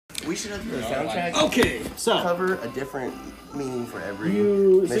We should have the soundtrack. Okay, so Cover a different meaning for every.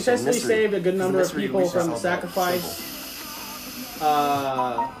 you mission. successfully Mystery. saved a good number of Mystery, people we should from the solve that. sacrifice.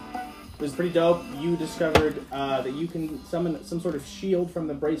 It was pretty dope. You discovered that you can summon some sort of shield from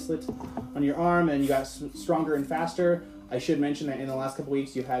the bracelet on your arm, and you got stronger and faster. I should mention that in the last couple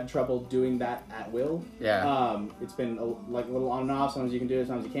weeks, you've had trouble doing that at will. Yeah. It's been a little on and off. Sometimes you can do it,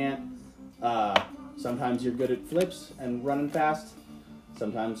 sometimes you can't. Sometimes you're good at flips and running fast.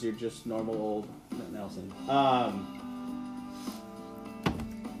 Sometimes you're just normal old Nelson. Yeah,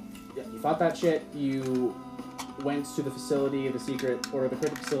 you fought that shit. You went to the facility, the secret, or the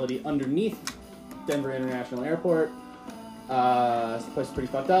cricket facility underneath Denver International Airport. The place is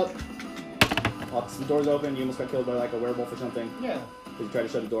pretty fucked up. Some doors open. You almost got killed by like a werewolf or something. Yeah. Because you tried to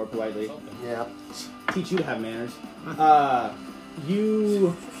shut the door politely. Yeah. Teach you to have manners.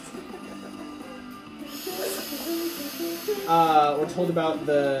 You were told about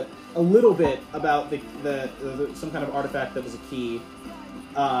a little bit about the some kind of artifact that was a key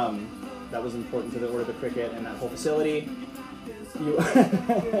that was important to the Order of the Cricket and that whole facility. You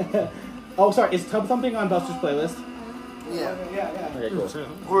oh, sorry. Is Tub Thumping on Buster's playlist? Yeah. Yeah. Okay, cool.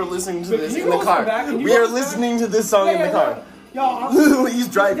 We're listening to Wait, this can in you the go car. back? Can you We go are back? listening to this song in the car. Yo, He's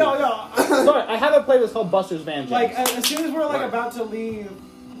driving. Sorry, I have a playlist called Buster's Van Jams. like as soon as we're like about to leave,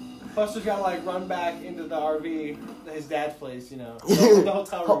 Buster's gotta like run back into the RV, his dad's place, you know, the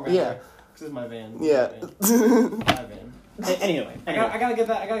hotel room. Right Yeah. there. This is my van. Yeah. My van. Anyway. I gotta get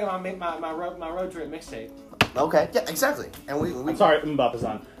that. I gotta get my road trip mixtape. Okay. Yeah. Exactly. And we. I'm sorry, Mbop is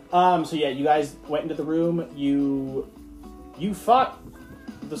on. So yeah, you guys went into the room. You fought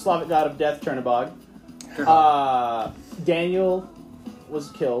the Slavic god of death, Chernobog. Daniel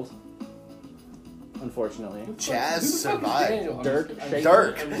was killed, unfortunately. Chaz survived. Dirk.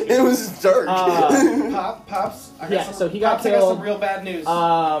 Dirk. It was Dirk. Pops. Yeah, so he got Pops, I got killed. some real bad news.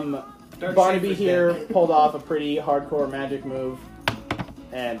 Dirk Barnaby Schaefer's here dead. pulled off a pretty hardcore magic move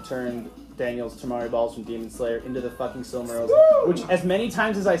and turned Daniel's Tamari balls from Demon Slayer into the fucking Silmarils, which, as many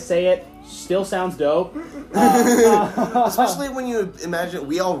times as I say it, still sounds dope. Especially when you imagine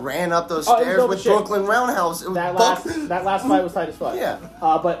we all ran up those Oh, it was stairs dope with as shit. Brooklyn Roundhouse. It was That last fight was tight as fuck. Yeah.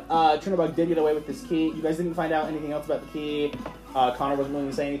 But Chernobog did get away with this key. You guys didn't find out anything else about the key. Connor wasn't willing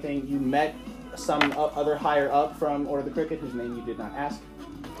to say anything. You met some other higher up from Order of the Cricket, whose name you did not ask.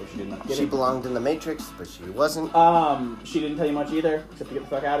 Or she did not get She it. belonged in the Matrix, but she wasn't. She didn't tell you much either, except to get the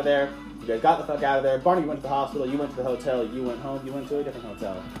fuck out of there. You guys got the fuck out of there. Barney went to the hospital. You went to the hotel. You went home. You went to a different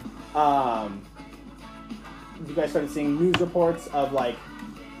hotel. You guys started seeing news reports of like.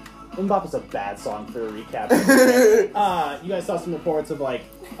 Mbop is a bad song for a recap. You guys saw some reports of like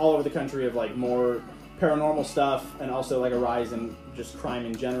all over the country of like more paranormal stuff and also like a rise in just crime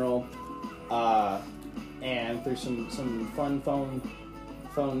in general. And through some fun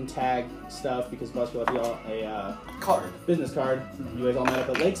phone tag stuff because Buster left you all a business card. You guys all met up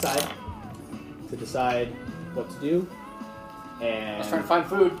at Lakeside to decide what to do. And I was trying to find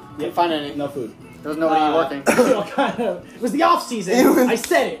food. Couldn't find any. no food. There was nobody working. It was the off season. I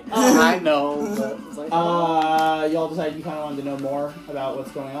said it. I know. But it's like, Y'all decided you kind of wanted to know more about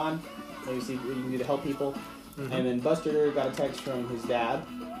what's going on. Maybe see what you can do to help people. Mm-hmm. And then Buster got a text from his dad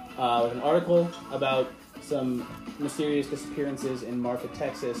with an article about some mysterious disappearances in Marfa,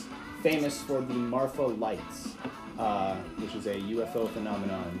 Texas, famous for the Marfa Lights, which is a UFO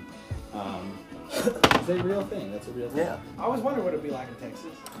phenomenon. It's a real thing. That's a real thing. Yeah. I always wondered what it'd be like in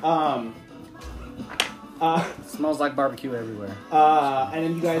Texas. smells like barbecue everywhere. And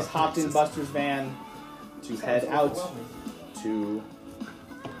then you guys hopped in Buster's van to head out to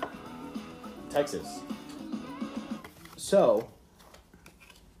Texas. So,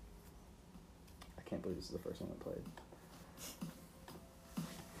 I can't believe this is the first one I played.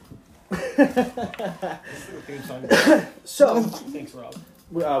 Theme song. So, Thanks, Rob.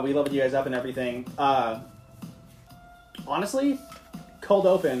 we loaded you guys up and everything. Honestly, cold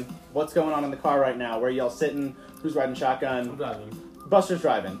open. What's going on in the car right now? Where are y'all sitting? Who's riding shotgun? I'm driving. Buster's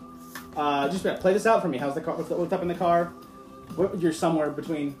driving. Just play this out for me. How's the car? What's up in the car? You're somewhere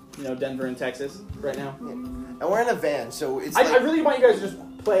between, Denver and Texas right now. And we're in a van, so it's I really want you guys to just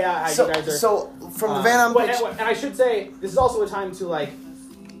play out how you guys are. So from the van, I'm and I should say this is also a time to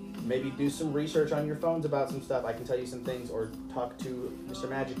maybe do some research on your phones about some stuff. I can tell you some things, or talk to Mr.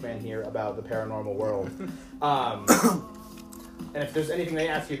 Magic Man here about the paranormal world. And if there's anything they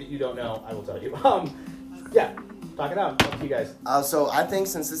ask you that you don't know, I will tell you. Yeah, talk it out. Up to you guys. So I think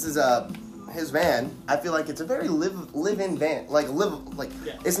since this is a his van, I feel like it's a very live-in van.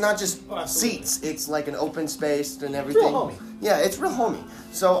 Yeah. It's not just Oh, absolutely. seats. It's like an open space and everything. real homey. Yeah, it's real homey.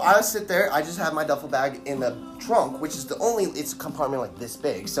 So I sit there. I just have my duffel bag in the trunk, which is it's a compartment like this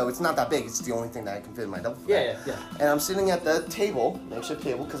big. So it's not that big. It's the only thing that I can fit in my duffel bag. Yeah. And I'm sitting at the table, makeshift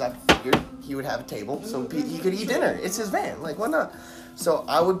table, because I figured he would have a table so he could eat dinner. It's his van. Like, why not? So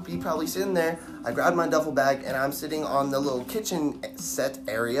I would be probably sitting there. I grabbed my duffel bag and I'm sitting on the little kitchen set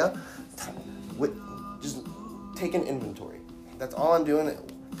area, with just taking inventory. That's all I'm doing.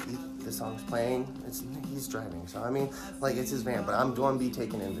 The song's playing. He's driving. So I mean, like, it's his van, but I'm going to be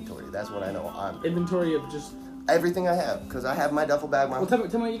taking inventory. That's what I know. Inventory of just. Everything I have, because I have my duffel bag. Well, tell me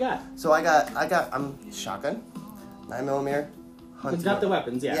what you got. So I'm shotgun, 9mm. You got the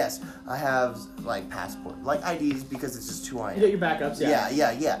weapons, yeah. Yes, I have like passport, like IDs, because it's just who I am. You got your backups, yeah.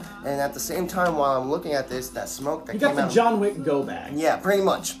 Yeah. And at the same time, while I'm looking at this, that smoke that You came got the out. John Wick go bag. Yeah, pretty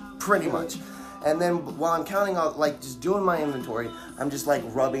much. And then while I'm counting out, like, just doing my inventory, I'm just like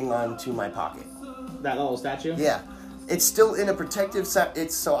rubbing onto my pocket. That little statue? Yeah, it's still in a protective sack. The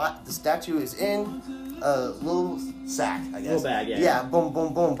statue is in a little sack, I guess. Little bag, yeah. Yeah, boom,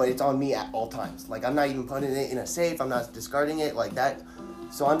 boom, boom. But it's on me at all times. Like, I'm not even putting it in a safe. I'm not discarding it like that.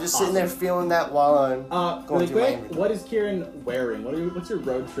 So I'm just sitting there feeling that while I'm going really through my quick, inventory. what is Kieran wearing? What's your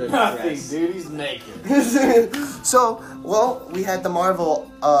road trip Nothing, dress? dude. He's naked. So, well, we had the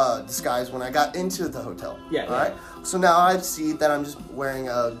Marvel disguise when I got into the hotel. Yeah, All right. So now I see that I'm just wearing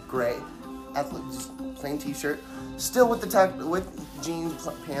a gray, just plain T-shirt, still with with jeans,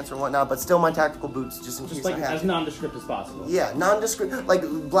 pants or whatnot, but still my tactical boots, just in Just case like I have. as nondescript as possible. Yeah, nondescript, like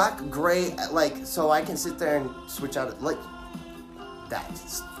black, gray, like, so I can sit there and switch out, like that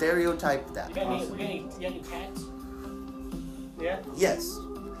stereotype. That. You got any cats? Yeah. Yes,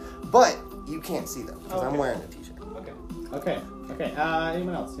 but you can't see them because I'm Okay. wearing a T-shirt. Okay. Okay.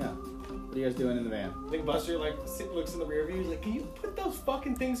 Anyone else? Yeah. What are you guys doing in the van? I think Buster looks in the rear view. He's like, "Can you put those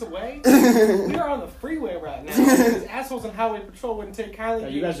fucking things away? We are on the freeway right now. These assholes on highway patrol wouldn't take kindly.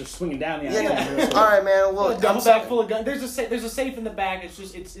 You guys are swinging down the Yeah. island. All right, man. Well, a I'm double sorry. bag full of guns. There's a safe in the back. It's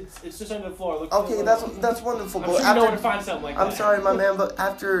just under the floor. Look Okay, that's wonderful. I'm But sure you know where to after, find something like that. I'm sorry, my man, but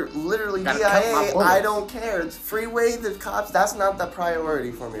after literally Gotta count my DIA, bullets. I don't care. It's freeway, the cops. That's not the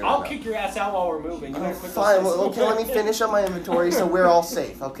priority for me. Right I'll now. kick your ass out while we're moving. You better put those Fine. things Well, okay, away. let me finish up my inventory so we're all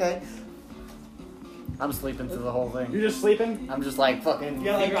safe. Okay. I'm sleeping through the whole thing. You're just sleeping? I'm just like fucking. You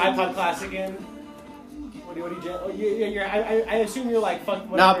got like your iPod Classic in. What do you? Oh, yeah. I assume you're like fuck.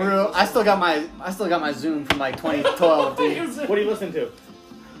 Nah, whatever. bro. I still got my Zoom from like 2012, dude. What are you listening to?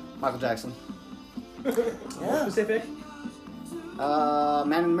 Michael Jackson. Yeah. Specific?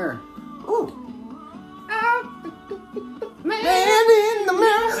 Man in the Mirror. Ooh. Man in the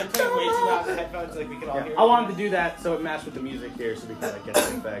mirror. They're playing way too loud in the headphones, like we could all hear. I wanted to do that so it matched with the music here so we could like, get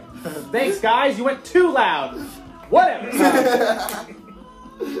the effect. Thanks, guys. You went too loud. Whatever.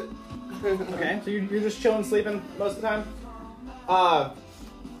 Okay, so you're just chilling, sleeping most of the time?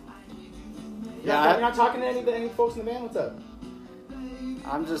 Yeah, You're not talking to any folks in the van? What's up?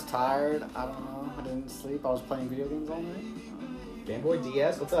 I'm just tired. I don't know. I didn't sleep. I was playing video games all night. Game Boy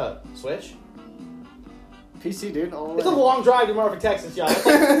DS? What's up? Switch? PC, dude. All It's a day. long drive to Marfa, Texas, y'all.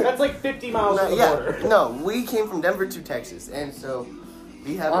 That's like 50 miles No, from the yeah. border. No, we came from Denver to Texas, and so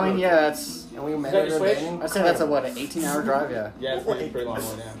we have. I mean, yeah, that's. And we met that at your a Switch? abandoned I say that's a car. what, an 18-hour drive? Yeah. Yeah, it's pretty long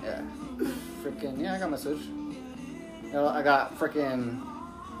one, yeah. Yeah. Freaking yeah, I got my Switch. You know, I got freaking.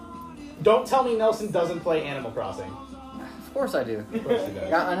 Don't tell me Nelson doesn't play Animal Crossing. Of course I do. Of course he I does.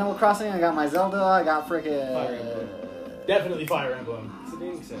 got Animal Crossing. I got my Zelda. I got freaking. Fire Emblem. Definitely Fire Emblem. It's a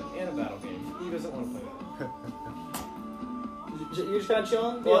dating sim and a battle game. Who doesn't want to play that? You're just kind of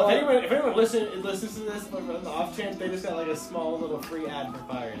chilling? Well, Yeah, if anyone listens to this, but on the off chance they just got like a small little free ad for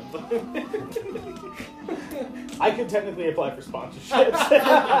Fire Emblem. I could technically apply for sponsorships.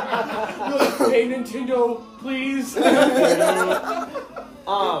 Hey Nintendo, please.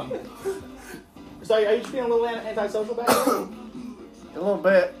 So are you just being a little antisocial back there? A little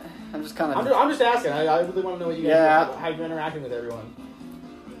bit. I'm just kind of. I'm just asking. I really want to know what you guys Yeah. how you're interacting with everyone.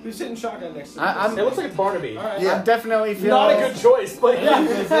 Who's sitting shotgun next to me? I'm- It looks like it's Barnaby. All right. Yeah. I'm definitely feeling. Not a good choice, but yeah.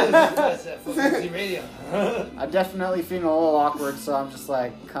 radio. I'm definitely feeling a little awkward, so I'm just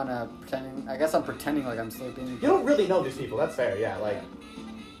like kind of pretending. I guess I'm pretending like I'm sleeping. You don't really know these people. That's fair. Yeah, like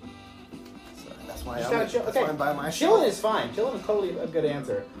So that's why Just gotta chill. that's Okay. why I'm by myself. chilling is fine. Chilling is totally a good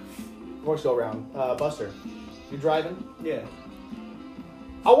answer. Horse go around. Buster, you driving? Yeah.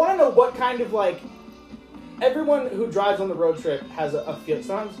 I want to know what kind of like. Everyone who drives on the road trip has a feel.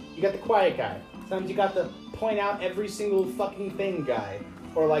 Sometimes you got the quiet guy. Sometimes you got the point out every single fucking thing guy.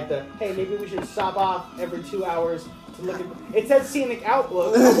 Or like the, hey, maybe we should stop off every 2 hours to look at. It says scenic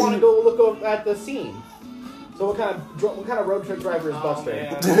outlook. I want to go look at the scene. So what kind of road trip driver is Buster?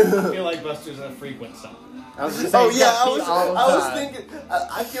 Man. I feel like Buster's a frequent stop. I was just Oh saying, yeah, I was thinking.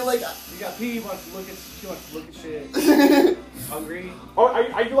 I feel like You got P. He wants to look at shit. Hungry. Oh,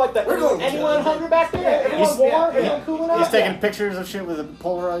 are you like that? We're going Anyone to- hungry back there? Everyone warm? Everyone cool enough? He's taking pictures of shit with a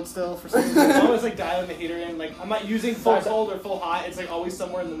Polaroid still for some reason. I'm always like dialing the heater in. Like I'm not using full cold or full hot. It's like always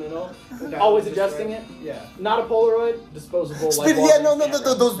somewhere in the middle. Always adjusting it? Yeah. Not a Polaroid, disposable. Like yeah, no, Walgreens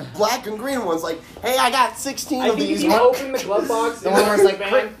camera. those black and green ones. Like, hey, I got 16 I of think these. if you open the glove box, The one where it's like,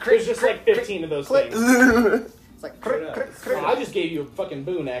 there's just like 15 of those things. It's like, Oh, I just gave you a fucking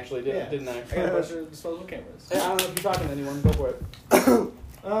boon, actually, didn't I? I got a bunch of disposable cameras. I don't know if you're talking to anyone. Go for it.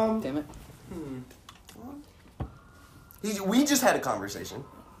 damn it. We just had a conversation.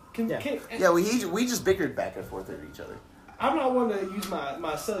 Yeah, we just bickered back and forth at each other. I'm not one to use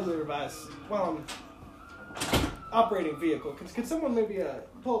my cellular device while I'm operating vehicle. Can someone maybe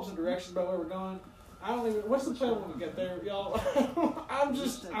pull up some directions about where we're going? I don't even. What's the plan when we get there, y'all? I'm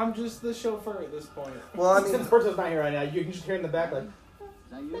just the chauffeur at this point. Well, I Since mean, this person's not here right now, you can just hear in the back like.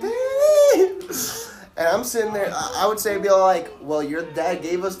 and I'm sitting there. I would say, be like, well, your dad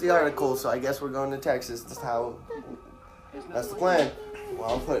gave us the article, so I guess we're going to Texas. That's the plan.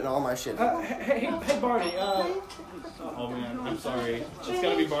 Well, I'm putting all my shit. Hey, Barney. Oh man, I'm sorry. It's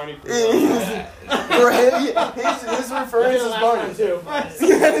gotta be Barney. For his reference is Barney. Too.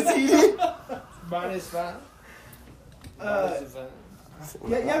 Yes, he did. Barney's fine.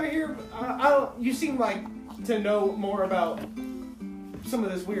 You ever hear? I don't. You seem like to know more about some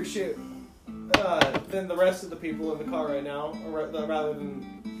of this weird shit than the rest of the people in the car right now, or rather than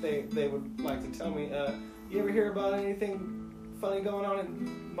they would like to tell me. You ever hear about anything funny going on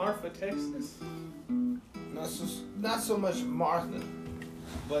in Marfa, Texas? Not so much Martha,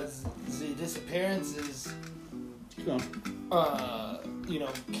 but the disappearances,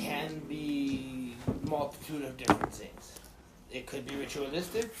 can be multitude of different things. It could be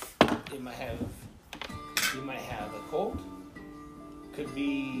ritualistic. You might have a cult. Could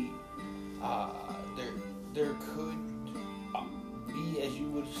be there could be, as you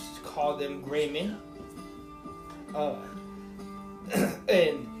would call them, gray men.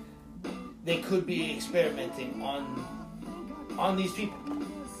 And they could be experimenting on these people.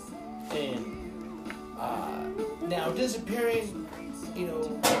 And now disappearing,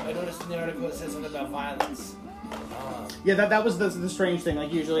 I noticed in the article it says something about violence. Yeah, that was the strange thing.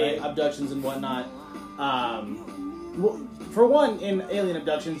 Like usually abductions and whatnot. For one, in alien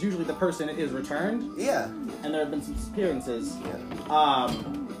abductions, usually the person is returned. Yeah. And there have been some disappearances. Yeah.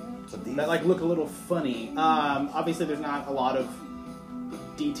 That like look a little funny. Obviously, there's not a lot of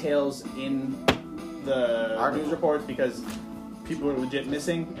details in the news reports because people are legit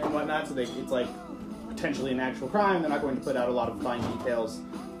missing and whatnot. So it's like potentially an actual crime. They're not going to put out a lot of fine details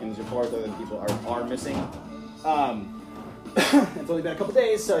in these reports other than people are missing. It's only been a couple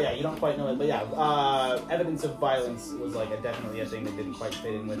days, so yeah, you don't quite know it. But yeah, evidence of violence was like definitely a thing that didn't quite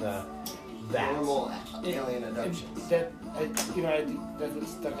fit in with that. Normal alien abductions. I think that's what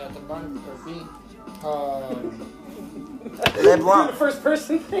stuck out to Barney for me. LeBlanc. First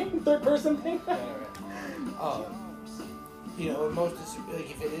person thing, third person thing. Most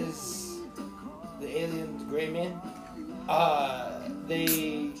if it is the aliens, gray men,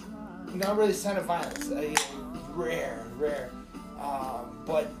 they not really sign of violence. Rare.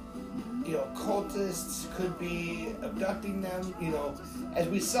 But cultists could be abducting them. As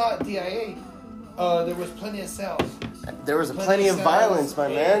we saw at DIA, there was plenty of cells. There was plenty of violence, my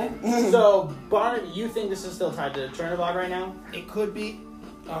man. So, Barney, you think this is still tied to Chernobog right now? It could be,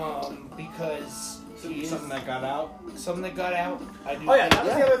 because Something that got out. I do. Oh yeah, that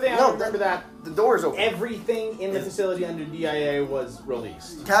was the other thing. I No, remember that. The door's open. Everything in the facility under DIA was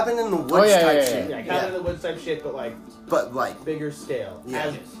released. Cabin in the Woods type shit. Yeah, kind of the woods type shit, but like bigger scale.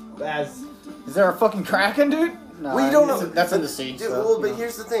 Yeah. As Is there a fucking Kraken, dude? No, well, you don't know. That's in the sea. Dude, so, well, but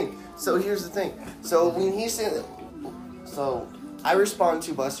here's the thing. So when he said, I respond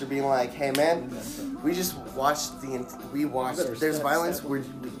to Buster being like, "Hey man, we just watched There's violence. We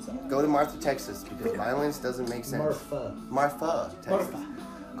go to Marfa, Texas because violence doesn't make sense. Marfa, Texas.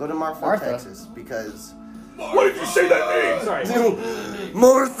 Go to Marfa, Texas because. Why did you say that name? Sorry.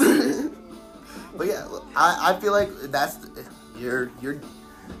 Martha. But yeah, I feel like that's your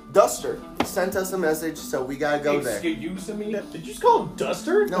Duster sent us a message, so we gotta go there. Excuse me? Did you just call him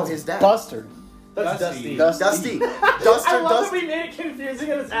Duster? No, his dad. Buster. That's Dusty. Dusty. I love that we made it confusing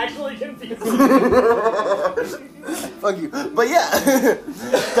and it's actually confusing. Fuck you. But yeah.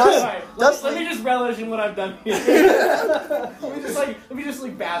 Dusty. Let me just relish in what I've done here. let me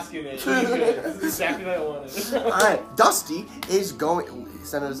just bask in it. This is exactly what I wanted. All right, Dusty is going.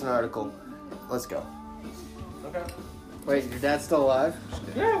 Send us an article. Let's go. Okay. Wait, your dad's still alive?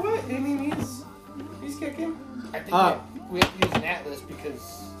 Yeah, what? I mean, he's kicking. I think we have to use an atlas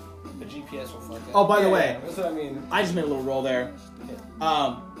because the GPS will fuck up. Oh, by the way, That's what I mean. I just made a little roll there.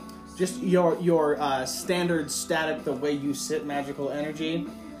 Just your standard static, the way you sit magical energy,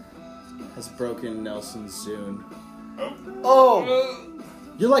 has broken Nelson's Zune. Oh,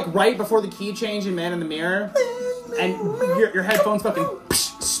 You're like right before the key change in Man in the Mirror, and your headphones fucking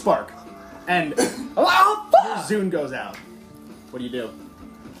spark, and your Zune goes out. What do you do?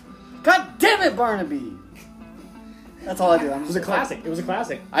 God damn it, Barnaby! That's all I do. It was a classic. It was a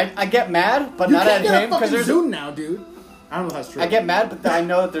classic. I get mad, but You not can't at get him a fucking because Zune now, dude. I don't know if that's true. I get mad, but I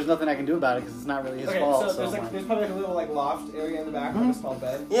know that there's nothing I can do about it because it's not really his Okay, fault. so there's I'm like, there's probably like a little loft area in the back, like a small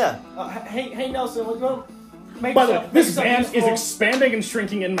bed. yeah. Hey Nelson, we're going. By the way, this van is expanding and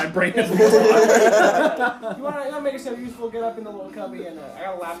shrinking in my brain as well. You wanna make yourself useful? Get up in the little cubby, and I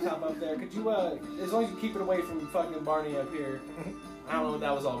got a laptop up there. Could you, as long as you keep it away from fucking Barney up here? I don't know what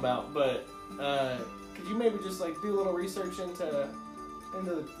that was all about, but could you maybe just like do a little research into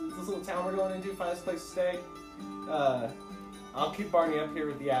this little town we're going into? Find us a place to stay. I'll keep Barney up here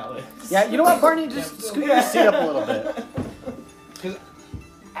with the Atlas. yeah, you know what, Barney? Just scoot your seat up a little bit. Because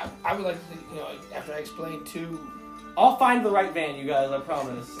I would like to think, after I explain to... I'll find the right van, you guys. I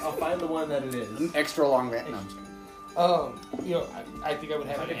promise. I'll find the one that it is. An extra long van. No, I'm just kidding. I think I would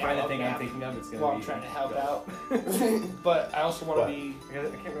If have I can find the thing I'm thinking of, it's gonna while be. I'm trying to help out. But I also want to be... I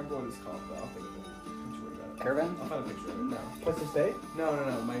can't remember what it's called, but I'll think of it. Don't you worry about it. Caravan? I'll find a picture of it. No. Place to stay? No.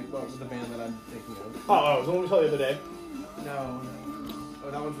 The van that I'm thinking of. Oh, the one we saw the other day. No. Oh,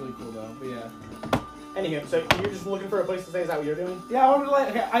 that one's really cool though. But yeah. Anywho, so you're just looking for a place to stay? Is that what you're doing? Yeah, I wanted to like.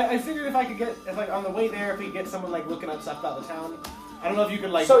 Okay, I figured if on the way there, if we could get someone like looking up stuff about the town. I don't know if you could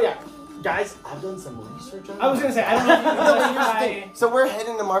like. So yeah, guys, I've done some research on. I was gonna say I don't know if you could like, So we're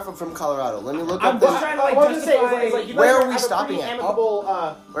heading to Marfa from Colorado. Let me look I'm up just this. trying to like What I was gonna say is justify. like you Where guys are we have a stopping pretty at? amicable.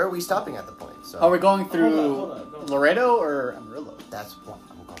 Where are we stopping at the point? So Are we going through Hold on, no. Laredo or Amarillo? that's what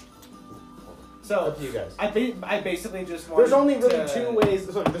I'm going. So Up to you guys. I basically just want. There's only really two ways.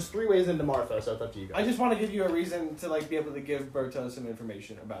 Sorry, there's three ways into Marfa, so it's up to you guys. I just want to give you a reason to like be able to give Berto some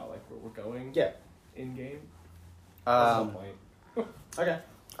information about like where we're going. Yeah. In game. That's the point. Okay.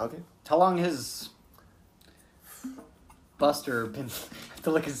 Okay. How long has Buster been? I have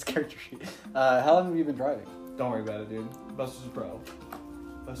to look at his character sheet. How long have you been driving? Don't worry about it, dude. Buster's a pro.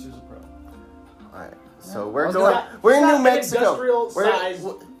 Buster's a pro. All right. So we're He's going. got- We're he's in got New an Mexico. industrial size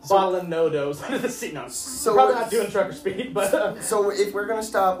so, bottle of no-dos under the seat. No, So probably not doing trucker speed, but so if we're gonna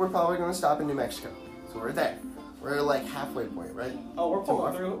stop, we're probably gonna stop in New Mexico. So we're there. We're like halfway point, right? Oh, we're pulling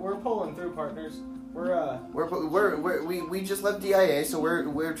Marfa. through. We're pulling through, partners. We just left DIA, so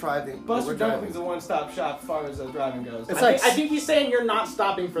we're driving. Buster we're driving. Dunkling's a one-stop shop as far as driving goes. It's I like think he's saying you're not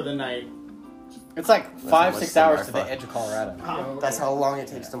stopping for the night. it's like how 5-6 much hours to to the Marfa. edge of Colorado. That's how long it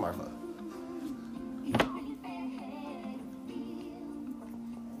takes to Marfa.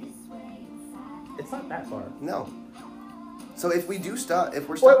 It's not that far. No. So if we do stop, if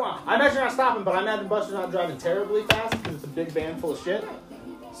we're Wait, stopping, well, I imagine you're not stopping, but I imagine Buster's not driving terribly fast because it's a big van full of shit.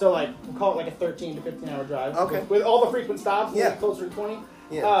 So, like, we'll call it like a 13 to 15 hour drive. Okay. With all the frequent stops, Yeah. like closer to 20.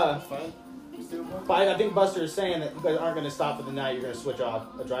 yeah. That's fine. It's doable. But I think Buster is saying that you guys aren't going to stop for the night. You're going to switch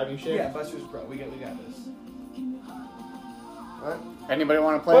off a driving shift. Yeah, Buster's a pro. We got this. What? Anybody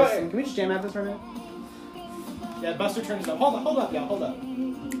want to play? Wait, can we just jam at this for a minute? Yeah, Buster turns up. Hold up, y'all. Hold up.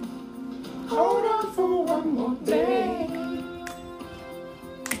 Hold on for one more day.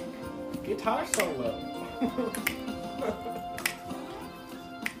 Guitar solo.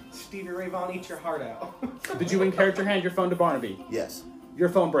 Stevie Ray Vaughan, eat your heart out. Did you in character hand your phone to Barnaby? Yes. Your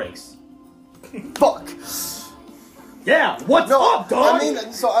phone breaks. Fuck. Yeah, what's No, up, dog? I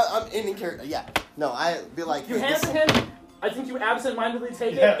mean, so I'm in character. Yeah. No, I'd be like, You hey, hand this- it to him, I think you absent-mindedly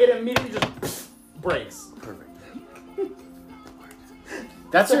take Yeah. it, it immediately just breaks. Perfect.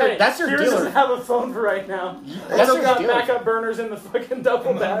 That's your Hey, that's your Kira doesn't dealer. have a phone for right now. That's Also your got dealer. backup burners in the fucking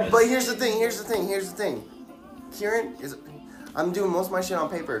double bag. But here's the thing. Kieran is. I'm doing most of my shit on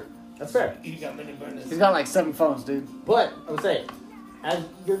paper. That's fair. You got many burners. He's got like 7 phones, dude. But I would say, as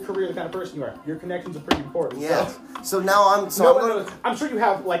your career, the kind of person you are, your connections are pretty important. Yeah. So, So now I'm. So no I'm one gonna. knows. I'm sure you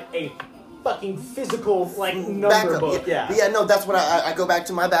have like a fucking physical like number Backup. book. Yeah. But yeah, no, that's what I go back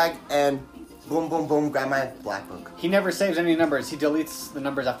to my bag and boom, boom, boom, grab my black book. He never saves any numbers. He deletes the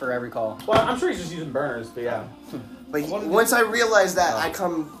numbers after every call. Well, I'm sure he's just using burners, but yeah. But once I realize that, I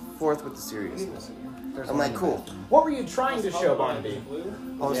come forth with the seriousness. I'm like, cool. What were you trying to show Barnaby?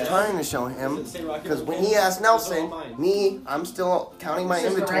 I was Yeah. trying to show him because when he asked Nelson, I'm still counting my It's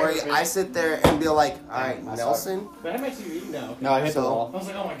just the inventory. right I sit there and be like, all right, I saw Nelson. But I had my TV now. No, I hit the So- I wall. was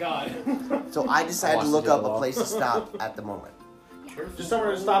like, oh my god. So I decided to watched look the up a wall. place to stop at the moment. Just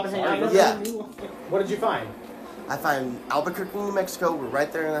somewhere to stop and hang out. Yeah. What did you find? I find Albuquerque, New Mexico. We're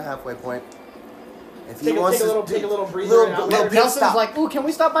right there in the halfway point. If he Take a, wants take a to little, do- take a little breather. little- and out little there. pit Nelson's stop. like, ooh, can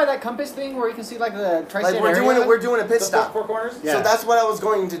we stop by that compass thing where you can see like the tri-state like we're area? doing it, we're doing a pit The stop. Four corners. Yeah. So that's what I was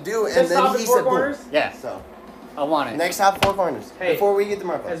going to do, Pit and then stop he at Four said, boom. corners. Yeah, So I want it. next stop, Four Corners. Hey. Before we get to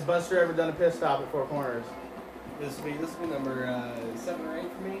Marco. Has Buster ever done a pit stop at Four Corners? This will be number 7 or 8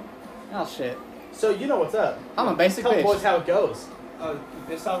 for me. Oh shit. So you know what's up. I'm a basic Tell the bitch. boys how it goes.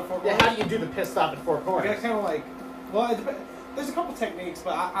 Pissed off before. Yeah, how do you do the pit stop at Four I Corners? got kind of like, well, there's a couple techniques,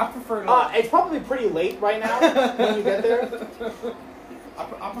 but I prefer to. It's probably pretty late right now when you get there.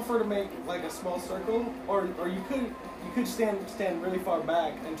 I prefer to make like a small circle, or you could stand really far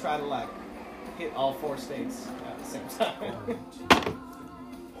back and try to like hit all 4 states at the same time.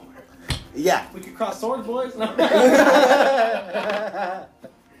 Yeah. We could cross swords, boys. No.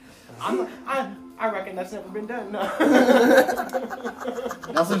 I reckon that's never been done. No.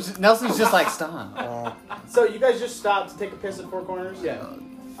 Nelson's just like, stop. So you guys just stopped to take a piss at Four Corners? Yeah.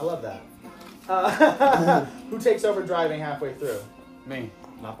 I love that. Who takes over driving halfway through? Me.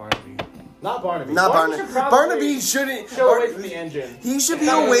 Not Barnaby. Not Barnaby. Not Barnaby Barnaby. should probably Barnaby shouldn't. show away from the engine. He should be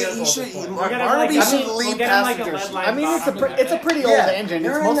Yeah, away. yeah, He yeah, should. yeah. Barnaby should lead passenger seat. I mean, it's a pretty old Yeah, engine.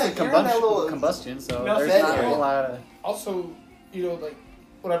 you're It's in mostly that- you're in that little- combustion, so No, there's that not a area. whole lot of. Also, you know, like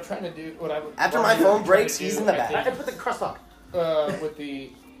what I'm trying to do, what I would After what my I'm phone trying breaks, to he's do, in the I back. think, I put the crust on. with the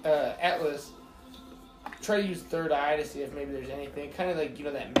Atlas, try to use third eye to see if maybe there's anything. Kind of like, you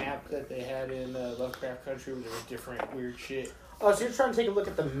know, that map that they had in Lovecraft Country where there was different weird shit. Oh, so you're trying to take a look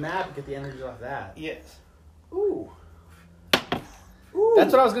at the map and get the energy off that. Yes. Ooh. Ooh.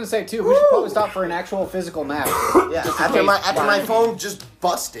 That's what I was gonna say too. We should probably stop for an actual physical map. Yeah. Just in After case my Barnaby- phone just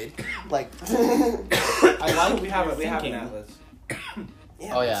busted. Like. I like we have an atlas.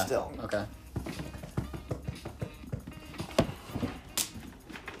 Yeah, Oh but yeah. Still. Okay.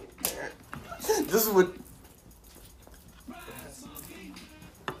 This is what.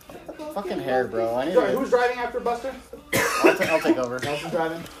 Fucking hair, bro. I need Sorry, to. who's driving after Buster? I'll take over. Nelson's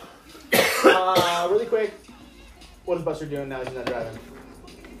driving. Really quick. What is Buster doing now that he's not driving?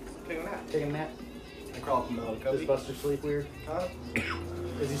 Take a nap. Taking a nap? I crawl up in the Does cubby. Buster sleep weird?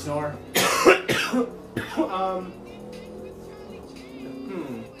 Does he snore?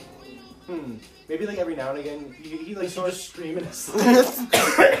 Maybe like every now and again, he like Does he just scream in his sleep?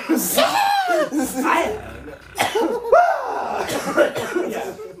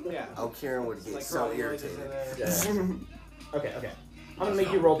 yeah. Oh, Kieran would get Like so crawling noises irritated. in there. Okay. I'm gonna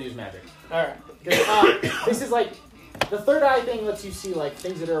make you roll to use magic. Alright. Because this is like the third eye thing lets you see like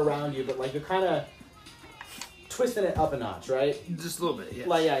things that are around you, but like you're kind of twisting it up a notch, right? Just a little bit, yes.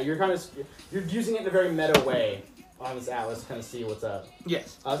 Like you're kind of you're using it in a very meta way on this atlas to kind of see what's up.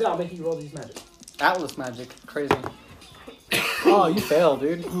 Yes. So yeah, I'll make you roll to use magic. Atlas magic. Crazy. Oh, you failed,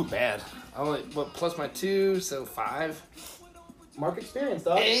 dude. Ooh, bad. I only, plus my 2, so 5. Mark experience,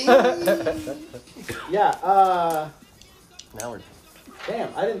 dog. Hey. Yeah. Now we're. Damn,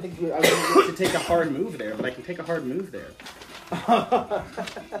 I didn't think I was going to take a hard move there, but I can take a hard move there.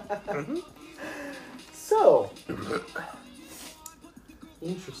 So,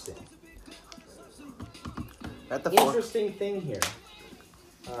 interesting. At the four. Interesting thing here.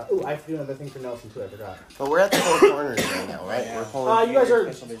 Ooh, I have to do another thing for Nelson too. I forgot. But we're at the Four Corners right now, right? We're pulling. You guys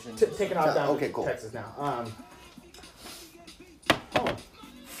are Special vision. taking off down Okay, to cool. Texas now. Oh.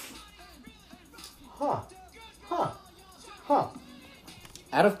 Huh.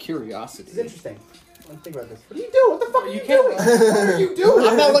 Out of This is curiosity. interesting. Let me think about this. What are you doing? What the fuck are you doing? What are you doing?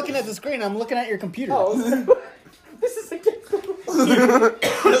 I'm not looking at the screen. I'm looking at your computer. Oh, this is like.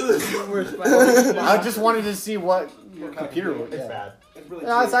 I just wanted to see what your computer would. It's Yeah. bad. It's really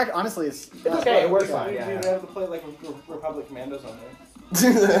No, it's actually, honestly, it's okay. It works We fine. Yeah. have to play like Republic Commandos on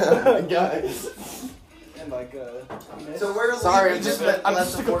there. Guys. And like So we're Sorry, we just let I'm let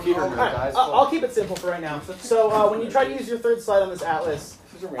just the a Four computer Corners. nerd, Alright, guys. I'll keep it simple for right now. So when you try to use your third slide on this atlas,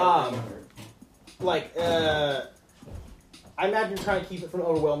 this is a random like I imagine you're trying to keep it from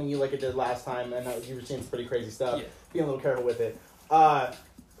overwhelming you like it did last time, and you were seeing some pretty crazy stuff. Yeah. Being a little careful with it.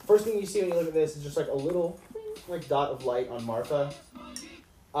 First thing you see when you look at this is just like a little like dot of light on Martha,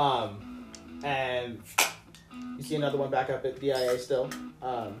 and you see another one back up at DIA still.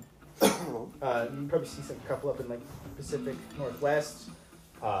 You can probably see a couple up in like Pacific Northwest,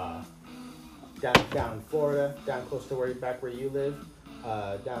 down in Florida, down close to back where you live.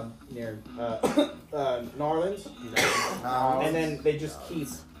 down near New Orleans, and then they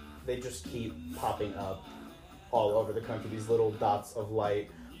just keep popping up all over the country. These little dots of light,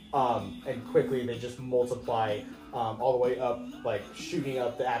 and quickly they just multiply all the way up, like shooting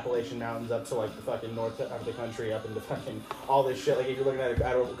up the Appalachian Mountains up to like the fucking north of the country, up into fucking all this shit. Like if you're looking at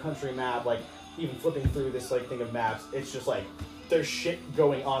a country map, like even flipping through this like thing of maps, it's just like there's shit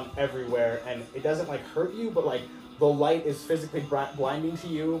going on everywhere, and it doesn't like hurt you, but like the light is physically blinding to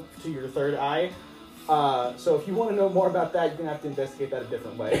you, to your third eye. So if you want to know more about that, you're gonna have to investigate that a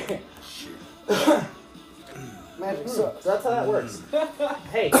different way. Magic. So that's how that works.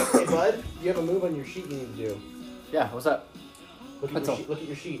 Hey, bud, you have a move on your sheet you need to do. Yeah, what's up? Look at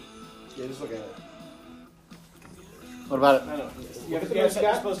your sheet. Yeah, just look at it. What about I don't know. You have You're to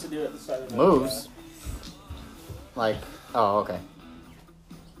go supposed to do it at the start of the moves? Like, oh, okay.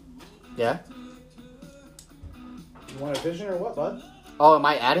 Yeah? You want a vision or what, bud? Oh, am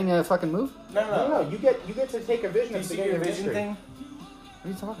I adding a fucking move? No. You get to take a vision. Do you at the see beginning your of vision history. thing? What are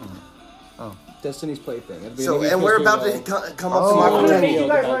you talking about? Destiny's Plaything. So, and we're about to come up to Oh. my I'm gonna make you Yeah.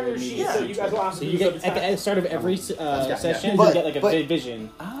 guys run your sheet, so you guys will have to So do you get some at the start of every session, But- you get like a but- vision.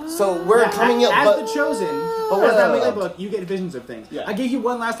 So we're coming up, as but the chosen. but As we're that coming up. playbook, you get visions of things. Yeah. I gave you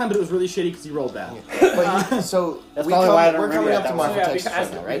one last time, but it was really shitty because you rolled bad. So That's we probably why I don't we're coming remember up to that Marfa, one. Texas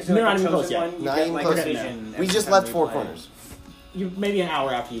right now, right? No, not even close yet. Not even close yet. vision We every just time left we Four play. Corners. You maybe an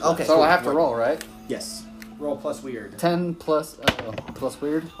hour after you. Okay. So cool. I have to roll, right? Yes. Roll plus weird. 10 plus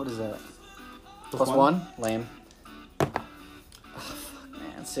weird? What is that? Plus one? 1? Lame. Oh, fuck,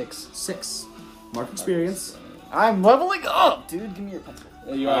 man. 6. 6. Mark experience. I'm leveling up, dude. Give me your pencil.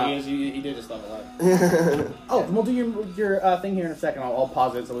 He did just level up. Oh, we'll do your thing here in a second. I'll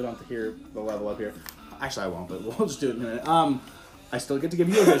pause it so we don't have to hear the level up here. Actually, I won't, but we'll just do it in a minute. I still get to give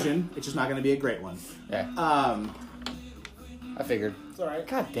you a vision. It's just not going to be a great one. Yeah, I figured. It's alright.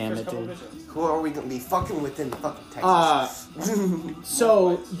 God damn First it, couple dude. visions. Who are we gonna be fucking with in fucking Texas?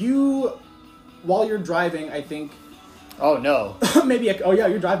 So you, while you're driving, I think Oh, no. maybe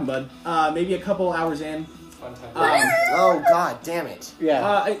you're driving, bud. Maybe a couple hours in. Fun time. Oh god damn it!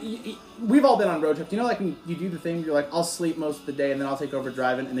 Yeah. We've all been on road trips. You know, like when you do the thing, you're like, I'll sleep most of the day, and then I'll take over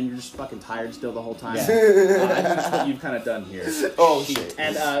driving, and then you're just fucking tired still the whole time. I think that's what you've kind of done here. Oh shit!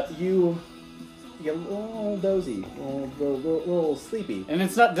 And you get a little dozy, a little sleepy. And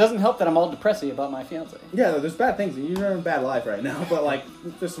doesn't help that I'm all depressy about my fiance. Yeah, there's bad things. You're in a bad life right now, but like,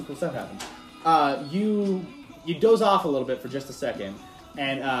 there's some cool stuff happening. You doze off a little bit for just a second,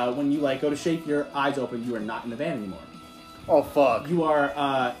 and when you like go to shake your eyes open, you are not in the van anymore. Oh, fuck. You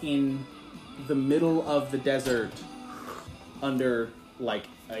are in the middle of the desert, under like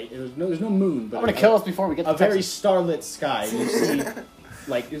there's no moon, but I'm gonna kill us before we get to a very Texas. starlit sky. You see,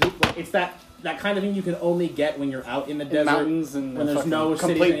 it's that kind of thing you can only get when you're out in the desert, mountains and when there's fucking no cities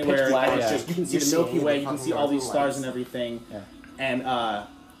complete pitch anywhere. black, And it's yeah. just you can see You the see Milky the Way, you can fucking see all these northern stars lights. and everything, Yeah. and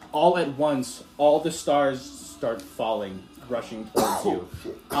all at once, all the stars start falling, rushing towards you.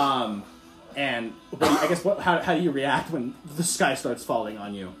 And I guess how do you react when the sky starts falling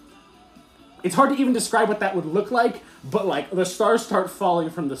on you? It's hard to even describe what that would look like, but like the stars start falling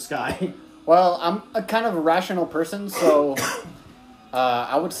from the sky. Well, I'm a kind of a rational person, so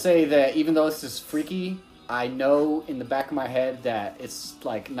I would say that even though this is freaky, I know in the back of my head that it's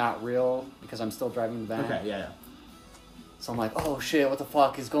like not real because I'm still driving the van. Okay, yeah. So I'm like, oh shit, what the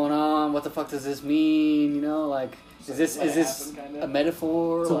fuck is going on? What the fuck does this mean? You know, like, is this happened, kinda? a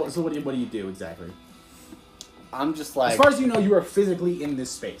metaphor? So, Like, so what do you do exactly? I'm just like, As far as you know, you are physically in this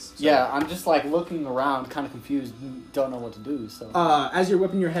space. So, yeah, I'm just like looking around, kind of confused, don't know what to do. So As you're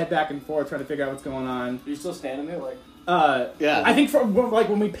whipping your head back and forth, trying to figure out what's going on. Are you still standing there? Like, yeah, I think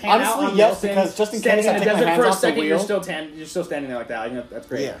when we pan Honestly, out on yes, Nelson, because just in standing case I in the take my desert hands for a off the second, you're wheel. still standing there like that. I think that's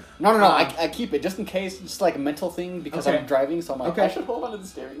great. Yeah. no, I keep it just in case, just like a mental thing because Okay. I'm driving. So I'm like, Okay. I should hold onto the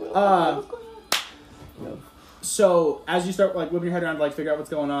steering wheel. What's going on? So as you start like whipping your head around to like figure out what's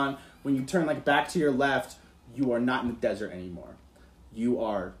going on, when you turn like back to your left, you are not in the desert anymore. You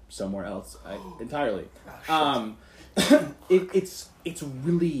are somewhere else entirely. It's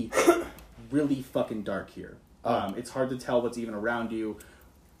really really fucking dark here. It's hard to tell what's even around you.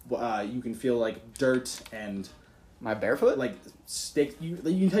 You can feel like dirt and My barefoot? like sticks. You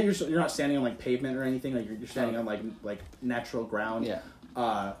can tell you're not standing on like pavement or anything. Like you're standing on like natural ground.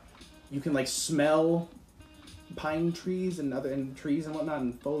 Yeah. You can like smell pine trees and trees and whatnot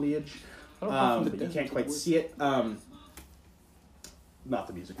and foliage. I don't know from the But you desert can't to quite the see it. Not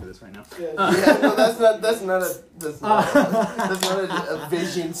the music for this right now. Yeah, no, that's not a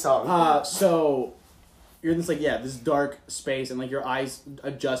vision song. So you're in this dark space and like your eyes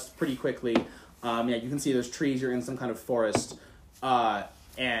adjust pretty quickly. Yeah, you can see there's trees. You're in some kind of forest.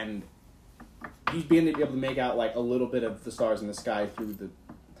 and he's being able to make out like a little bit of the stars in the sky through the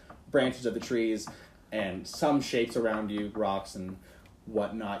branches of the trees and some shapes around you, rocks and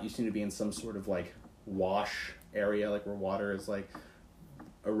whatnot. You seem to be in some sort of like wash area, like where water is like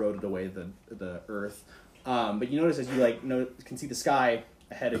eroded away the earth. But you notice as you like can see the sky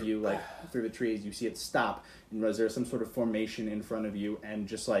ahead of you, like through the trees, you see it stop and realize there's some sort of formation in front of you, and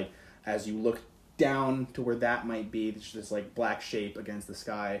just like as you look down to where that might be, there's this like black shape against the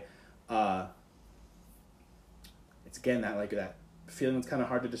sky. It's again that feeling that's kind of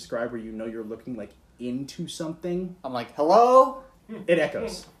hard to describe, where you know you're looking like into something. I'm like, hello? It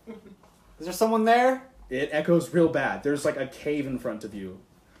echoes. Is there someone there? It echoes real bad. There's like a cave in front of you.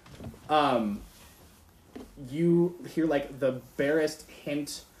 You hear like the barest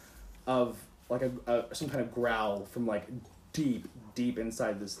hint of like some kind of growl from like deep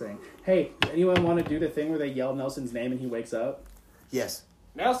inside this thing. Hey, anyone want to do the thing where they yell Nelson's name and he wakes up? Yes.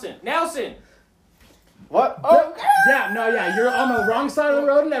 Nelson! What? Oh, Yeah, you're on the wrong side of the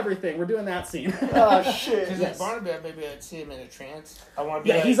road and everything. We're doing that scene. oh shit. Because Yes. Barnaby, maybe I'd see him in a trance. I want to be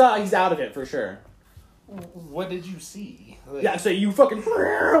Yeah, like, he's out of it for sure. what did you see? Like, Yeah, so you fucking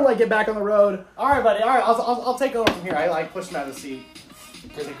like get back on the road. All right, buddy. All right, I'll take over from here. I like push him out of the seat.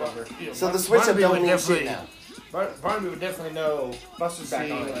 Take over. you know, So the switch up Barnaby don't would mean shit definitely- now. Barnaby would definitely know Buster's back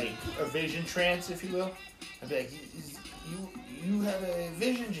see, on it. like a vision trance, if you will. I'd be like, you had a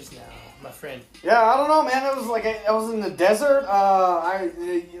vision just now, my friend. Yeah, I don't know, man. It was like I was in the desert. I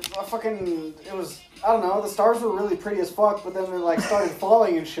don't know. The stars were really pretty as fuck, but then they like started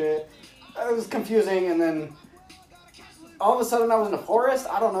falling and shit. It was confusing, and then all of a sudden I was in a forest.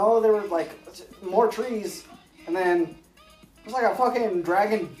 I don't know. There were like more trees, and then it was like a fucking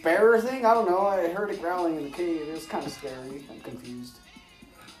dragon bear thing. I don't know. I heard it growling in the cave. It was kind of scary. I'm confused.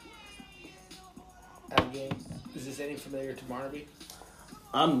 Again, is this any familiar to Barnaby?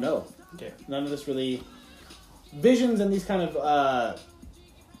 No. Okay. None of this really... Visions and these kind of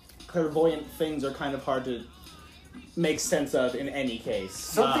clairvoyant things are kind of hard to make sense of in any case.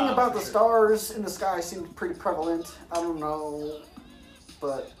 Something about the stars in the sky seemed pretty prevalent. I don't know,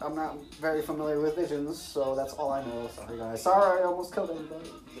 but I'm not very familiar with visions, so that's all I know. Sorry, guys. Sorry, I almost killed everybody.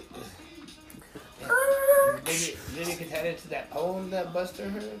 Maybe you could head into that poem that Buster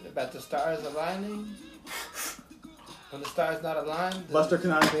heard about the stars aligning. When the stars not aligned, Buster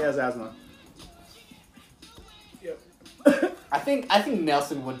canonically has asthma. I think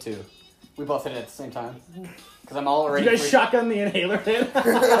Nelson would too. We both hit it at the same time. Because I'm already. You guys shotgun the inhaler in?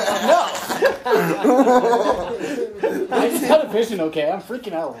 I just had a vision, okay? I'm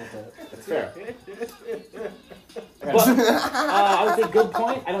freaking out a little bit. That's fair. But, I would say good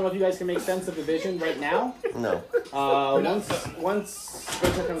point. I don't know if you guys can make sense of the vision right now. No. Once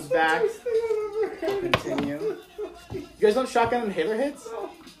Spencer comes back, continue. You guys want shotgun inhaler hits?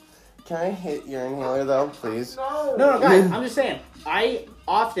 Can I hit your inhaler though, please? No, guys, I'm just saying. I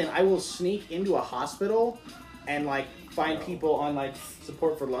will sneak into a hospital and like find people on like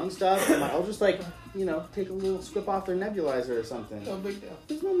support for lung stuff, and like, I'll just like take a little squip off their nebulizer or something. no big deal.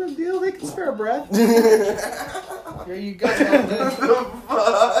 There's no big deal. They can spare a breath. Here you go.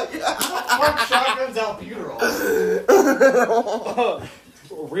 Fuck shotguns albuterol.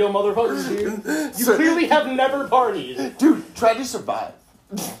 Real motherfuckers, dude. You clearly have never partied. Dude, try to survive.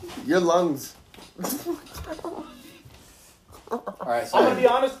 Your lungs. Alright, I'm gonna so be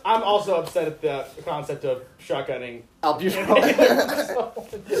honest. I'm also upset at the concept of shotgunning. albuterol.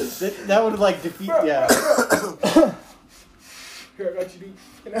 that would like defeat. Yeah. Here, I got you, dude.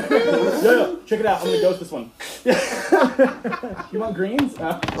 Yeah, check it out. I'm gonna dose this one. You want greens?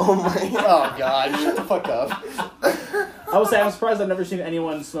 Oh my. Oh god, shut the fuck up. I will say I'm surprised I've never seen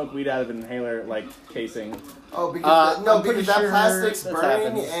anyone smoke weed out of an inhaler like casing. Oh, because I'm pretty because that sure plastic's that's burning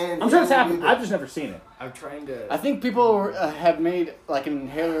happened. and. I'm sure it's happened. I've just never seen it. I'm trying to. I think people have made like an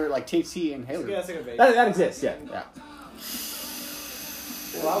inhaler, like THC inhaler. Yeah, that's like a vape. That exists, yeah. Yeah.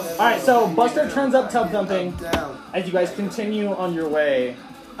 All right, so Buster turns up tub thumping Down. as you guys continue on your way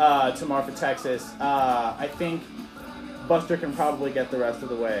to Marfa, Texas. I think Buster can probably get the rest of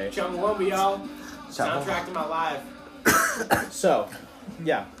the way. Chung Wumba, y'all. Soundtrack to my life. So,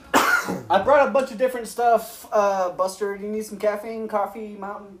 yeah. I brought a bunch of different stuff. Buster, do you need some caffeine, coffee,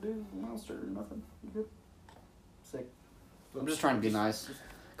 Mountain Dew, Monster, nothing? You good? Sick. I'm just trying to be nice.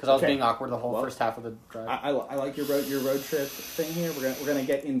 Because I was Okay. being awkward the whole Well, first half of the drive. I like your road trip thing here. We're gonna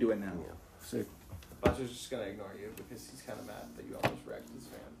get into it now. Sick. Buster's just gonna ignore you because he's kind of mad that you almost wrecked his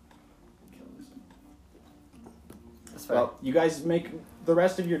van. Killed us. That's fair. Well, you guys make the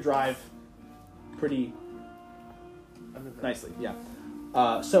rest of your drive pretty nicely, yeah.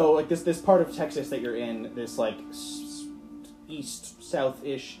 So like this part of Texas that you're in, this like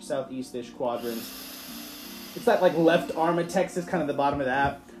southeast-ish quadrant. It's that like left arm of Texas, kind of the bottom of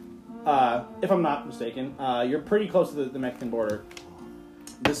that. If I'm not mistaken, you're pretty close to the Mexican border.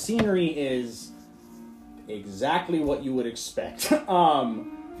 The scenery is exactly what you would expect.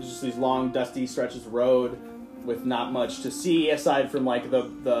 There's just these long, dusty stretches of road with not much to see aside from like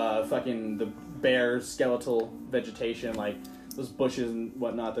the bare skeletal vegetation, like those bushes and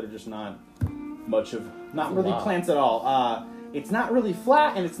whatnot that are just not really plants at all. It's not really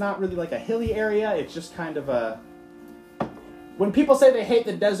flat and it's not really like a hilly area. It's just kind of a. When people say they hate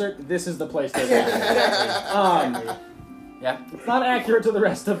the desert, this is the place they hate. Yeah. It's not accurate to the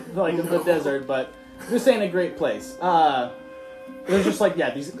rest of the desert, but this ain't a great place. There's just like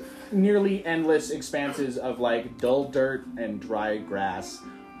these nearly endless expanses of like dull dirt and dry grass.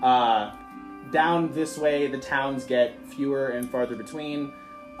 Down this way, the towns get fewer and farther between.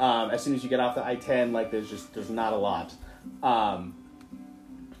 As soon as you get off the I-10, like there's not a lot.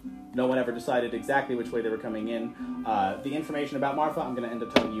 No one ever decided exactly which way they were coming in. The information about Marfa, I'm going to end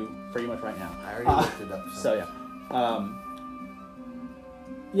up telling you pretty much right now. I already looked it up. So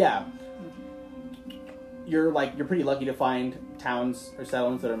yeah. You're pretty lucky to find towns or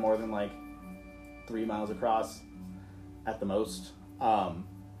settlements that are more than like 3 miles across at the most.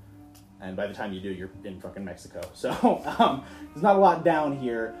 And by the time you do, you're in fucking Mexico. So there's not a lot down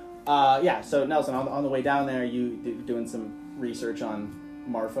here. So Nelson, on the way down there, you doing some research on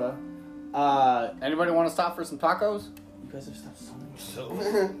Marfa. Anybody want to stop for some tacos? You guys have stopped so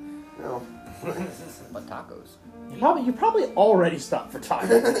much. No. What tacos? You probably already stopped for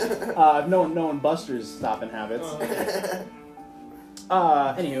tacos. Knowing Buster's stopping habits.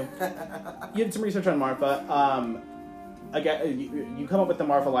 Anywho, you did some research on Marfa. Again, you come up with the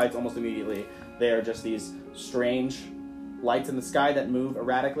Marfa lights almost immediately. They are just these strange lights in the sky that move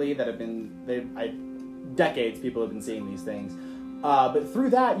erratically. That have been decades. People have been seeing these things. But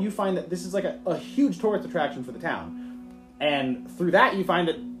through that, you find that this is like a huge tourist attraction for the town. And through that, you find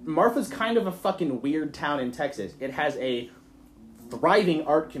that Marfa's kind of a fucking weird town in Texas. It has a thriving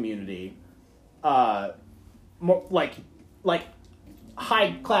art community. Like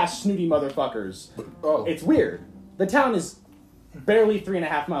high-class snooty motherfuckers. Oh. It's weird. The town is barely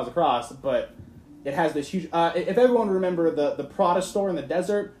 3.5 miles across, but it has this huge... if everyone remember the Prada store in the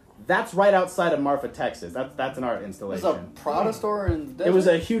desert... That's right outside of Marfa, Texas. That's an art installation. There's a Prada store in the desert? It was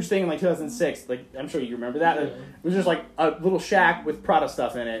a huge thing in like 2006. Like I'm sure you remember that. It was just like a little shack with Prada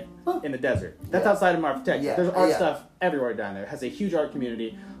stuff in it in the desert. That's outside of Marfa, Texas. There's art stuff everywhere down there. It has a huge art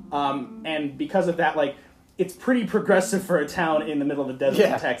community, and because of that, like it's pretty progressive for a town in the middle of the desert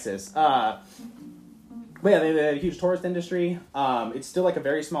in Texas. But yeah, they have a huge tourist industry. It's still like a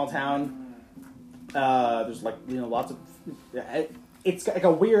very small town. There's like lots of. It's like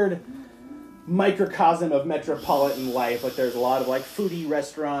a weird microcosm of metropolitan life. Like there's a lot of like foodie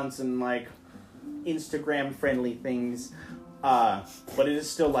restaurants and like Instagram friendly things, but it is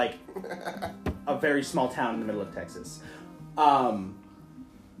still like a very small town in the middle of Texas. You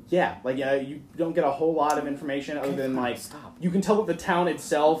don't get a whole lot of information other than like you can tell that the town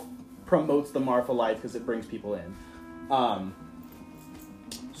itself promotes the Marfa life because it brings people in.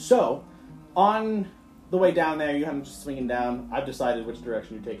 So on the way down there, you haven't just swinging down. I've decided which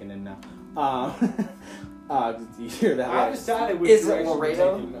direction you're taking in now. It's easier that way. I decided which Is it direction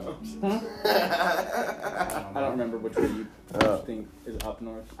Laredo? we're taking now. I don't remember which way you think is up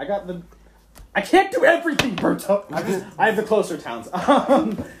north. I can't do everything, Berto. I have the closer towns.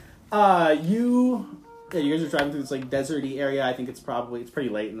 You guys are driving through this like deserty area. I think it's pretty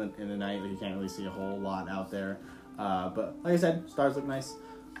late in the night. Like, you can't really see a whole lot out there. But like I said, stars look nice.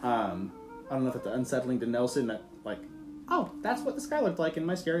 I don't know if it's unsettling to Nelson that, like, oh, that's what the sky looked like in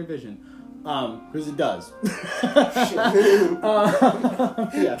my scary vision. Because it does.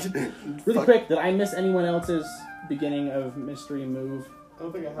 Really quick, did I miss anyone else's beginning of mystery move? I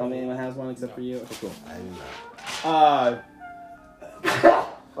don't think I have. Anyone has one except for you? Okay, cool. I do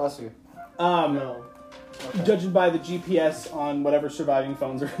not. Bless you. No. Okay. Judging by the GPS on whatever surviving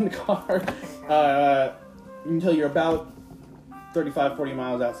phones are in the car, until you're about 35, 40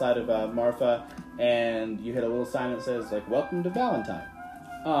 miles outside of Marfa, and you hit a little sign that says, like, welcome to Valentine.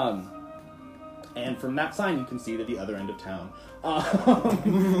 And from that sign, you can see to the other end of town.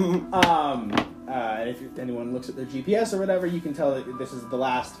 And if anyone looks at their GPS or whatever, you can tell that this is the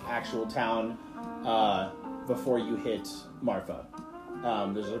last actual town before you hit Marfa.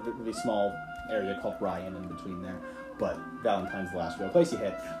 There's a really small area called Ryan in between there, but Valentine's the last real place you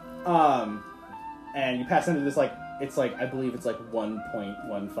hit. And you pass into this, like, it's like, I believe it's like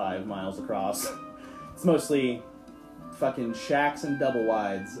 1.15 miles across. It's mostly fucking shacks and double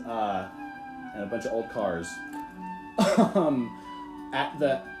wides, and a bunch of old cars. At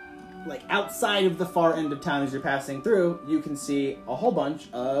the outside of the far end of town as you're passing through, you can see a whole bunch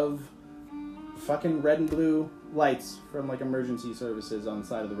of fucking red and blue lights from like emergency services on the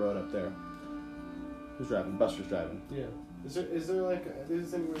side of the road up there. Who's driving? Buster's driving. Yeah. Is there like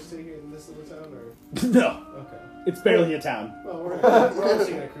is anywhere to stay here in this little town or? No, Okay. it's barely a town. Well, we're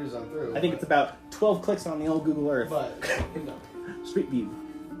obviously gonna cruise on through. I think it's about 12 clicks on the old Google Earth. But no, Street View.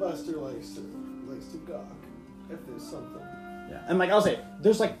 Buster likes to gawk if there's something. Yeah, and like I'll say,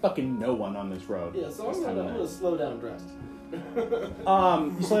 there's like fucking no one on this road. Yeah, so this I'm time of gonna night. slow down dressed.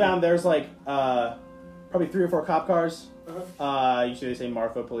 You slow down. There's like probably 3 or 4 cop cars. Uh-huh. Usually they say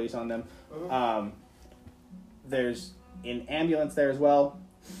Marfa police on them. Uh-huh. There's an ambulance there as well,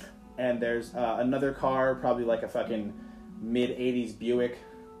 and there's another car, probably like a fucking mid-'80s Buick,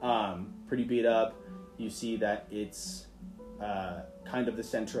 pretty beat up. You see that it's kind of the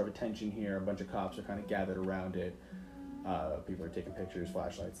center of attention here. A bunch of cops are kind of gathered around it. People are taking pictures,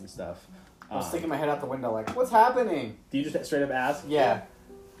 flashlights, and stuff. I was sticking my head out the window like, what's happening? Do you just straight up ask? Yeah.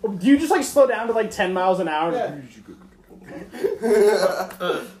 Do you just like slow down to like 10 miles an hour? Yeah.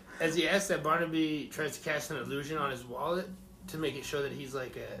 As he asks that, Barnaby tries to cast an illusion on his wallet to make it show that he's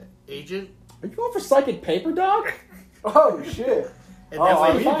like a agent. Are you going for psychic paper, dog? Oh, shit. And Oh, that are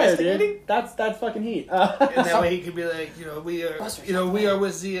way, we Fire, investigating? dude. That's fucking heat. and that way he could be like, we are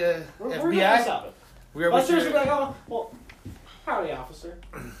with the We're gonna FBI. stop it. We are with Buster's the gonna be like, oh, well, howdy, officer.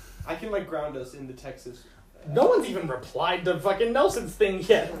 I can like ground us into Texas. No one's even replied to fucking Nelson's thing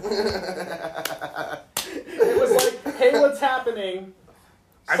yet. It was like, hey, what's happening?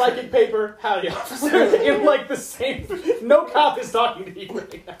 Psychic paper, howdy, officer. In like the same. No cop is talking to you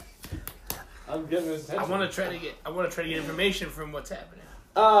right now. I'm getting his attention. I want to try to get information from what's happening.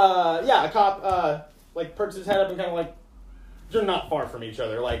 Yeah, a cop like perks his head up and kind of like, you're not far from each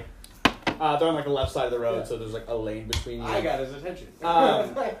other. Like, they're on like the left side of the road, Yeah. so there's like a lane between you. I got his attention.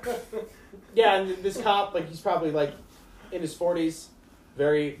 Yeah, and this cop, like, he's probably, like, in his 40s.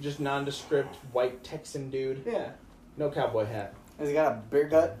 Very just nondescript white Texan dude. Yeah. No cowboy hat. Has he got a beer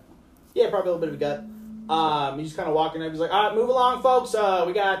gut? Yeah, probably a little bit of a gut. He's kind of walking up. He's like, all right, move along, folks.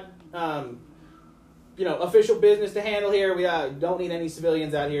 We got, official business to handle here. We don't need any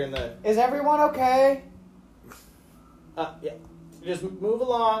civilians out here in the... Is everyone okay? Yeah. Just move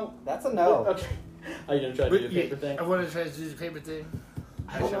along. That's a no. Okay. Are you going to try to do the paper thing? I want to try to do the paper thing.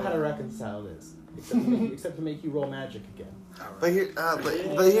 I don't know how to reconcile this. Except to make you roll magic again. But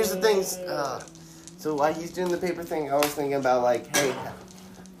here's the thing. So while he's doing the paper thing, I was thinking about like, hey,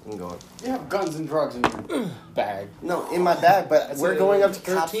 I'm going. You have guns and drugs in your bag. No, in my bag, but That's we're a going up to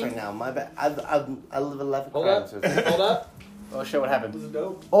cops 13? right now. My bad. I live a life of Hold crime. up. So Hold up. Oh shit, what This happened? is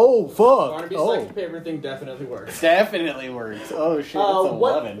dope. Oh fuck. Barnaby's Oh. psychic paper thing definitely works. Definitely works. Oh shit, that's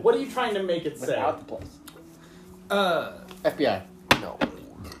 11. What are you trying to make it say? Without the plus. FBI. no.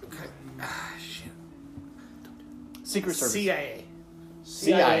 Shit. Secret Service. CIA.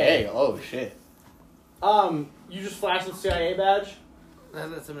 CIA. Oh shit. You just flash the CIA badge. That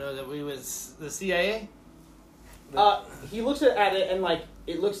lets him know that we was the CIA. He looks at it and like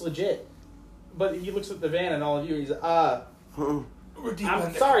it looks legit, but he looks at the van and all of you. He's We're deep I'm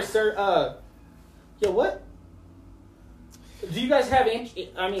under. sorry, sir. Yeah, what? Do you guys have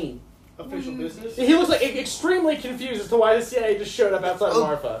Official business. He looks like extremely confused as to why the CIA just showed up outside of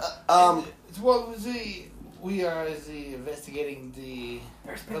Marfa. What was we are investigating the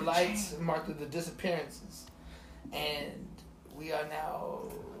lights marked with the disappearances, and we are now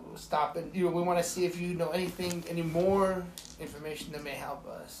stopping. We want to see if you know any more information that may help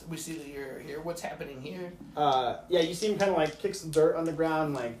us. We see that you're here. What's happening here? Yeah, you see him kind of like kick some dirt on the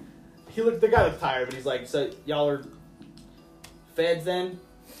ground. Like the guy looks tired, but he's like, "So y'all are feds then?"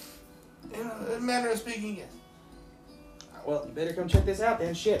 In a manner of speaking, yes. Well, you better come check this out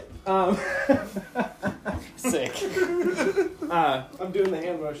then. Shit. Sick. I'm doing the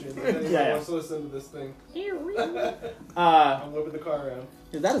hand motion. If anyone Yeah. wants to listen to this thing, Uh, I'm whipping the car around.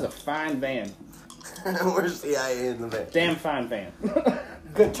 dude, that is a fine van. Where's CIA in the van? Damn fine van.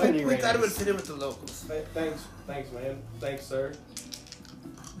 Good turning We thought it would radius. fit in with the locals. Thanks, man. Thanks, sir.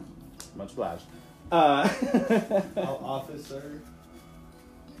 Much obliged. Officer.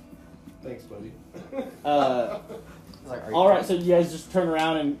 Thanks, buddy. Like, are you All right, so you guys just turn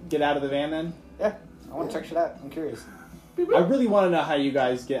around and get out of the van then? Yeah, I want to check shit out. I'm curious. I really want to know how you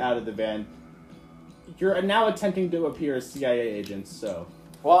guys get out of the van. You're now attempting to appear as CIA agents, so...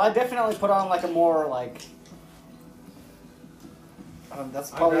 Well, I definitely put on like a more like.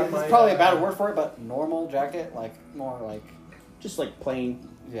 That's probably got my, a bad word for it, but normal jacket, like more like Just like plain,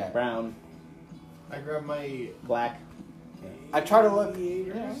 yeah. brown, I grab my black I try to look.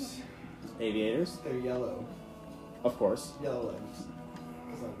 aviators. aviators. They're yellow. Of course. Yellow legs.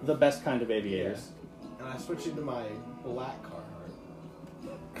 'Cause I'm- The best kind of aviators. And I switch into my black Carhartt.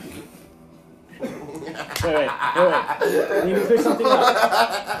 Wait. We need to clear something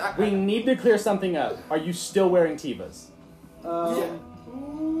up. We need to clear something up. Are you still wearing Tevas?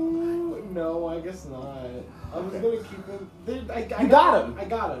 Ooh, no, I guess not. I was gonna keep them. I You got 'em. I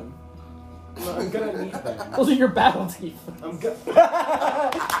got them. No, I'm gonna need them. Those are your battle teeth. I'm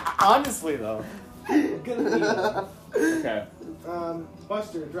gonna Honestly, though. need them. Okay.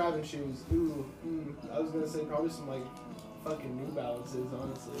 Buster driving shoes. Ooh, I was gonna say probably some like fucking New Balances,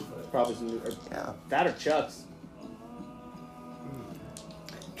 honestly, but Probably some new, Yeah. that or Chucks.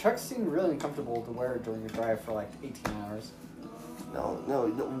 Chucks seem really uncomfortable to wear during a drive for like 18 hours. No.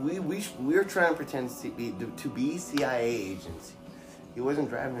 We're trying to pretend to be CIA agents. He wasn't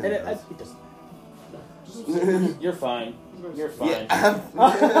driving in And those. it just, you're fine. You're fine. Yeah.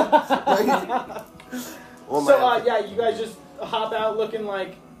 Well, So, my- yeah, you guys just hop out looking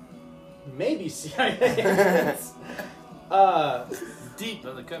like maybe CIA agents. Deep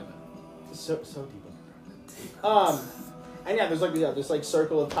undercover. So deep. And yeah, there's like this like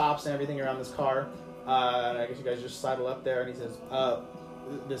circle of cops and everything around this car. And I guess you guys just sidle up there, and he says,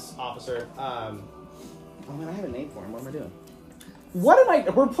 "This officer, oh man, I have a name for him. What am I doing? What am I?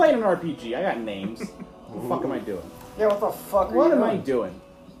 We're playing an RPG. I got names. What the fuck am I doing? Yeah, what the fuck are What you am doing? I doing?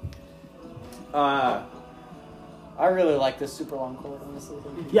 I really like this super long cord, honestly.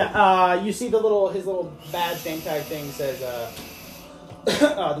 Yeah, you see his little badge name tag thing says,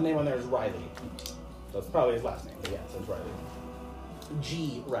 the name on there is Riley. That's probably his last name, but yeah, it says Riley.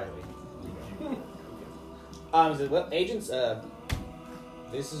 G. Riley. So, well, agents,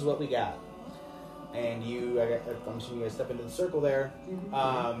 this is what we got. And I'm assuming you guys step into the circle there.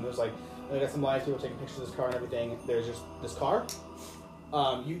 There's like, we got some live people taking pictures of this car and everything. There's just this car.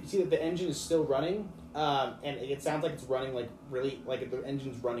 You see that the engine is still running, and it sounds like it's running like really, like the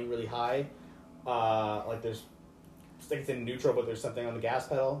engine's running really high. Like it's like it's in neutral, but there's something on the gas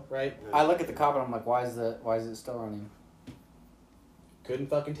pedal, right? I look at the cop and I'm like, why is it still running? Couldn't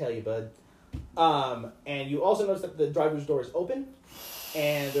fucking tell you, bud. And you also notice that the driver's door is open,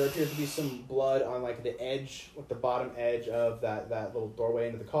 and there appears to be some blood on like the edge, like the bottom edge of that little doorway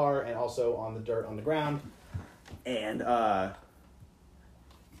into the car, and also on the dirt on the ground. And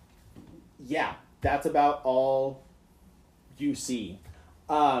yeah, that's about all you see.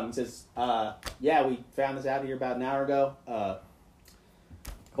 It says, yeah, we found this out here about an hour ago.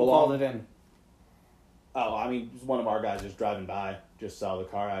 Who called it in? Oh, I mean, one of our guys just driving by, just saw the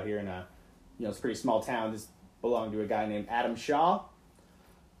car out here in it's a pretty small town. This belonged to a guy named Adam Shaw.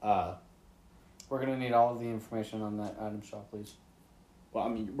 We're gonna need all of the information on that Adam Shaw, please. Well, I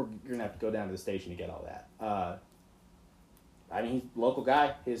mean, you're gonna have to go down to the station to get all that. I mean, he's a local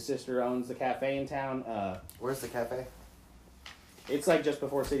guy. His sister owns the cafe in town. Where's the cafe? It's like just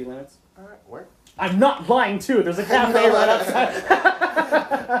before city limits. All right, where? I'm not lying too. There's a cafe right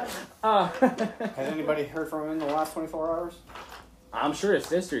outside. Has anybody heard from him in the last 24 hours? I'm sure his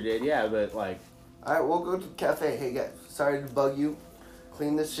sister did, yeah, but like, All right, we'll go to the cafe. Hey guys, sorry to bug you.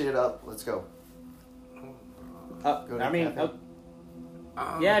 Clean this shit up. Let's go. Go to I the mean, cafe.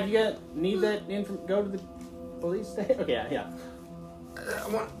 yeah, if you need that info, go to the police station. Okay, yeah.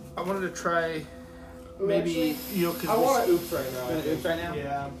 I wanted to try maybe Actually, because I want to oops right now. I Wanna think. oops right now?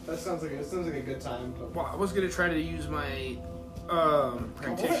 Yeah, that sounds like a good time. But well, I was gonna try to use my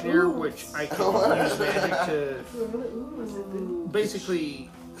practitioner, which I can use magic to basically.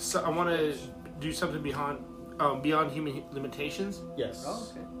 So I want to do something beyond human limitations.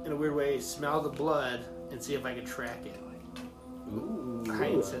 Yes. In a weird way, smell the blood and see if I can track it. Ooh.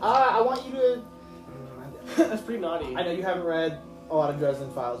 Hide and seek. I want you to. that's pretty naughty. I know you haven't read a lot of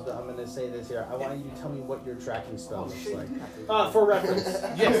Dresden Files, but I'm going to say this here. I want you to tell me what your tracking spell looks like. For reference,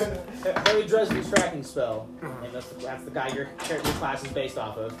 yes, Harry Dresden's tracking spell, and that's the guy your class is based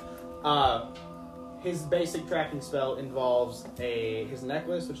off of. His basic tracking spell involves his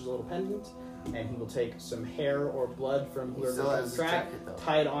necklace, which is a little pendant, and he will take some hair or blood from He whoever still he's has his track, jacket, though.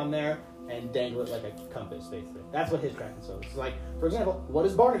 tie it on there, and dangle it like a compass, basically. That's what his tracking spell is. It's like, for example, what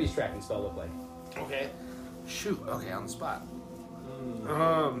does Barnaby's tracking spell look like? Okay. Shoot. Okay, on the spot.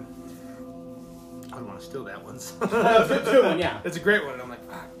 I don't want to steal that one. Good one, yeah. It's a great one. And I'm like,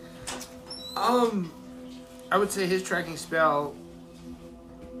 fuck. I would say his tracking spell.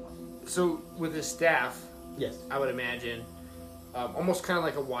 So with his staff, Yes. I would imagine, almost kind of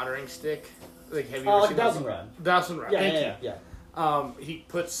like a watering stick. Like have you Oh, ever like seen a dowsing rod. Dowsing rod. Yeah, Thank yeah, you. yeah.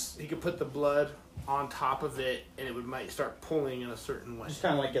 He could put the blood on top of it, and it might start pulling in a certain way. Just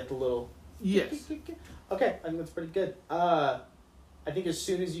kind of like get the little. Yes. Okay, I think that's pretty good. I think as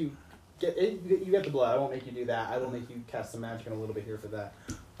soon as you You get the blood. I won't make you do that. I will make you cast some magic in a little bit here for that.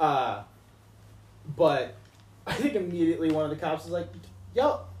 But I think immediately one of the cops is like,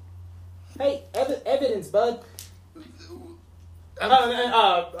 "Yo, hey, evidence, bud."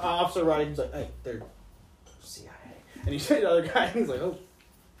 Officer Roddy's like, "Hey, they're CIA," and he's the other guy, and he's like, "Oh,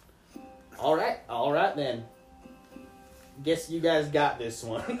 all right then. Guess you guys got this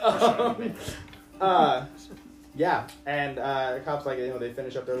one." Yeah, and the cops they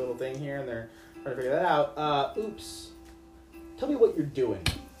finish up their little thing here, and they're trying to figure that out. Oops. Tell me what you're doing.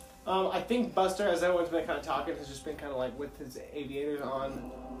 I think Buster, as everyone's been kind of talking, has just been kind of like with his aviators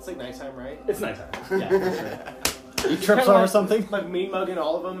on. It's like nighttime, right? It's nighttime. Yeah, for sure. He trips over something. Like mean mugging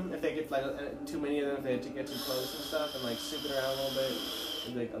all of them if they get like too many of them, if they have to get too close and stuff, and like snooping around a little bit,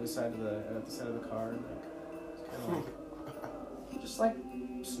 and, like other side of the car, and like kind of like just like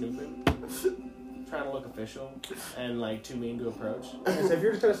snooping, trying to look official, and like too mean to approach. Okay, so if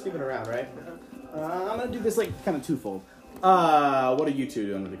you're just kind of snooping around, right? I'm gonna do this like kind of twofold. What are you two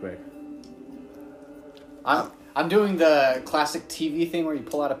doing really quick? I'm doing the classic TV thing where you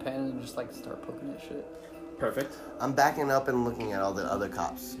pull out a pen and just like start poking at shit. Perfect. I'm backing up and looking at all the other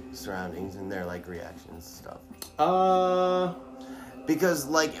cops' surroundings and their like reactions and stuff. Because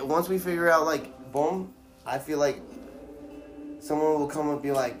like once we figure out like boom, I feel like someone will come and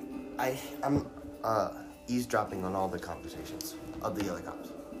be like, I'm eavesdropping on all the conversations of the other cops.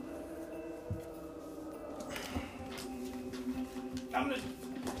 I'm gonna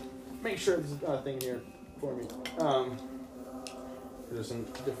make sure there's a thing here for me. There's some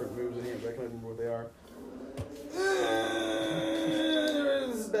different moves in here, but I can't remember what they are.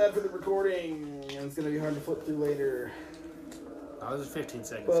 This is bad for the recording, and it's gonna be hard to flip through later. Oh, there's 15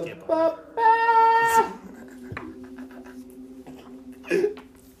 seconds skip. I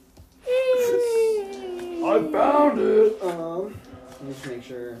found it.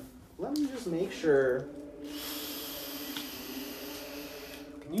 Let me just make sure.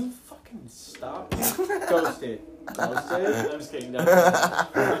 Can you fucking stop? Ghost it. I'm just kidding. No.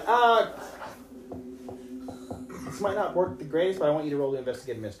 This might not work the greatest, but I want you to roll the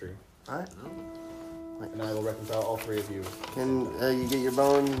investigate mystery, Alright. and I will reconcile all three of you. Can you get your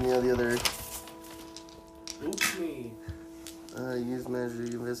bone? The other. Oops me. Use measure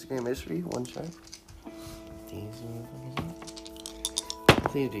investigate mystery. 1 shot. I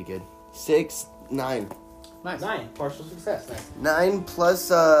think it'd be good. 6, 9. Nice. 9. Partial success. Nice. 9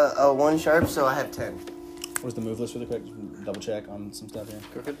 plus a 1 sharp, so I have 10. Where's the move list really quick? Just double check on some stuff here.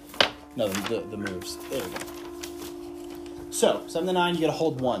 Crooked. No, the moves. There we go. So, 7 to 9, you get to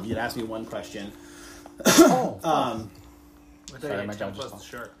hold 1. You get to ask me 1 question. Oh. Sorry, my jaw plus just the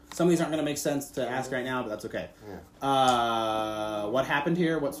shark. Some of these aren't going to make sense to ask right now, but that's okay. Yeah. What happened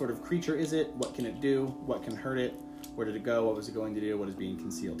here? What sort of creature is it? What can it do? What can hurt it? Where did it go? What was it going to do? What is being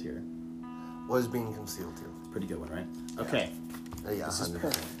concealed here? What is being concealed here? Pretty good one, right? Okay. Yeah, This is 100%.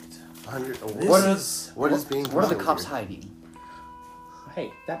 perfect. 100. What What is is being concealed? What are the cops here? hiding?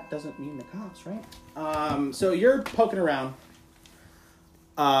 Hey, that doesn't mean the cops, right? So you're poking around,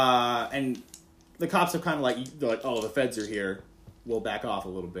 and the cops have kind of they're like, oh, the feds are here. We'll back off a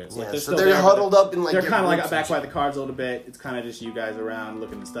little bit. Yeah, they're so still they're there, but huddled up in like. they're their kind of like groups back and by shit. the cards a little bit. It's kind of just you guys around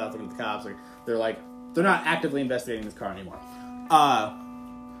looking at stuff, looking at the cops. They're not actively investigating this car anymore.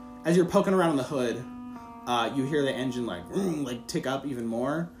 As you're poking around on the hood, you hear the engine tick up even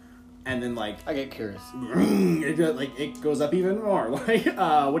more, and then I get curious. it goes up even more. What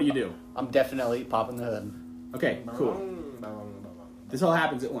do you do? I'm definitely popping the hood. Okay, cool. This all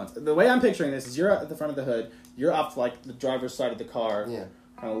happens at once. The way I'm picturing this is you're at the front of the hood. You're off to the driver's side of the car. Yeah.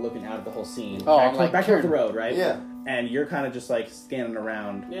 Kind of looking out at the whole scene. Oh, back toward the road, right? Yeah. And you're kind of just scanning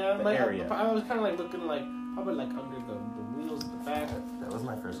around the area. I was kind of looking probably under the wheels at the back, That was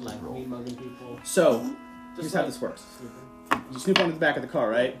my first roll. mean mugging people. So, here's Just how this works. You snoop onto the back of the car,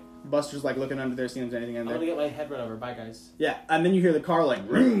 right? Buster's looking under there, seeing if there's anything in I'm there. gonna get my head run over. Bye, guys. Yeah, and then you hear the car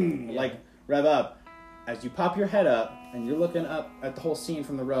Yeah. rev up. As you pop your head up and you're looking up at the whole scene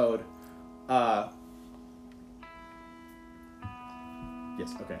from the road, yes,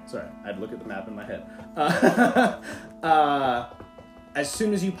 okay, sorry, I had to look at the map in my head. As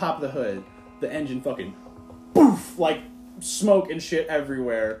soon as you pop the hood, the engine fucking poof, smoke and shit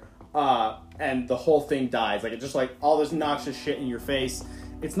everywhere, and the whole thing dies. It just all this noxious shit in your face.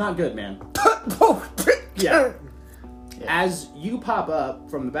 It's not good, man. Yeah. As you pop up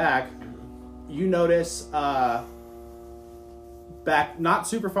from the back, you notice back not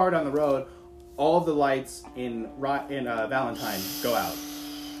super far down the road, all of the lights in Valentine go out.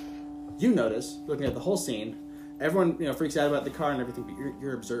 You notice, looking at the whole scene, everyone freaks out about the car and everything, but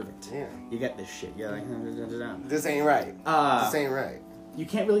you're observant. Yeah. You get this shit. You're like, This ain't right. This ain't right. You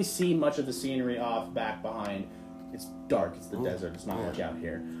can't really see much of the scenery off back behind. It's dark. It's the desert. It's not much out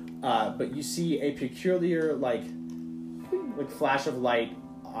here. But you see a peculiar like flash of light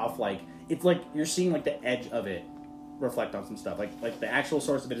off. Like it's like you're seeing like the edge of it reflect on some stuff. Like the actual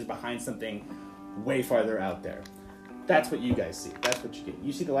source of it is behind something way farther out there. That's what you guys see. That's what you get.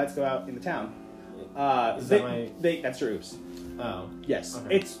 You see the lights go out in the town. That's your oops. Oh. Yes.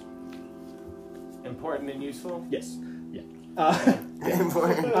 Okay. It's Important and useful? yes. Yeah.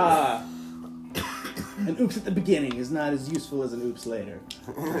 Important. An oops at the beginning is not as useful as an oops later,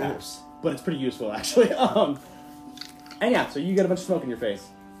 perhaps. But it's pretty useful, actually. And yeah, so you get a bunch of smoke in your face.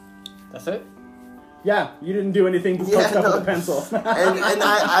 That's it? Yeah, you didn't do anything but fuck stuff with a pencil. and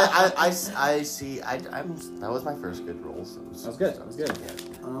I see. That was my first good roll. So That was good. That was good.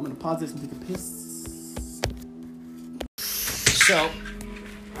 Yeah. I'm gonna pause this and take a piss. So,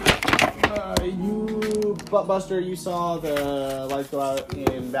 You, Buster, you saw the lights go out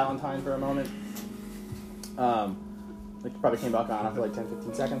in Valentine for a moment. Like probably came back on after like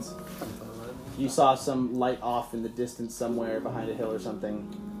 10-15 seconds. You saw some light off in the distance somewhere behind a hill or something.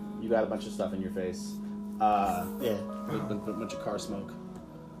 You got a bunch of stuff in your face. Yeah. A bunch of car smoke.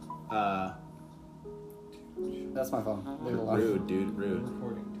 That's my phone. Leave it alone. Rude, dude, rude.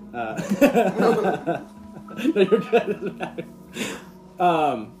 Recording. No, you're good. Doesn't matter.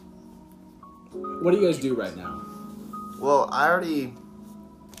 What do you guys do right now? Well, I already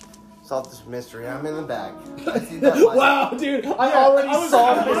solved this mystery. I'm in the back. I see that light. Wow, dude, I already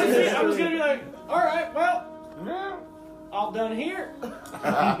solved this honestly, I was mystery. gonna be like, alright, well, all done here.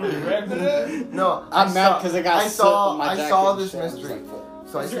 Ready to do? No, I'm mad because I got soot on my I jacket saw and this shit. I was mystery. like,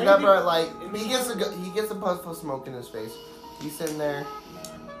 So I Is see there that anything- bright light. He gets a puffle of smoke in his face. He's sitting there.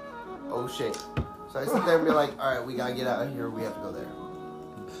 Oh shit. So I sit there and be like, all right, we gotta get out of here. We have to go there.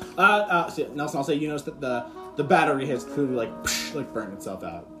 So Nelson, I'll say you notice that the battery has clearly like burned itself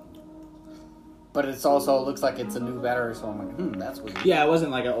out. But it's also looks like it's a new battery, so I'm like, that's weird. Yeah, it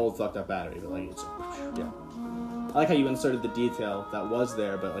wasn't like an old fucked up battery, but like it's yeah. I like how you inserted the detail that was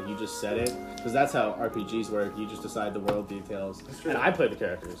there, but like you just said it because that's how RPGs work. You just decide the world details, and I play the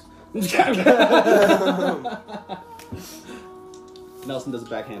characters. Nelson does a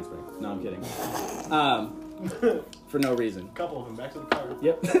back handspring. No, I'm kidding. For no reason. Couple of them, back to the car.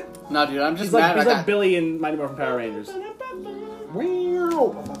 Yep. No, dude, I'm just He's mad. like I got Billy in Mighty Morphin Power Rangers.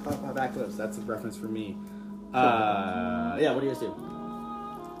 Backflips. That's a reference for me. Yeah. What do you guys do?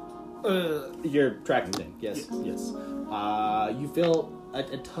 You're tracking thing. Yes. Yes. You feel a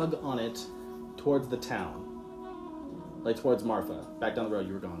tug on it towards the town, like towards Marfa, back down the road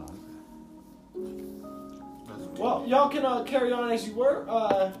you were going on. Well, y'all can carry on as you were.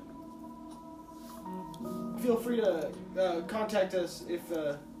 Feel free to contact us if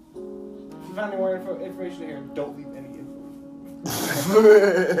you find any more information here. Don't leave any info.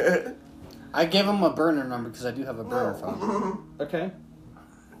 I gave him a burner number because I do have a burner phone. Okay.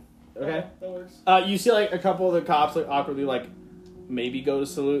 Okay. That works. You see like a couple of the cops like awkwardly like maybe go to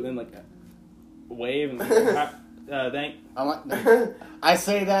salute and like wave and thank. I'm like, I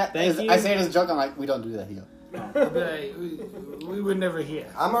say that. Thank you. I say it as a joke. I'm like, we don't do that here. we were never here.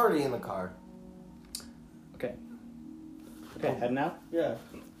 I'm already in the car. Okay. Okay, heading out. Yeah.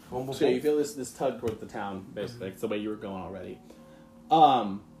 So you feel this tug towards the town, basically. It's the way you were going already.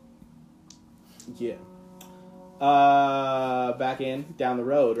 Yeah. Back in, down the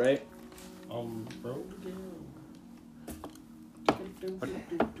road, right? What do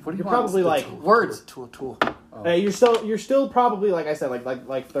You're you want? probably like Words. Tool. Oh. you're still probably like I said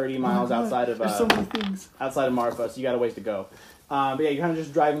like 30 miles outside of There's so many things. outside of Marfa, so you got a ways to go. But yeah, you're kind of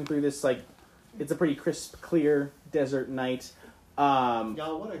just driving through this like it's a pretty crisp, clear desert night.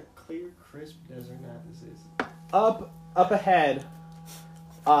 Y'all, what a clear, crisp desert night this is. Up ahead,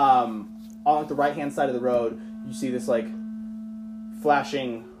 on like the right hand side of the road, you see this like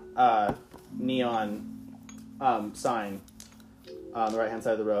flashing neon sign on the right hand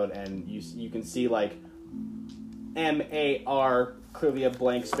side of the road, and you can see like MAR, clearly a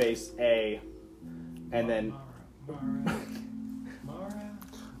blank space A, and then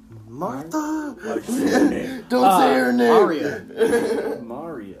Martha. Don't say her name.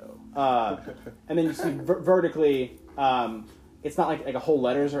 Mario. And then you see vertically, it's not like a whole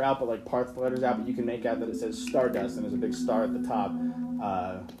letters are out, but like parts of the letters out, but you can make out that it says Stardust, and there's a big star at the top,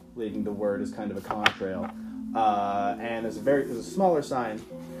 leading the word as kind of a contrail. And there's a smaller sign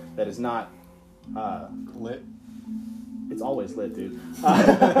that is not Lit. It's always lit, dude. It's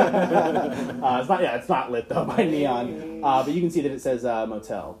not lit though by neon. But you can see that it says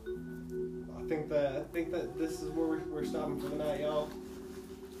motel. I think that this is where we're stopping for the night, y'all.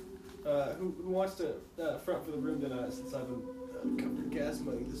 Who wants to front for the room tonight? Since I've been covered gas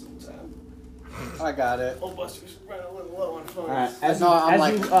money this whole time. I got it. Oh, Buster's running a little low on funds. All right. As No,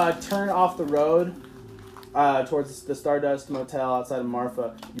 I'm you turn off the road towards the Stardust Motel outside of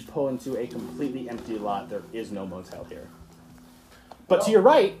Marfa, you pull into a completely empty lot. There is no motel here. But to your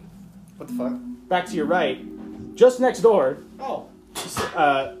right, What the fuck? back to your right, just next door, Oh,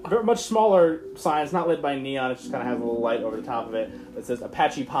 very much smaller sign. It's not lit by neon. It just kind of has a little light over the top of it. It says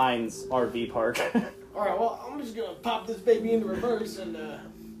Apache Pines RV Park. all right. Well, I'm just gonna pop this baby into reverse and.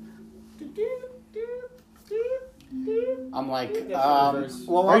 I'm like, That's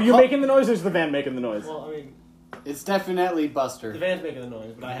well, Are you making the noise, or is the van making the noise? Well, I mean, It's definitely the Buster. van's making the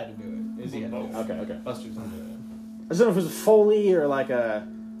noise, but I had to do it. Izzy had to do it. Okay. Buster's gonna do it. I don't know if it was Foley or like a.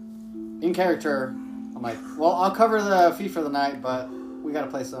 In character, I'm like, well, I'll cover the fee for the night, but we gotta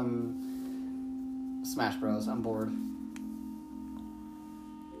play some Smash Bros. I'm bored.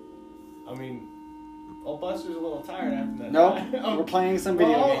 I mean, old Buster's a little tired after that. Nope, Oh, we're playing some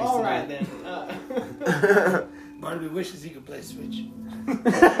video well, games all right tonight. then. Barnaby wishes he could play Switch.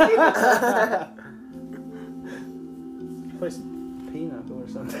 Play some Pinochle or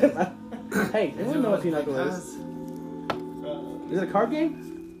something. Hey, anyone know what Pinochle is? Is it a card game?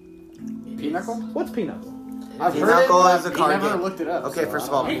 Pinochle? What's Pinochle? I've Pinochle heard it, is a but card never game. looked it up. Okay, so first I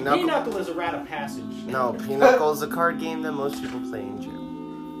of all, don't know. Pinochle. Pinochle is a rite of passage. No, Pinochle is a card game that most people play in jail.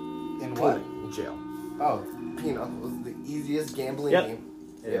 In what? Jail. Oh, Pinochle is the easiest gambling Yep. game.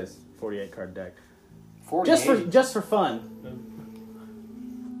 It is 48 card deck. 48. Just for fun.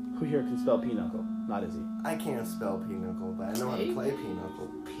 Who here can spell Pinochle? Not Izzy. I can't spell Pinochle, but I know how to play Pinochle.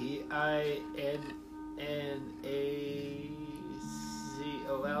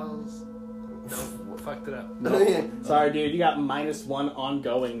 PINNACOLs. No, fucked it up. Sorry, dude. You got -1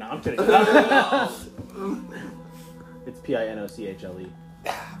 ongoing. No, I'm kidding. It's PINOCHLE.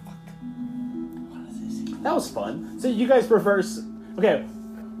 That was fun. So you guys reverse. Okay,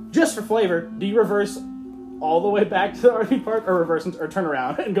 just for flavor, do you reverse all the way back to the RV park, or reverse or turn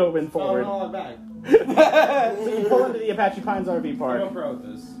around and go in forward? all that back. So you pull into the Apache Pines RV park. I'm pro with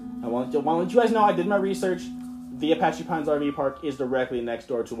this. I want to let you guys know I did my research. The Apache Pines RV Park is directly next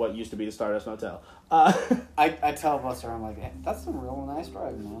door to what used to be the Stardust Motel. I tell Buster, I'm like, hey, that's a real nice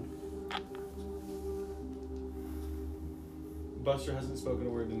drive, man. Buster hasn't spoken a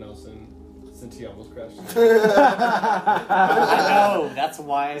word to Nelson since he almost crashed. I know, that's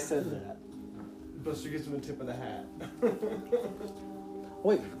why I said that. Buster gives him a tip of the hat.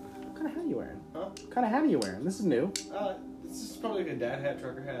 Wait, what kind of hat are you wearing? Huh? What kind of hat are you wearing? This is new. This is probably like a dad hat,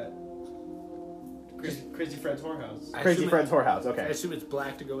 trucker hat. Crazy Fred's whorehouse. Crazy Fred's whorehouse. I Okay. assume it's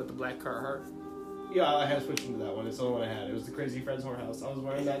black to go with the black Carhartt. Yeah, I had to switch into that one. It's the only one I had. It was the Crazy Fred's whorehouse. I was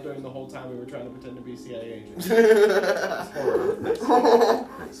wearing that during the whole time we were trying to pretend to be CIA agents.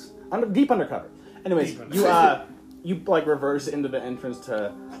 I'm deep undercover. Anyways, Deep you like reverse into the entrance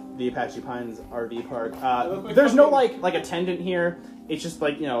to the Apache Pines RV park. look like There's no fucking- like attendant here. It's just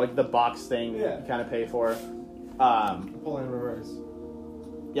like like the box thing Yeah. you kind of pay for. Pull in reverse.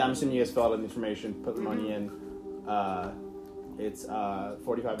 Yeah, I'm assuming you guys fill out the information, put the money in. It's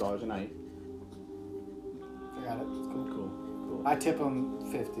 $45 a night. I got it. It's cool. Cool. I tip him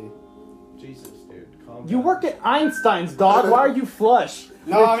 50. Jesus, dude. Calm You down. work at Einstein's, dog. Why are you flush?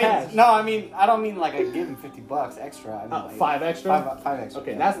 No, With I mean, cash. I don't mean like I give him $50 extra. I mean like 5 extra? Five extra.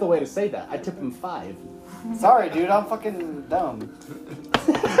 Okay, that's the way to say that. I tip him 5. Sorry, dude. I'm fucking dumb.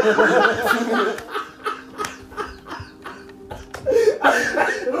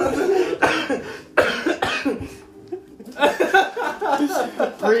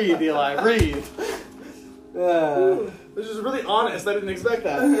 Breathe, Eli. Breathe. This is really honest. I didn't expect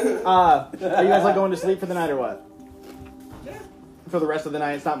that. Are you guys like going to sleep for the night or what? Yeah. For the rest of the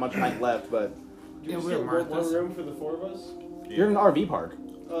night, it's not much night left, but Do Yeah, you we're still want Martha's. one room for the 4 of us? you're in an RV park.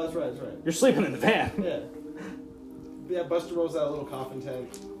 Oh, that's right, that's right. You're sleeping in the van. Yeah. Yeah, Buster rolls out a little coffin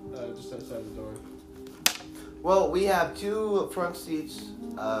tent just outside the door. Well, we have 2 front seats,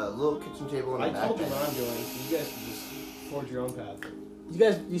 a little kitchen table, and I a back told you bench. where I'm going, so you guys can just forge your own path.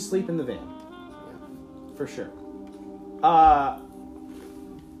 You sleep in the van. For sure.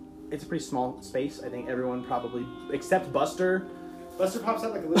 It's a pretty small space. I think everyone probably, except Buster. Buster pops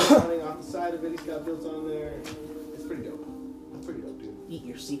out like a little awning off the side of it. He's got built on there. It's pretty dope. It's pretty dope, dude. Eat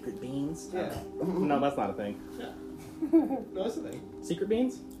your secret beans. Yeah. No, that's not a thing. No, that's the thing. Secret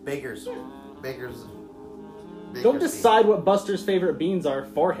beans? Baker's. Don't decide what Buster's favorite beans are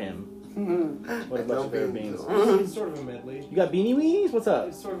for him. What are No Buster's favorite beans. beans? It's sort of a medley. You got beanie weenies? What's up?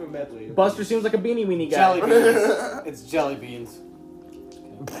 It's sort of a medley. Buster seems like a beanie weenie guy. Jelly beans. It's jelly beans.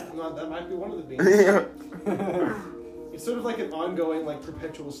 No, that might be one of the beans. It's sort of like an ongoing, like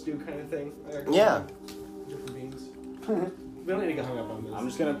perpetual stew kind of thing. Like, Yeah. Different beans. We don't need to get hung up on this. I'm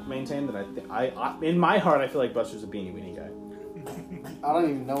just gonna maintain that I in my heart, I feel like Buster's a beanie weenie guy. I don't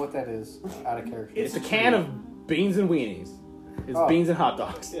even know what that is. Out of character. It's a can of beans and weenies. It's Oh. beans and hot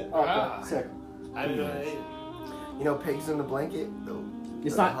dogs. Yeah. Okay, sick. I didn't know that either. You know, pigs in the blanket.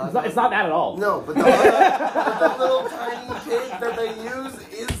 It's not that at all. No, but the little tiny pig that they use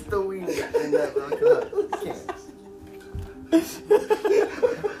is the weenie in that little can.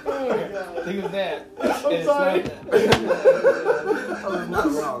 Think of that. I'm sorry. I was not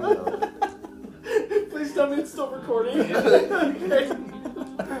wrong though. Please tell me it's still recording.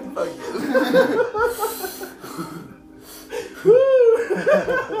 Fuck you.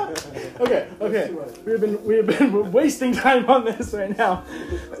 Okay. We have been wasting time on this right now.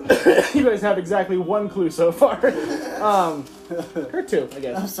 You guys have exactly one clue so far. Or two, I I'm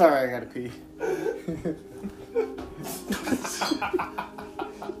guess. sorry, I gotta pee.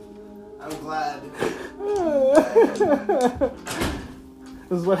 I'm glad.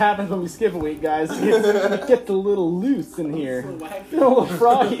 This is what happens when we skip a week, guys. It gets a little loose in here. A little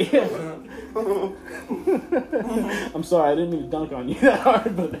froggy. I'm sorry, I didn't mean to dunk on you that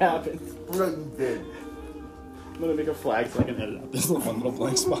hard, but it happened. No, you did. I'm gonna make a flag so I can edit out this one little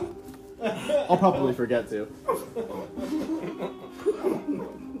blank spot. I'll probably forget to.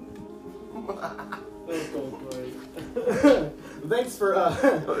 Thanks for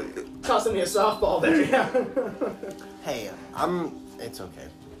tossing me a softball there. Yeah. Hey, it's okay.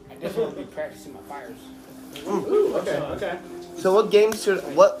 I just want to be practicing my fires. Ooh, okay. So what games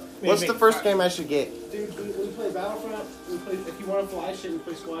what's the first game I should get? Dude, we play Battlefront. If you want to fly shit, we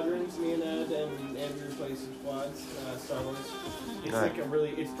play Squadrons. Me and Ed and Andrew play some squads. Star Wars. It's Alright.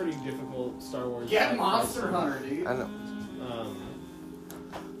 it's pretty difficult Star Wars. Get like, Monster fight. Hunter, dude. I know.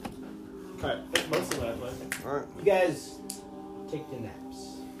 Alright, that's mostly what I play. Alright. You guys take your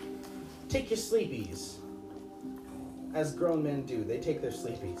naps. Take your sleepies. As grown men do, they take their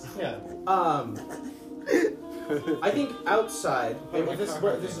sleepies. Yeah. I think outside, if this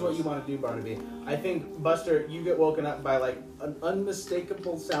is what you want to do, Barnaby. I think, Buster, you get woken up by like an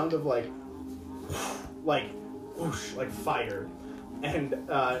unmistakable sound of like whoosh, like fire, and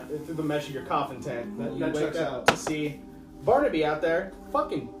through the mesh of your coffin tent, you That wake checks up out. to see Barnaby out there,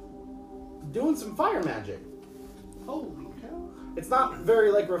 fucking doing some fire magic. Holy cow. It's not very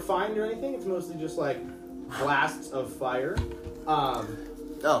like refined or anything. It's mostly just like blasts of fire.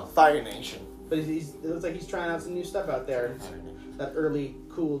 Oh, Fire Nation. But it looks like he's trying out some new stuff out there. That early,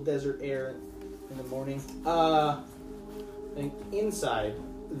 cool desert air in the morning. And inside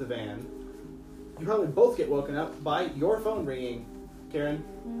the van, you probably both get woken up by your phone ringing. Karen,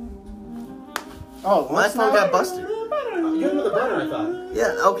 Oh, My phone got busted. you had another burner, I thought.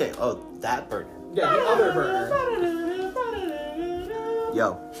 Yeah, okay. Oh, that burner. Yeah, the other burner.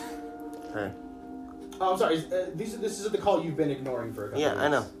 Yo. Hey. Oh, I'm sorry. This is the call you've been ignoring for a couple Yeah, of I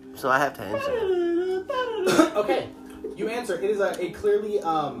know. So I have to answer. Okay, you answer. It is a clearly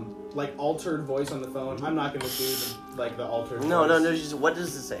like altered voice on the phone. I'm not going to do the altered. No, voice. just what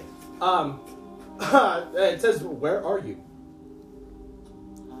does it say? It says, "Where are you?"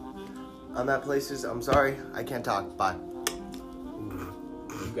 I'm at places. I'm sorry. I can't talk. Bye.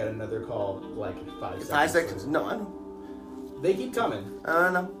 You get another call like 5 seconds. 5 seconds. later. No, I know. They keep coming. I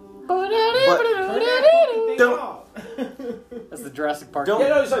don't know. Don't. Don't- That's the Jurassic Park. Don't- Yeah,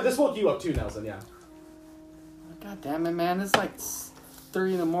 no, sorry. This woke you up too, Nelson. Yeah. God damn it, man. It's like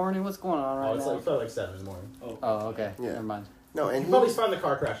 3 in the morning. What's going on right Oh, it's now? like probably like 7 in the morning. Oh, okay. Yeah. Never mind. No, and You he, probably found the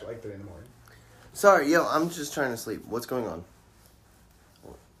car crash at like 3 in the morning. sorry, yo, I'm just trying to sleep. What's going on?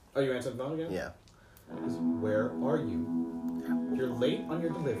 Oh, you answered the phone again? Yeah. Where are you? You're late on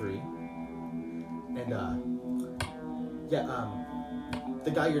your delivery. And,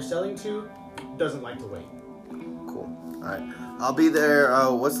 the guy you're selling to doesn't like to wait. Cool. All right. I'll be there.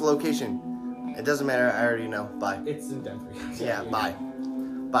 What's the location? It doesn't matter. I already know. Bye. It's in Denver. Yeah. Bye.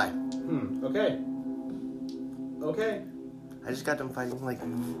 Bye. Okay. Okay. I just got them fighting. Like,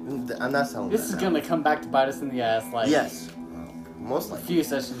 I'm not selling. This that is now. gonna come back to bite us in the ass, like Yes. Most a likely. few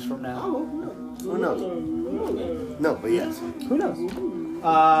sessions from now. Who knows? No, but yes. Who knows?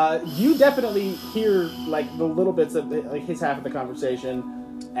 You definitely hear like the little bits of like his half of the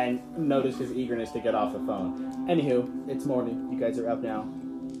conversation, and notice his eagerness to get off the phone. Anywho, it's morning. You guys are up now.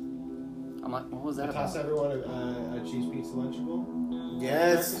 I'm like, what was that Toss about? everyone a cheese pizza lunchable.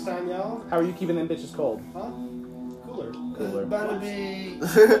 Yes. Breakfast time, y'all. How are you keeping them bitches cold? Huh? Cooler. Cooler. Better be.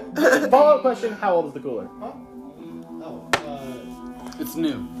 Follow-up question: how old is the cooler? Huh? Oh, It's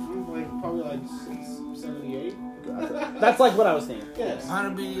new. probably like 78. That's like what I was thinking. Yes.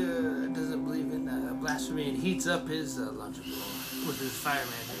 Barnaby doesn't believe in blasphemy and heats up his lunchable with his fire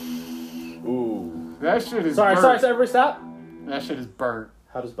magic. Ooh. That shit is Sorry, burnt. everybody stop. That shit is burnt.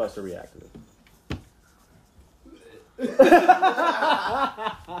 How does Buster react to it?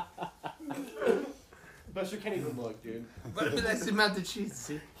 Buster can't even look, dude. But if that's the amount of cheese,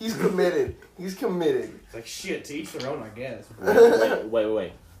 see? He's committed. He's committed. It's like shit. To each their own, I guess.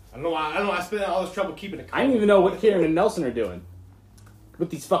 Wait. I don't know why. I don't know why I spent all this trouble keeping it. I don't even know what Kieran and Nelson are doing with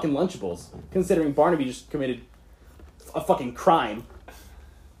these fucking Lunchables, considering Barnaby just committed a fucking crime.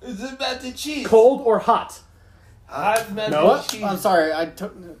 It's about the cheese. Cold or hot? Hot mac No. and cheese. I'm sorry, I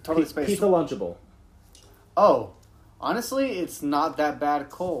totally spaced. Pizza Lunchable. Oh, honestly, it's not that bad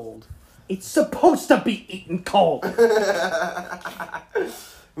cold. It's supposed to be eaten cold.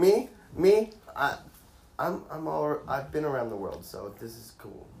 Me, I've been around the world, so this is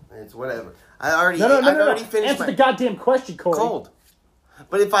cool. It's whatever. I've already finished Answer my the goddamn question, Corey. cold.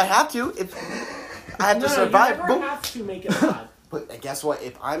 But if I have to, I have to survive. You never have to make it hot. But guess what?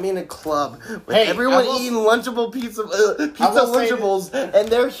 If I'm in a club with Hey, everyone I will- eating Lunchable pizza will say Lunchables, and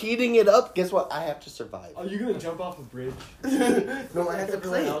they're heating it up, guess what? I have to survive. Are you gonna jump off a bridge? No, I have to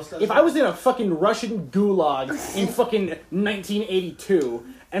play it. If I was in a fucking Russian gulag in fucking 1982,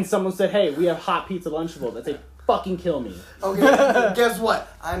 and someone said, "Hey, we have hot pizza Lunchables," I'd say, "Fucking kill me." Okay, guess what?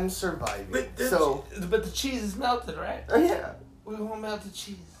 I'm surviving. But the cheese is melted, right? Yeah. We won't melt the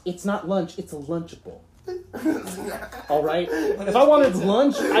cheese. It's not lunch; it's a Lunchable. All right. If I wanted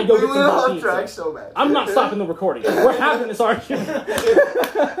lunch, I'd go We get some went hot off track pizza. so bad. I'm not stopping the recording. We're having this argument.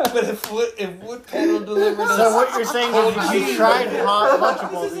 But if wood panel delivered us... So what you're saying is you tried hot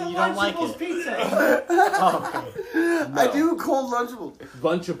Lunchables This is and a you don't like Lunchables it. pizza. Oh, okay. I do cold Lunchables,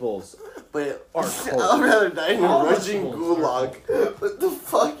 Lunchables. but Are cold. I'd rather die in a All Russian Lunchables gulag. What the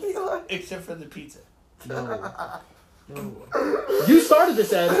fuck, Eli? Except for the pizza. You started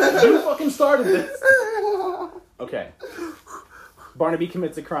this, Ed. You fucking started this. Okay. Barnaby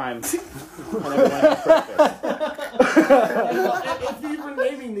commits a crime, and everyone has breakfast. If you were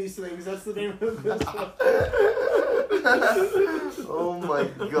naming these things, that's the name of this one. Oh my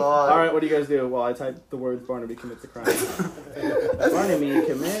god. All right, what do you guys do? Well, I type the words Barnaby commits a crime. Barnaby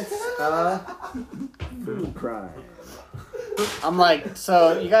commits a food crime. I'm like,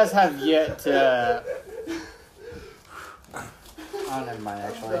 so you guys have yet to... Oh, never mind,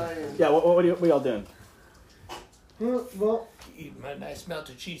 actually. Yeah, what are y'all doing? Well, Eat my nice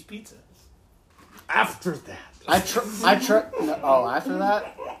melted cheese pizza. After that. After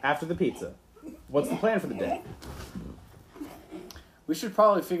that? After the pizza. What's the plan for the day? We should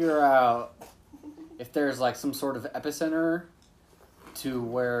probably figure out if there's like some sort of epicenter to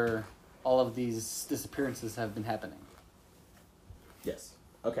where all of these disappearances have been happening. Yes.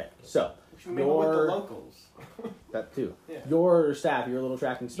 Okay, so we should make it with the your locals. that too. Yeah. Your staff, your little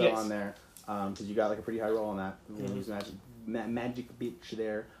tracking still Yes. on there, because you got like a pretty high roll on that. We'll use magic bitch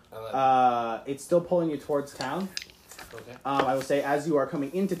there. It's still pulling you towards town. Okay. I will say, as you are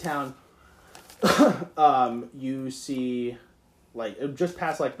coming into town, you see, like, just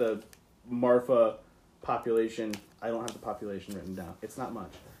past, like, the Marfa population. I don't have the population written down. It's not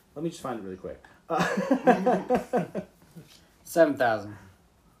much. Let me just find it really quick. 7,000.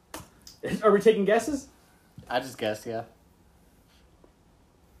 Are we taking guesses? I just guessed, yeah.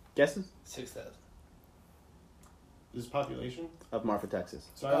 Guesses? 6,000. This is population? Of Marfa, Texas.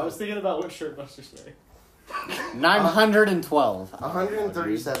 Sorry, I was thinking about what shirt Buster's wearing. 912.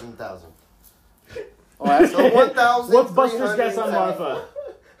 137,000. Oh, that's So 1,000. What's Buster's guess on Marfa?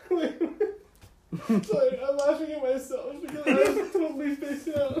 Sorry, I'm laughing at myself because I totally spaced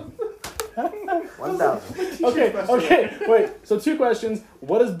out. 1,000. Okay, wait. So 2 questions.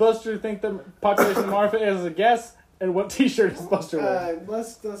 What does Buster think the population of Marfa is as a guess? And what t-shirt does Buster wear?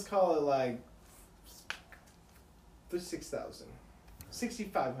 Let's call it like 6,000.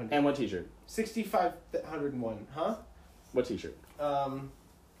 6,500. And what t-shirt? 6,501, huh? What t-shirt? What's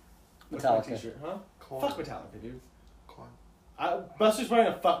my Metallica. t-shirt, huh? Corn. Fuck Metallica, dude. Corn. Buster's wearing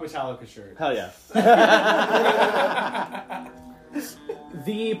a fuck Metallica shirt. Hell yeah.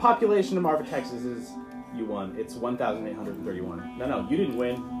 The population of Marfa, Texas is, you won. It's 1,831. No, you didn't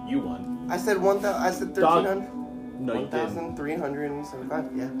win. You won. I said 1,000. I said Dog. 1,300. No, you didn't.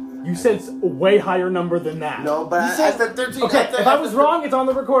 1,375. Yeah. You said a way higher number than that. No, but I said 13. Okay, if I was wrong, it's on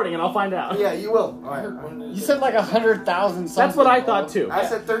the recording, and I'll find out. Yeah, you will. All right. You said like 100,000 something. That's what I thought too. I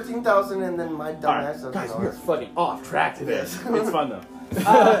said 13,000, and then my All dumb right, ass doesn't guys, know. we're fucking off track today. Yes. It's fun though.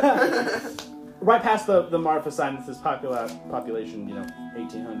 Right past the Marfa sign that says population,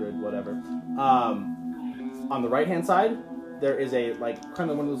 1,800, whatever. On the right hand side, there is a kind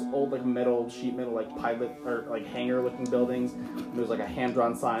of one of those old sheet metal pilot or hangar looking buildings. There's a hand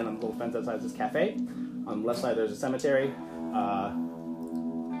drawn sign on the little fence outside that says cafe. On the left side, there's a cemetery.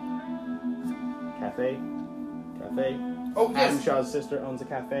 Cafe. Oh, Adam yes. Shaw's sister owns a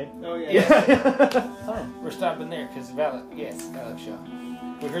cafe. Oh yeah. Yeah. We're stopping there because Alex Shaw.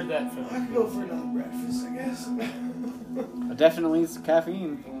 We heard that I from. could go for another breakfast, I guess. I definitely need some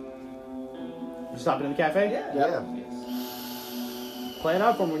caffeine. You stopping in the cafe? Yeah. Play it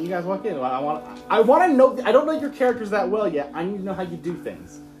out for me when you guys walk in. I want to know. I don't know your characters that well yet. I need to know how you do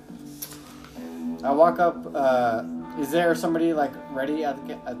things. I walk up. Is there somebody like ready at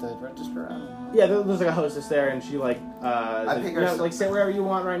the register? I don't know. Yeah, there's like a hostess there, and she like pick you know, our- like sit wherever you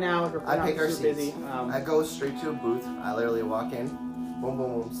want right now. Like, I pick our super seats. busy. I go straight to a booth. I literally walk in, boom,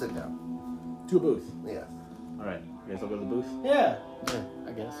 boom, boom, sit down. To a booth. Yeah. All right, you guys all go to the booth. Yeah. Yeah,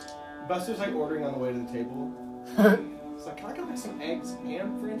 I guess. Buster's like ordering on the way to the table. It's like, can I get like some eggs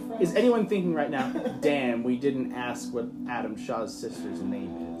and French fries? Is anyone thinking right now? Damn, we didn't ask what Adam Shaw's sister's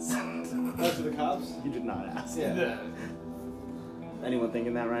name is. Those are the cops? You did not ask. Yeah. Anyone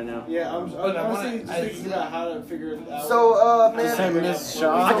thinking that right now? Yeah, I'm But I honestly wanna- just thinking about how to figure it out. So, Say man. Miss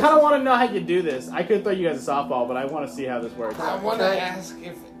Shaw. I kind of want to know how you do this. I could throw you guys a softball, but I want to see how this works. I want to Okay. ask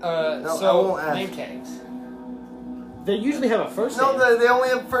if. I So, won't ask. name tags. They usually have a first No, name. they only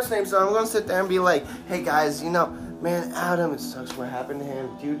have first names, so I'm gonna sit there and be like, hey guys, man, Adam, it sucks what happened to him,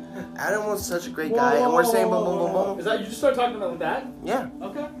 dude. Adam was such a great guy, and we're saying boom, boom, boom, boom. Is that you just start talking about that? Yeah.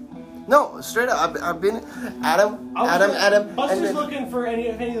 Okay. No, straight up, I've been Adam, Buster's and then, looking for if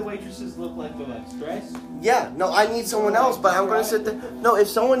any of the waitresses look like they're like stressed. yeah, no, I need someone else, but I'm gonna sit there. No, if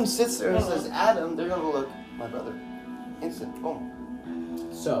someone sits there and says Adam, they're gonna look, my brother, instant, boom.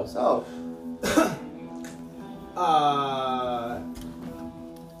 So, So,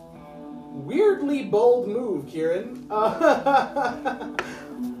 weirdly bold move, Kieran.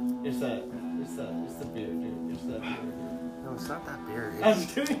 It's the beer, dude. It's that beer. no, it's not that beer. I was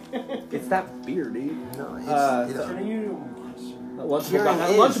kidding. It's that beer, dude. No, it's Turning you into a monster.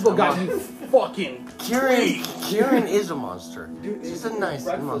 Lunchable got you fucking. Kieran is a monster. Dude, He's a nice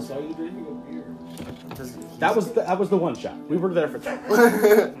breakfast. monster. Why are you drinking a beer? That was the one shot. We were there for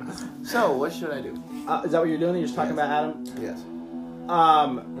that. So, what should I do? Is that what you're doing? You're just talking about Adam? Yes.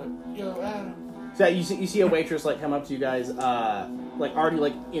 Yo, Adam. So you see a waitress like come up to you guys, like already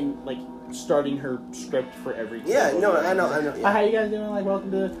like in like starting her script for every. Yeah, table. no, I know. Hi, Yeah. how you guys doing? Like,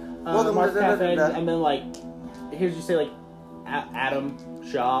 welcome to Welcome Mark to Cafe, da-da-da-da. and then like here's you say like Adam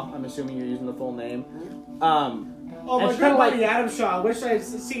Shaw. I'm assuming you're using the full name. Oh, my It's good kinda buddy like- Adam Shaw. I wish I'd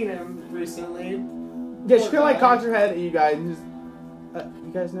seen him recently. Yeah, she kind of like cocks her head at you guys. And just,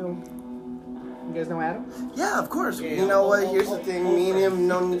 you guys know Adam? Yeah, of course. Yeah, You know what? old- Here's the old- thing. old Me and him friends.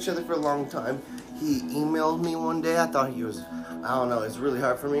 known each other for a long time. He emailed me one day. I thought he was, I don't know, it's really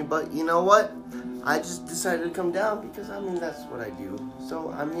hard for me. But you know what? I just decided to come down because, I mean, that's what I do.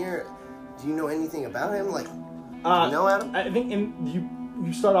 So I'm here. Do you know anything about him? Like, you know Adam? I think you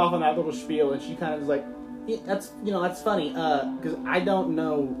start off on that little spiel, and she kind of is like, yeah, that's funny, because I don't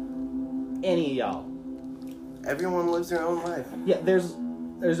know any of y'all. Everyone lives their own life. Yeah, there's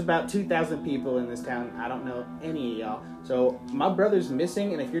about 2,000 people in this town. I don't know any of y'all. So my brother's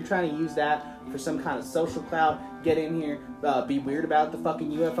missing, and if you're trying to use that for some kind of social clout, get in here, be weird about the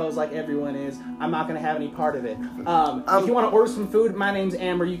fucking UFOs like everyone is. I'm not gonna have any part of it. If you want to order some food, my name's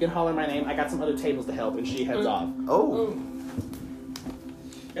Amber. You can holler my name. I got some other tables to help, and she heads off. Oh.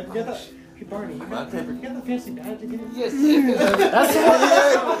 You got the, hey Barney, you got the fancy badge again? Yes. That's the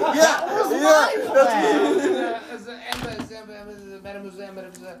one.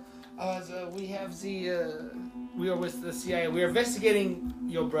 We have we are with the CIA. We are investigating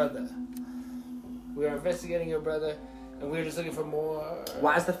your brother. And we're just looking for more.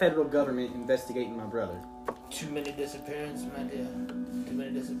 Why is the federal government investigating my brother? Too many disappearances, my dear. Too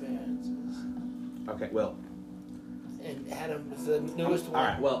many disappearances. Okay, well, And Adam is the newest one. all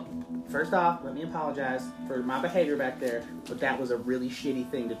right. Well, first off, let me apologize for my behavior back there, but that was a really shitty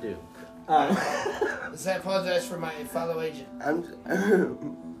thing to do. Let's apologize for my fellow agent. I'm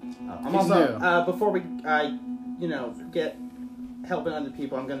I'm Please also do. before we get helping other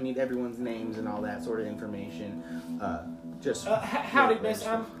people, I'm gonna need everyone's names and all that sort of information. Just Howdy, miss.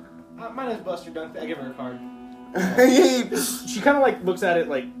 My name's Buster Dunk. I give her a card. she kind of like looks at it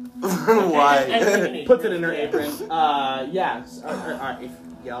like Why? And puts it in her apron. Yeah. If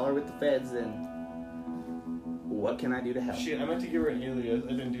y'all are with the feds, then what can I do to help? Shit, I meant to give her an alias.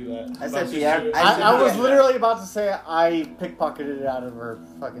 I didn't do that. I said Buster yeah, Stewart. I was literally about to say I pickpocketed it out of her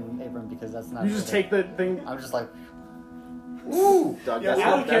fucking apron because that's not. You just good. take the thing. I'm just like, Ooh. Doug, Yeah, that's I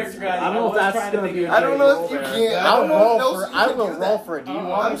not- don't character that's- guide. I don't know I if was that's trying to gonna think be. of- I don't know if you there. can. I will roll Nelson for. I can will do roll that. for it. Do you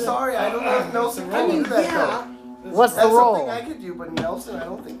want? I'm me to? sorry, I don't know if Nelson can do that though. What's the That's roll? something I could do, but Nelson, I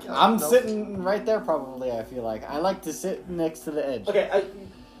don't think. I'm Nelson- sitting right there. Probably. I feel like I like to sit next to the edge. Okay,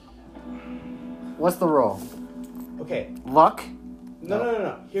 What's the roll? Okay. Luck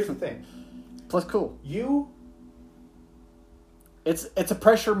No. Here's the thing. plus cool. It's a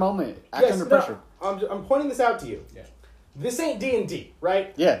pressure moment. Act under pressure. I'm pointing this out to you. Yeah. This ain't D&D,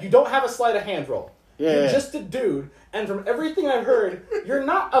 right? Yeah. You don't have a sleight of hand roll. Yeah, You're yeah. just a dude, and from everything I've heard, you're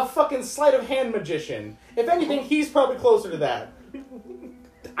not a fucking sleight of hand magician. If anything, he's probably closer to that.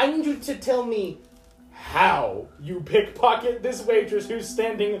 I need you to tell me how you pickpocket this waitress who's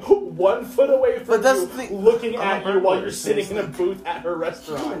standing 1 foot away from But that's you, the thing. looking I'm at a you while burglar. you're sitting in a booth at her Human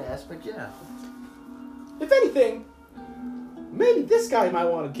restaurant. aspect, yeah. If anything, maybe this guy might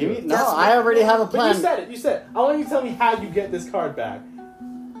want to do it. No, I already have a But plan. you said it. You said, I want you to tell me how you get this card back.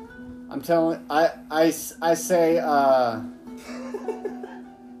 I'm telling. I say.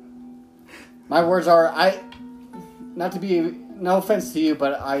 My words are not to be no offense to you,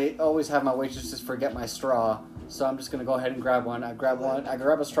 but I always have my waitresses forget my straw, so I'm just gonna go ahead and grab one. I grab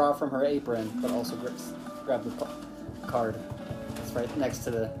a straw from her apron, but also grab the card. It's right next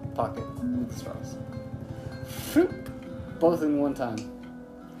to the pocket with the straws. Shoop. Both in one time.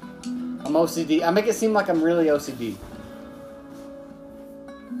 I'm OCD. I make it seem like I'm really OCD.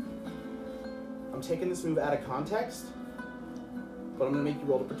 I'm taking this move out of context, but I'm gonna make you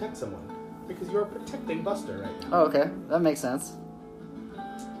roll to protect someone because you're protecting Buster right now. Oh, okay, that makes sense.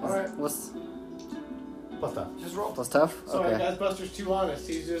 All right, What's Buster. Just roll. what's tough? Sorry, Okay. guys, Buster's too honest.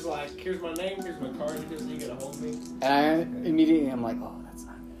 He's just like, here's my name, here's my card, he doesn't get a hold of me. And I immediately am like, oh, that's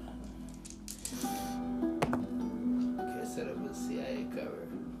not good. Okay, set up a CIA cover.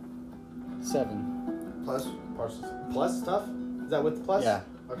 7. Plus, Plus stuff? Is that with the plus? Yeah.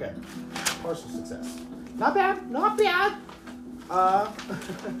 Okay. Partial success. Not bad. Not bad.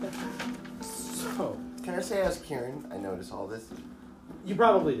 So can I say as Kieran, I notice all this? you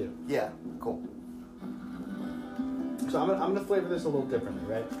probably do. Yeah, cool. So I'm gonna flavor this a little differently,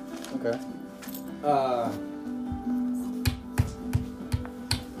 right? Okay.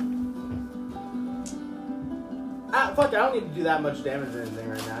 Fuck it, I don't need to do that much damage or anything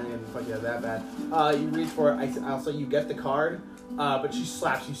right now. I didn't fuck you up that bad. You reach for it. Also, you get the card, but she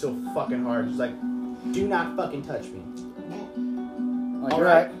slaps you so fucking hard. She's like, "Do not fucking touch me." Oh, All you're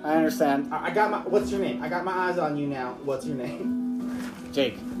right. right. I understand. I got my. What's your name? I got my eyes on you now. What's your name?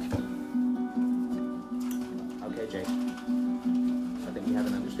 Jake. Okay, Jake. I think you have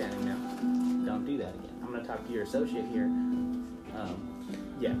an understanding now. Don't do that again. I'm gonna talk to your associate here.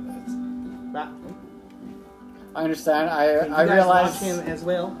 Yeah. But I understand. you I guys realize. watch him as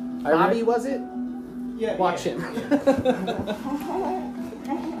well. I re- Bobby, was it? Yeah, Watch yeah. him.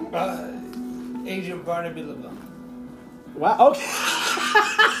 Agent Barnaby LeBlanc. Wow. Okay.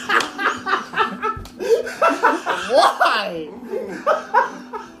 Why?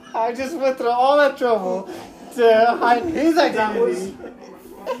 I just went through all that trouble to hide his identity.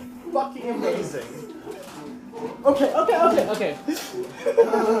 Fucking amazing. Okay.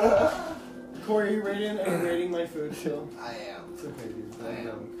 Corey, are you rating my food still? I am. It's okay, dude. I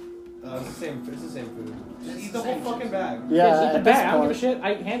am. It's the same food. Just eat the whole fucking bag. Yeah, Eat the at bag. this I don't give a point. shit.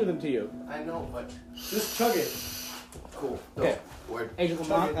 I handed them to you. I know, but Just chug it. cool. Okay. Word. Agent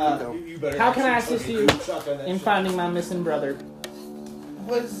Chug Lamont, it. You better how can I actually assist chug you it. Shotgun that in shit. finding my missing brother?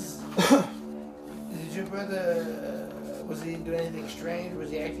 Did your brother, was he doing anything strange? Was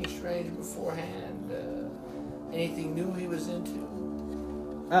he acting strange beforehand? Anything new he was into?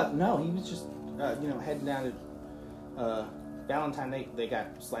 No, he was just, heading down to Valentine. They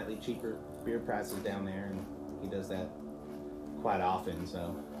got slightly cheaper beer prices down there, and he does that quite often.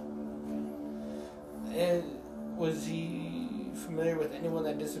 So, And was he familiar with anyone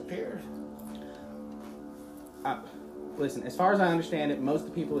that disappeared? listen. As far as I understand it, most of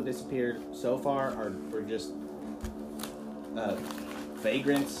the people that disappeared so far were just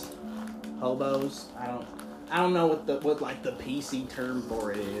vagrants, hobos. I don't know what the PC term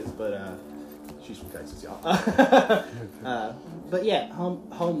for it is, but she's from Texas, y'all. But yeah,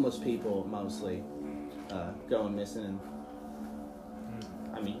 homeless people mostly going missing. And,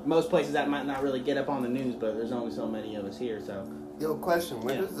 I mean, most places that might not really get up on the news, but there's only so many of us here, so. Yo, question.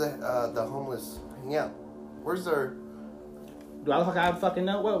 Where Yeah. does the homeless hang out? Where's their... Do I fucking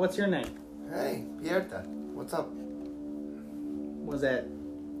know? What's your name? Hey, Pierta. What's up? Was that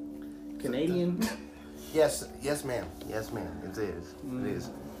Canadian? Yes, ma'am. Yes, ma'am. It is. It is.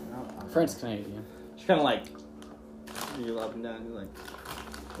 French Canadian. She's kind of like, you're up and down. You're like,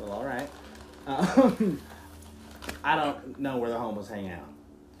 well, all right. I don't know where the homeless hang out.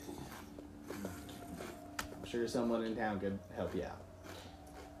 I'm sure someone in town could help you out.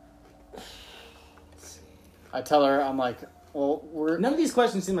 I tell her, I'm like, well, we're... None of these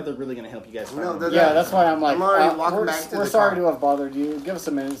questions seem like they're really going to help you guys. No, find they're them. Yeah, that's why I'm like, I'm already walking we're, back to we're the sorry car. to have bothered you. Give us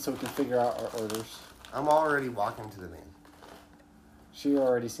a minute so we can figure out our orders. I'm already walking to the van. She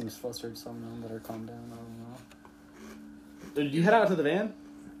already seems flustered, so I'm gonna let her calm down. I don't know. Did you head out to the van?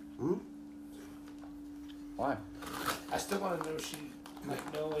 Hmm? Why? I still want to know if she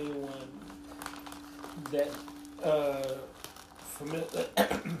might know anyone that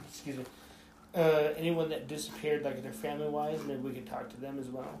excuse me, anyone that disappeared, like their family wise. Maybe we could talk to them as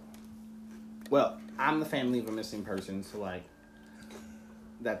well. Well, I'm the family of a missing person, so like,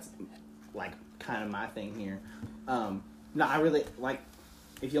 that's like kind of my thing here. No, I really like.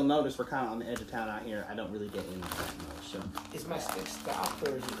 If you'll notice, we're kind of on the edge of town out here. I don't really get into that much. So, Is my stick stopped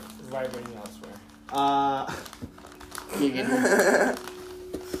or is it vibrating elsewhere?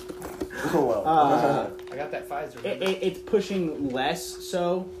 Well. I got that Pfizer. it's pushing less.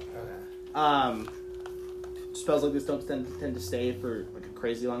 So, Okay. spells like this don't tend to stay for like a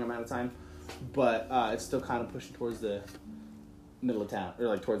crazy long amount of time, but it's still kind of pushing towards the middle of town or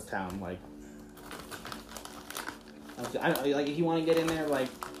like towards town. Like, I don't know, like if you want to get in there, like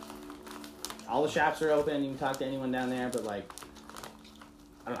all the shops are open. You can talk to anyone down there, but like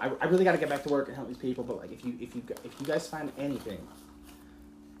I don't know, I really got to get back to work and help these people. But like if you guys find anything,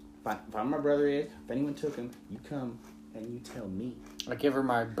 find my brother is. If anyone took him, you come and you tell me. I give her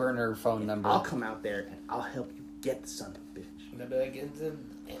my burner phone number. I'll come out there and I'll help you get the son of a bitch. And I'll be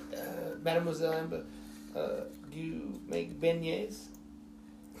like, Mademoiselle Amber, do you make beignets?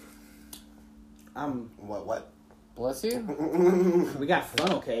 What? Bless you. We got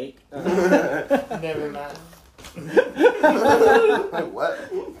funnel cake. Never mind. What?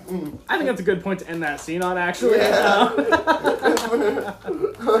 I think that's a good point to end that scene on, actually. Yeah.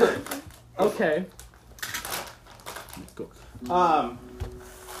 Okay. Cool. I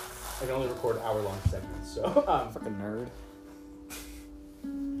can only record hour-long segments, so Fucking nerd.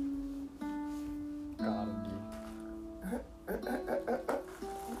 Got him, dude.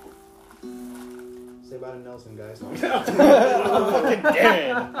 say bye to Nelson, guys. I'm fucking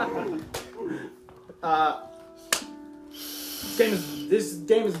dead. This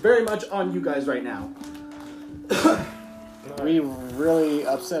game is very much on you guys right now. We really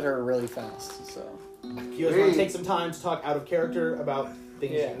upset her really fast, so. You guys want to take some time to talk out of character about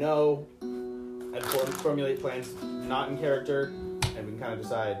things you know, and formulate plans not in character, and we can kind of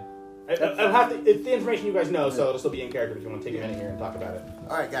decide. It's the information you guys know, so it'll still be in character if you want to take a minute here and talk about it.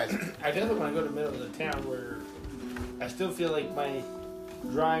 Alright, guys. I definitely want to go to the middle of the town where I still feel like my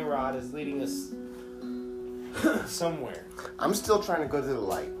drawing rod is leading us somewhere. I'm still trying to go to the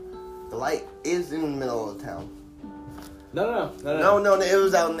light. The light is in the middle of the town. No. No, it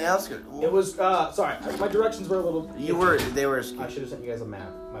was out in the outskirts. It was, sorry, my directions were a little... They were I should have sent you guys a map.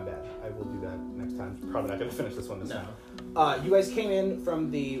 My bad. I will do that next time. Probably not going to finish this one this time. No. You guys came in from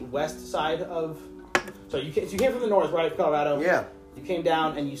the west side of... So you came from the north, right, Colorado? Yeah. You came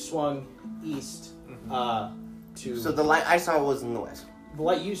down and you swung east to... So the light I saw was in the west. The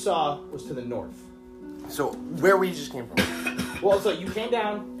light you saw was to the north. So where we just came from. Well, so you came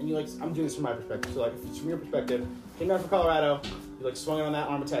down and you I'm doing this from my perspective. So from your perspective, came down from Colorado, you swung on that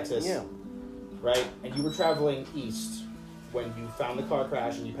arm of Texas. Yeah. Right? And you were traveling east when you found the car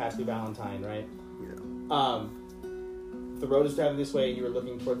crash and you passed through Valentine, right? Yeah. The road is driving this way and you were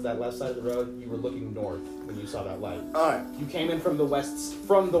looking towards that left side of the road, you were looking north when you saw that light. Alright. You came in from the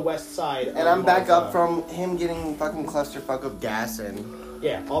west side. And I'm back up from him getting fucking clusterfuck of gas and...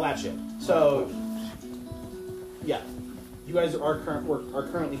 Yeah, all that shit. So, yeah. You guys are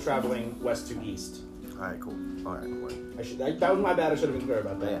currently traveling west to east. Alright, cool. Alright. That was my bad. I should have been clear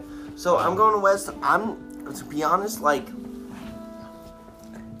about that. Yeah. So I'm going to west. To be honest, like,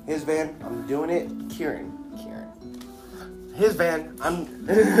 his van, I'm doing it. Kieran. His van,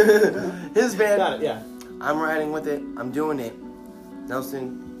 his van. Got it, yeah. I'm riding with it. I'm doing it.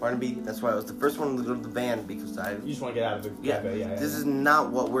 Nelson, Barnaby, that's why I was the first one to go to the van because I... You just want to get out of the... Yeah. This is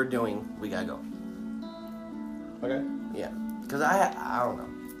not what we're doing. We gotta go. Okay. Yeah. Because I don't know.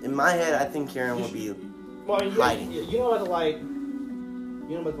 In my head, I think Kieran would be Well, I mean, hiding. You know about the light... You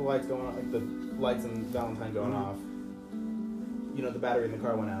know about the lights going on, like the lights in Valentine going off. You know, the battery in the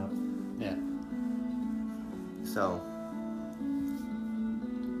car went out. Yeah. So...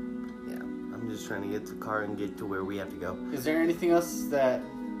 I'm just trying to get to the car and get to where we have to go. Is there anything else that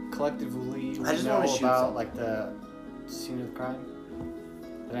collectively we I just know wanna shoot about, something. like the scene of the crime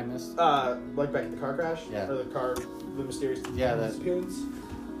that I missed? Like back at the car crash? Yeah. Or the mysterious disappearance?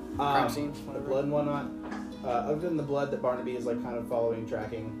 Crime scene? The blood and whatnot. Other than the blood that Barnaby is kind of following,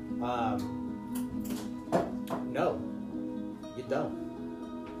 tracking. No. You don't.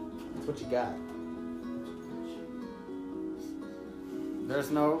 That's what you got.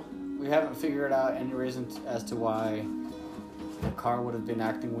 We haven't figured out any reason as to why the car would have been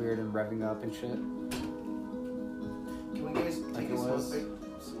acting weird and revving up and shit.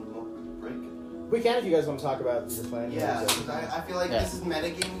 We can if you guys want to talk about your plan. Yeah, 'cause I feel like this is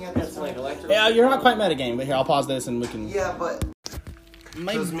metagaming at this point. Yeah, you're not quite metagaming, but here, I'll pause this and we can... Yeah, but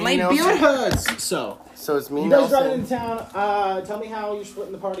My, So it's me, my Nelson. beer hurts! So, it's me, you guys Nelson. driving into town, tell me how you're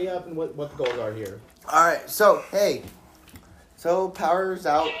splitting the party up and what the goals are here. All right, so hey, so power's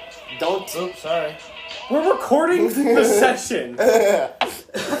out. Don't. Oops, sorry. We're recording the session.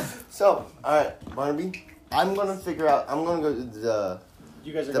 So, all right, Barnaby, I'm gonna figure out. I'm gonna go to the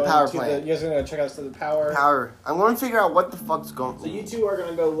You guys are The going power to plant. you guys are going to check out to the power. power. I'm gonna figure out what the fuck's going. So you two are going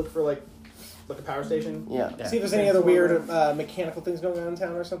to go look for, like a power station? Yeah. See if there's any other weird mechanical things going on in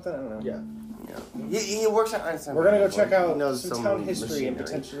town or something? I don't know. Yeah. He works at Einstein. We're going to go check He out knows some town history and machinery.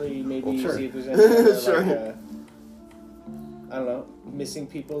 potentially maybe Sure. see if there's any Sure. I don't know, missing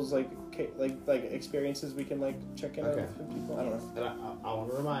people's like experiences we can like check in Okay. on from people. I don't know. And I want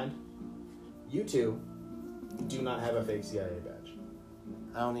to remind you two do not have a fake CIA badge.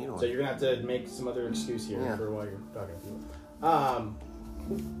 I don't need one. So you're gonna have to make some other excuse here Yeah. for while you're talking to people.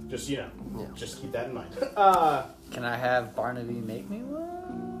 Just Yeah. just keep that in mind. Can I have Barnaby make me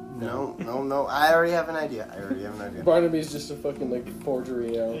one? No. I already have an idea. Barnaby's just a fucking like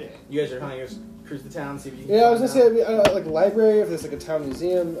forgery, you know. You guys are kind of just cruise the town, see if you can. Yeah, I was find gonna say out. like a library, if there's like a town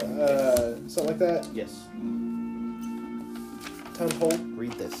museum, something like that. Yes. Town hall.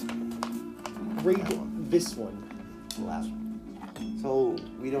 Read this. Read this one. The last one. So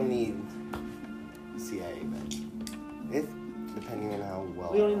we don't need CIA badge. If depending on how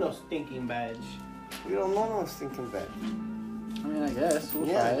well. We don't need no stinking badge. We don't know no stinking badge. I mean, I guess we'll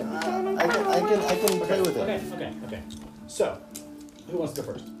Yeah, try it. I can play with it. Okay. So, who wants to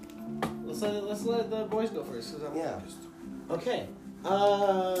go first? Let's let the boys go first. 'Cause I'm Yeah. just- Okay.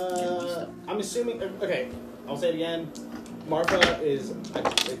 I'm assuming. Okay, I'll say it again. Marfa is.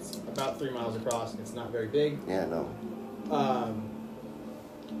 It's about 3 miles across. It's not very big. Yeah, no.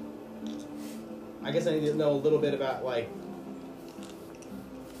 I guess I need to know a little bit about like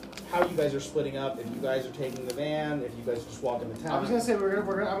how you guys are splitting up. If you guys are taking the van, if you guys are just walking the town. I was gonna say we're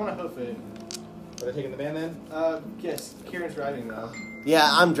gonna. I want to hoof it. Are they taking the van then? Yes. Kieran's driving now. Yeah,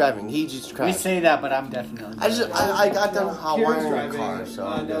 I'm driving. He just We crashed. say that, but I'm definitely. I got them hot Kieran's wiring in the driving. car, so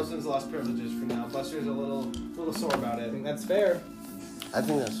I'm good. Nelson's lost privileges for now. Buster's a little sore about I it. think that's fair. I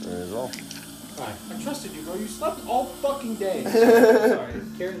think that's fair as well. Alright. I trusted you, bro. You slept all fucking day. Sorry.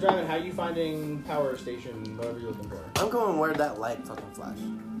 Karen's driving. How are you finding power station? Whatever you're looking for. I'm going where that light fucking flash.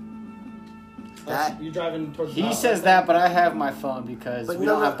 That. You're driving towards. He says that, but I have my phone because But we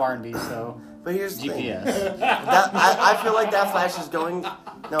no, don't no. have Barnaby, so But here's the thing. GPS. That I feel like that flash is going.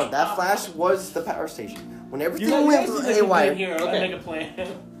 No, that flash was the power station. When everything went haywire. Here, Okay. make a plan.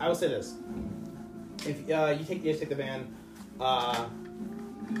 I will say this: if you guys take the van,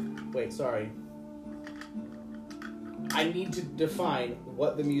 wait, sorry. I need to define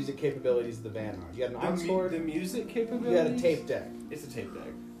what the music capabilities of the van are. You got an aux cord. The music capability. You got a tape deck. It's a tape deck.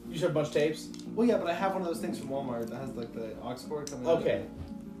 You should have a bunch of tapes. Well, yeah, but I have one of those things from Walmart that has like the aux cord coming out of Okay. it.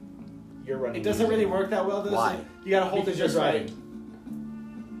 You're running. It doesn't really work that well though. Why? So you gotta hold Because it you're just right.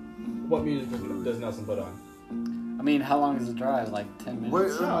 driving. What music does Nelson put on? I mean, how long is the drive? Like 10 minutes?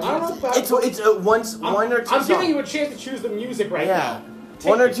 We're, I don't know. About it's one or two I'm songs. giving you a chance to choose the music right Yeah. now. Take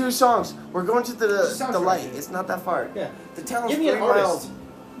One or it. two songs. We're going to Sounds the light. right. It's not that far. Yeah. The town's Give 3 me an miles. artist.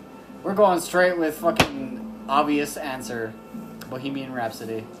 We're going straight with fucking obvious answer. Bohemian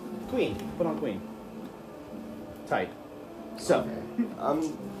Rhapsody. Queen. Put on Queen. Tight. So.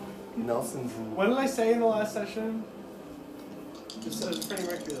 Nelson's. What did I say in the last session? Just said it was Freddie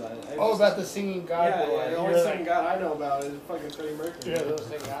Mercury line. About the singing God. Yeah, boy. the only You're singing God I know about is fucking Freddie Mercury. Yeah, the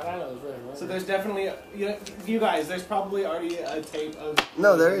singing God I know is really So there's definitely, you guys, there's probably already a tape of.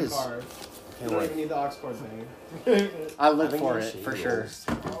 No, there in the is. car. You Can't don't wait. even need the aux cord thing. I look think for you it, should for be sure.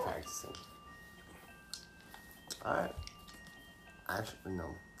 Practicing. Alright. Actually, no.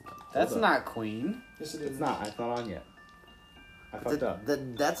 That's not Queen. Yes, it It's is. not. It's not on yet. I fucked up.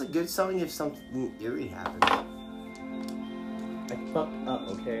 That's a good song if something eerie happens. I fucked up,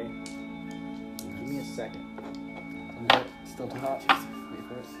 okay? Give me a second. Is it still too hot? Wait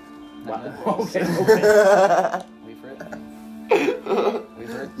for it. Wow. Not Okay, yet. okay. Wait for it. Wait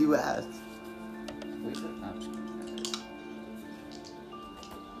for it. You asked. Wait for it. No, I'm just kidding.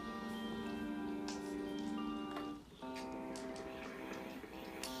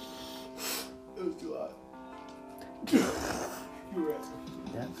 It was too hot. You were asking.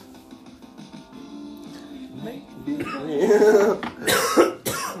 Yeah.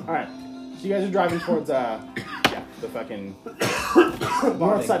 Alright. So you guys are driving towards, the fucking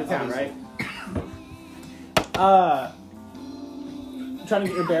north side of town, right? Trying to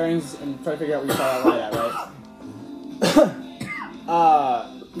get your bearings and try to figure out where you saw that light at,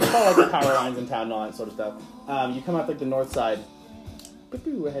 right? you saw like the power lines in town and all that sort of stuff. You come out like the north side,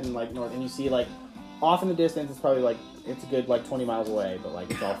 we're heading like north, and you see like off in the distance. It's probably like it's a good like 20 miles away, but like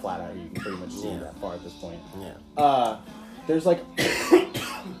it's all flat out here. You can pretty much see that far at this point. Yeah. There's like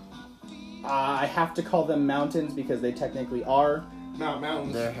I have to call them mountains because they technically are.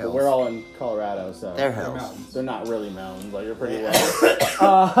 Mountains. They're But hills. we're all in Colorado, so They're They're hills. mountains. they're not really mountains. Like you're pretty Yeah.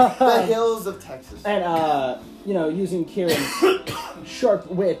 well. The hills of Texas. And, you know, using Kieran's sharp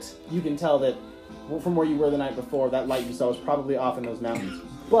wit, you can tell that from where you were the night before, that light you saw was probably off in those mountains.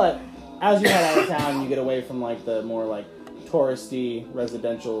 But as you head out of town and you get away from, like, the more, like, touristy,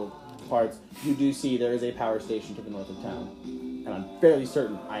 residential parts, you do see there is a power station to the north of town. And I'm fairly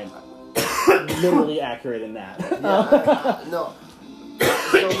certain I am literally accurate in that. No.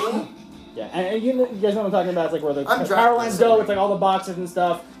 So, Yeah, and you guys know what I'm talking about. It's like where the I'm power lines driving. go. It's like all the boxes and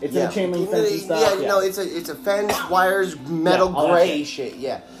stuff. It's in a chain link fence and stuff. Yeah, no, it's a fence, wires, metal, Yeah, all that gray shit. shit.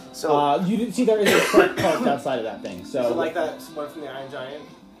 Yeah. So, You did see there is a truck parked outside of that thing. So So like that one from the Iron Giant.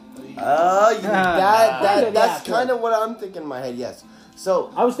 that's yeah, kind of what I'm thinking in my head. Yes.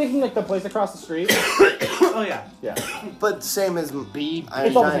 So, I was thinking like the place across the street. Oh yeah. Yeah. but same as B. Iron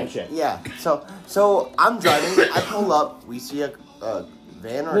It's all the Giant. same shit. Yeah. So I'm driving. I pull up. We see a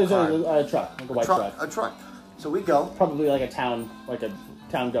van or a There's car. a truck, like a white truck. A truck. So we go. Probably like a town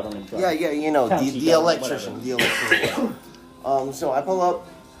government truck. Yeah, you know, County the government, electrician. whatever. The electrician. So I pull up.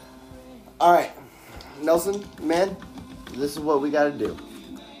 All right, Nelson, man, this is what we got to do.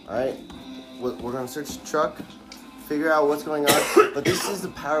 All right, we're gonna search the truck, figure out what's going on. But this is the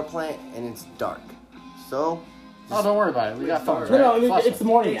power plant, and it's dark. So, Oh, don't worry about it. We got phones, No, right? no, Flash it's the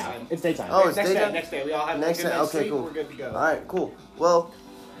morning now. Daytime. It's daytime. Oh, it's Next daytime? day. Next day. We all have Next a good day, night's okay, sleep. cool. We're good to go. all right, cool. Well,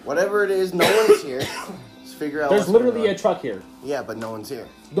 whatever it is, no one's here. Let's figure out. There's what's literally going a truck here. on. Yeah, but no one's here.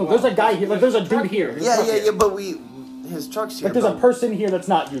 No, there's a guy here. Like there's a dude here. There's a truck here. But his truck's here. Like there's a but- person here that's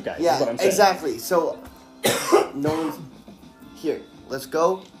not you guys. is what Yeah, I'm saying. exactly. So, no one's here. Let's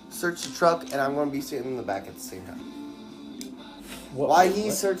go search the truck, and I'm going to be sitting in the back at the same time. Why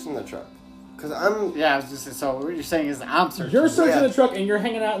he's searching the truck? Because I'm... Yeah, I was just so what you're saying is I'm searching. You're searching Yeah. the truck and you're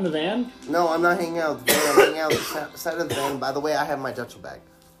hanging out in the van. No, I'm not hanging out with the van. I'm hanging out with the side of the van. By the way, I have my duffel bag.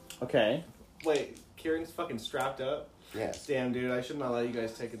 Okay. Wait, Kieran's fucking strapped up. Yes. Damn, dude, I should not let you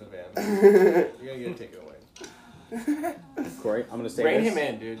guys take in the van. You're gonna get taken away. Corey, I'm gonna say Rein this. him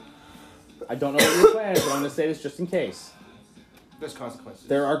in, dude. I don't know what your plan is, but I'm gonna say this just in case. There's consequences.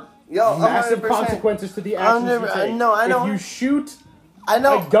 There are Yo, massive 100%. consequences to the actions you take. No, I know. If you shoot I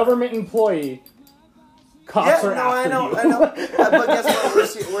know. a government employee, cops are after you. I know. But guess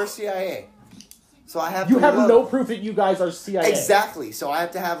what? We're CIA. So I have You to have look. no proof that you guys are CIA. Exactly. So I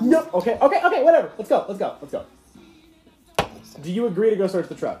have to have... No. Okay, whatever. Let's go. Do you agree to go search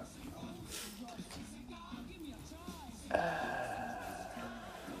the truck?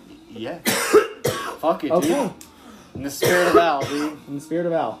 Yeah. Fuck it, Okay. dude. In the spirit of Al, dude. In the spirit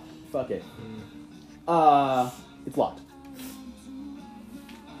of Al. Fuck it. It's locked.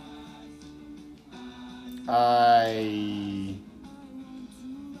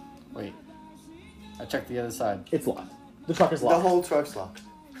 Wait. I checked the other side. It's locked. The truck is The locked. whole truck's locked.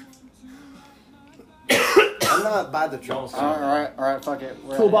 I'm not by the truck. Alright, fuck it.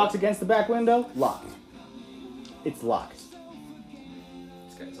 We're Toolbox against the back window, locked. It's locked.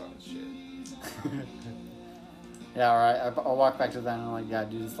 This guy's on his shit. Yeah, alright. I'll walk back to the van and I'm like, yeah,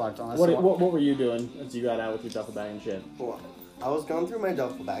 dude, it's locked on. What were you doing as you got out with your duffel bag and shit? Well, I was going through my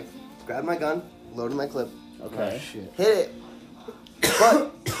duffel bag, grabbed my gun, loaded my clip, Okay. Shit. hit it.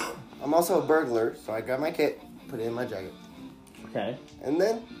 But I'm also a burglar, so I grabbed my kit, put it in my jacket. Okay. And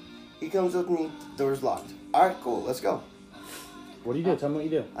then he comes with me, door's locked. Alright, cool, let's go. What do you do? Tell me what you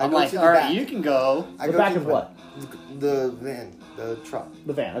do. I I'm go like, to the alright, back. you can go. I The go back to of what? The van, the truck.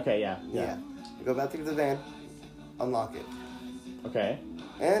 The van. Okay, yeah. Yeah. I go back to the van, unlock it. Okay.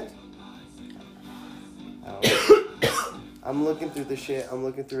 And I don't know. I'm looking through the shit, I'm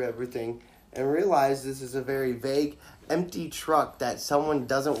looking through everything, and realize this is a very vague, empty truck that someone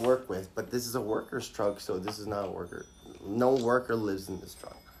doesn't work with, but this is a worker's truck, so this is not a worker. No worker lives in this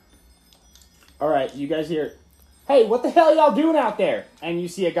truck. Alright, you guys hear, hey, what the hell are y'all doing out there? And you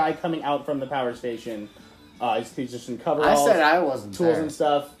see a guy coming out from the power station. He's just in I coveralls, said I wasn't tools there. and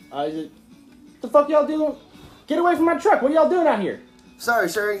stuff. The fuck y'all doing? Get away from my truck. What are y'all doing out here? Sorry,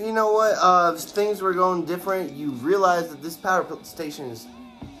 sir, you know what? Things were going different. You realize that this power station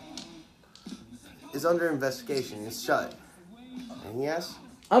is under investigation. It's shut. And yes,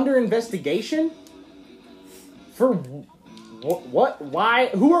 Under investigation? For what? Why?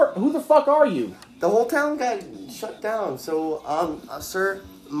 Who the fuck are you? the whole town got shut down. So, sir,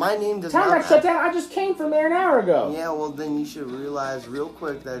 my name does Town not. got shut down. I just came from there an hour ago. Yeah, well then you should realize real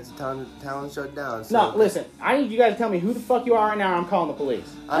quick that it's a town shut down. So No, listen. I need you guys to tell me who the fuck you are right now. I'm calling the police.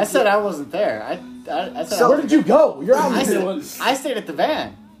 I said I wasn't there. I said So- I Where did you go? You're out I, in the middle. stayed, I stayed at the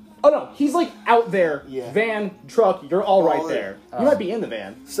van. Oh no, he's like out there. Yeah. Van, truck. You're all right All there. Oh. You might be in the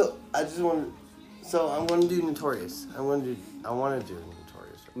van. So I just want to. So I'm going to do Notorious. I want to do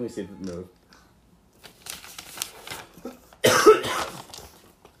Notorious. Let me see the move.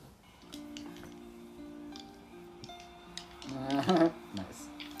 Nice.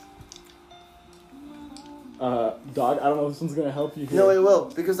 Dog. I don't know if this one's gonna help you here. No, it will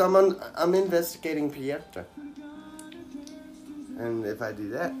because I'm investigating Pietra. And if I do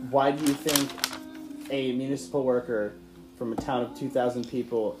that, Why do you think a municipal worker from a town of 2,000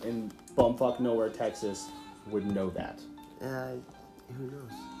 people in bumfuck nowhere, Texas, would know that? who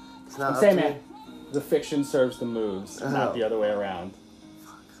knows? It's not I'm up saying, to man, me. the fiction serves the moves, not Oh. the other way around.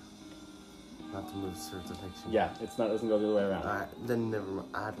 Not to move serves the fiction. Yeah, it doesn't go the other way around. Alright, then never mind.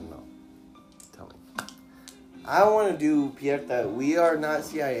 I don't know. Tell me. I want to do Pietra. We are not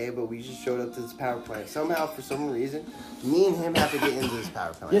CIA, but we just showed up to this power plant. Somehow, for some reason, me and him have to get into this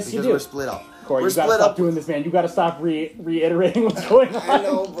power plant. Yes, you because do. we're split up. Corey, we're you gotta stop doing this, man. You gotta stop reiterating what's going on. I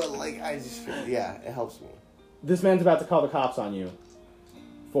know, but like, I just, yeah, it helps me. This man's about to call the cops on you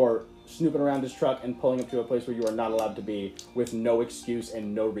for snooping around his truck and pulling up to a place where you are not allowed to be with no excuse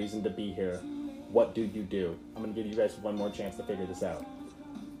and no reason to be here. What do you do? I'm gonna give you guys one more chance to figure this out.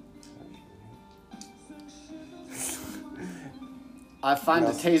 I find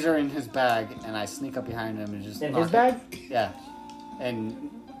No. a taser in his bag and I sneak up behind him and just In knock his it- bag? Yeah, and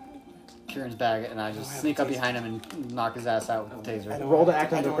Kieran's bag, and I just sneak up behind him and knock his ass out with the I taser. don't Roll to have-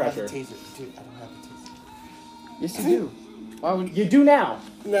 act I under don't have pressure. a taser. Dude, I don't have a taser. Yes, you do. Why would You do now.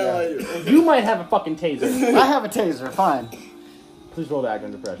 No, I do. You might have a fucking taser. I have a taser? Fine. Please roll to act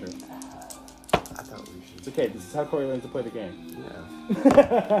under pressure. I thought we should. It's okay. This is how Corey learns to play the game.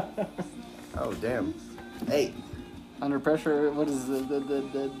 Yeah. Oh, damn. Hey. Under pressure. What is the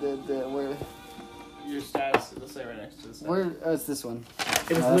where? Your status, it'll say right next to the status. Where is this one? It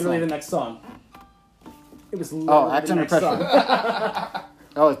was that's literally not- the next song. It was literally act the under next pressure. song.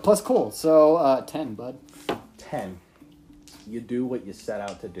 Oh, it's plus cool. So 10, bud. 10. You do what you set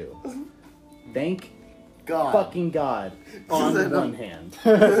out to do. Thank God. fucking God on I know. one hand.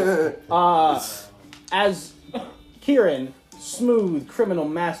 As Kieran, smooth criminal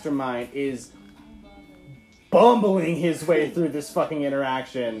mastermind, is bumbling his way through this fucking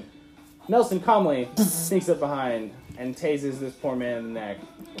interaction, Nelson calmly sneaks up behind and tases this poor man in the neck.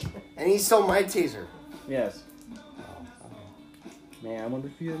 And he stole my taser. Yes. Man, I wonder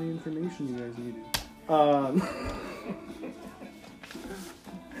if you had any information you guys needed.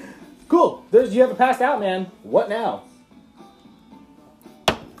 Cool. You have a passed out, man. What now?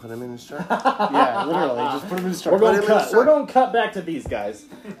 Put him in his truck. Yeah, literally. Just put him in his truck. We're going him to in his cut. truck. We're going to cut back to these guys.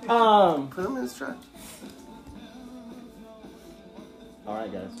 Put him in his truck. All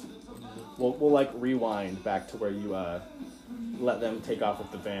right, guys. We'll like rewind back to where you let them take off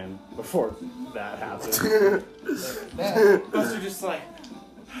with the van before that happened. Buster just like,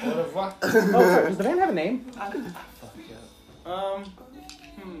 Au revoir. Oh, sorry. Does the van have a name?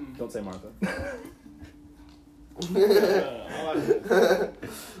 Don't say Martha.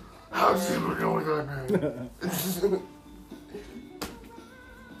 How's he going on?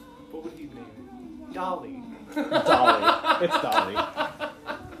 what would he name it? Dolly. Dolly. It's Dolly.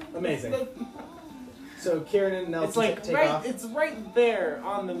 Amazing. So Kieran and Nelson It's like take right. off. It's right there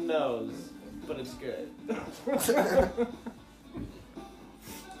on the nose, but it's good.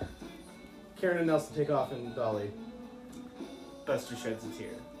 Kieran and Nelson take off in Dolly. Buster sheds a tear.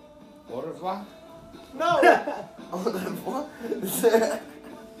 Au revoir. No, What? that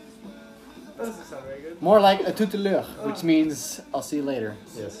doesn't sound very good. More like a tout à l'heure, which means I'll see you later.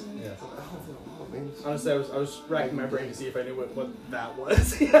 Yes. Yes. Honestly, I was racking my brain to see if I knew what that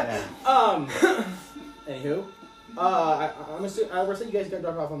was. Anywho, I'm assuming we're saying you guys got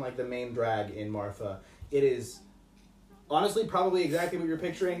dropped off on like the main drag in Marfa. It is honestly probably exactly what you're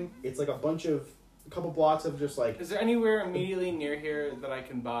picturing. It's like a couple blocks of just like. Is there anywhere immediately near here that I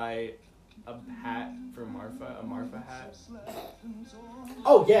can buy a hat for Marfa? A Marfa hat?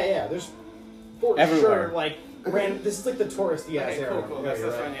 Oh yeah. There's for Everywhere. sure like this is like the touristy ass Okay, area. cool. Yeah, That's you're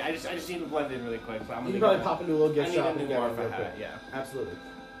what I right. need. I just need to blend in really quick. So I'm You gonna can probably go- pop into a little I gift need shop a and new get one Marfa real hat. quick. Yeah. Absolutely.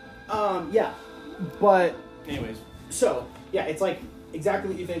 Yeah, but Anyways, so yeah, it's like exactly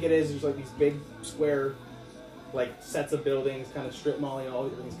what you think it is. There's like these big square, like sets of buildings, kind of strip malling. All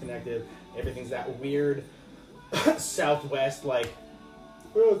everything's connected. Everything's that weird southwest like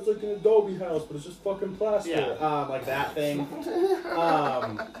oh, it's like an Adobe house, but it's just fucking plaster. Yeah. Like that thing.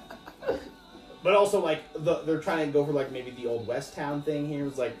 But also, like, they're trying to go for, like, maybe the old West Town thing here.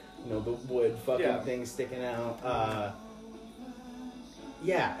 It's like, you know, the wood fucking thing sticking out.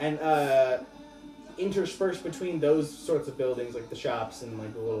 And interspersed between those sorts of buildings, like the shops and,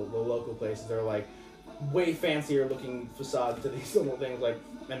 like, the local places, are, like, way fancier looking facades to these little things, like,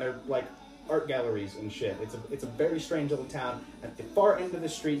 and they're, like, art galleries and shit. It's a very strange little town. At the far end of the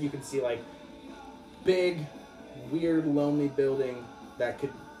street, you can see, like, big, weird, lonely building that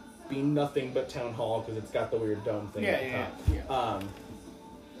could be nothing but town hall because it's got the weird dome thing at the top.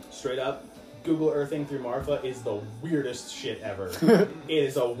 Straight up, Google Earthing through Marfa is the weirdest shit ever. It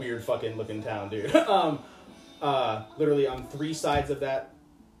is a weird fucking looking town, dude. Literally on 3 sides of that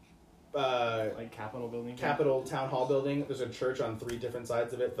Like Capitol building? Capitol Town Hall building, there's a church on 3 different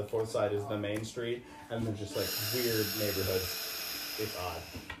sides of it. The 4th side is the main street, and they're just like weird neighborhoods. It's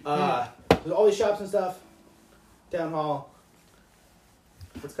odd. There's all these shops and stuff. Town Hall.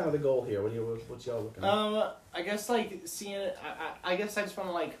 What's kind of the goal here? What y'all looking at? I guess like seeing it. I guess I just want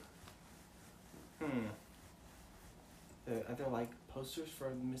to like. Are there like posters for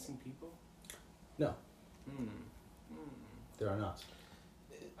the missing people? No. There are not.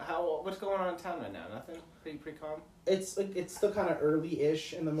 What's going on in town right now? Nothing. Pretty calm. It's like it's still kind of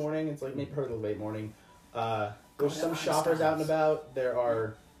early-ish in the morning. It's like maybe early late morning. There's some shoppers out and about. There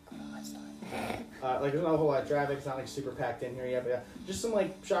are like there's not a whole lot of traffic. It's not like super packed in here yet. But yeah, just some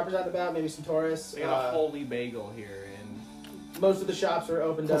like shoppers out and about. Maybe some tourists. We got a Holy Bagel here, and most of the shops are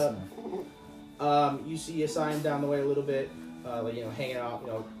opened up. You see a sign down the way a little bit, like hanging out,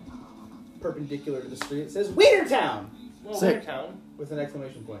 perpendicular to the street. It says Weedertown. Sick. Weedertown. With an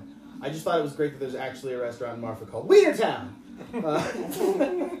exclamation point. I just thought it was great that there's actually a restaurant in Marfa called Weedertown.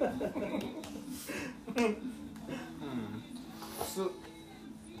 So,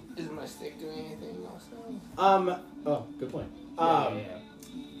 is my stick doing anything also? Oh, good point. Yeah.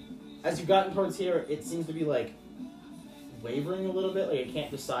 As you've gotten towards here, it seems to be like wavering a little bit. Like it can't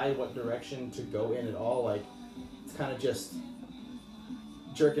decide what direction to go in at all. Like it's kind of just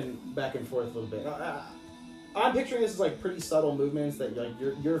jerking back and forth a little bit. I'm picturing this as like pretty subtle movements that like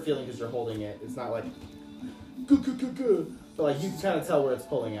you're feeling because you're holding it. It's not like goo. But like you can kind of tell where it's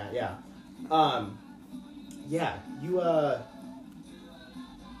pulling at. Yeah.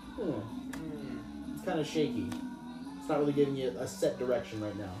 It's kind of shaky. It's not really giving you a set direction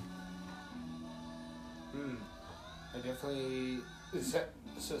right now. I definitely.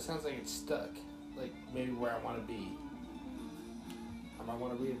 So it sounds like it's stuck. Like maybe where I want to be. I might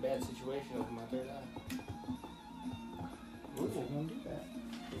want to read a bad situation. Open my third eye. Ooh, if you want to do that,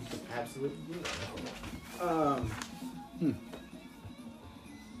 you can absolutely do that.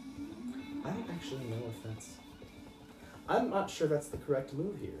 I don't actually know if that's. I'm not sure that's the correct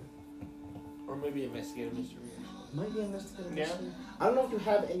move here. Or maybe investigate a mystery. Might be investigate a mystery. I don't know if you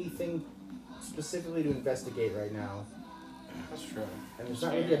have anything specifically to investigate right now. That's true. And there's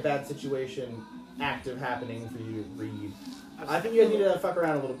not really a bad situation active happening for you to read. I think you guys need to fuck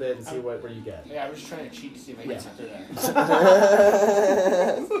around a little bit and see where you get. Yeah, I was just trying to cheat to see if I get my third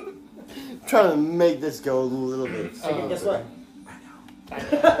eye. Trying to make this go a little bit. Hey, guess what?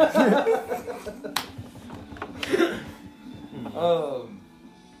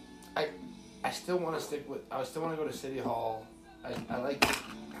 I still want to stick with. I still want to go to City Hall. I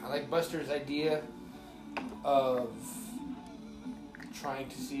like Buster's idea of trying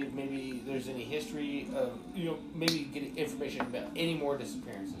to see if maybe there's any history of maybe get information about any more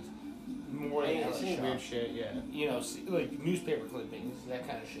disappearances. More than weird shit. Yeah. Like newspaper clippings, that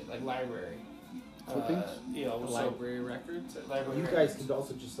kind of shit, like library. Clippings? Library records. You guys could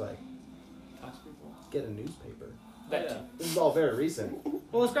also just like get a newspaper. That This is all very recent.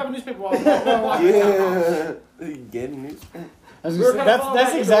 Well, let's grab a newspaper while we're Get a newspaper.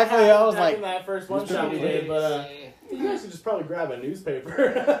 That's exactly how I was like. In that first one shot we did, but you guys could just probably grab a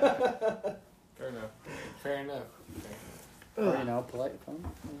newspaper. Fair enough. Polite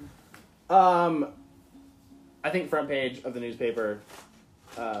I think front page of the newspaper,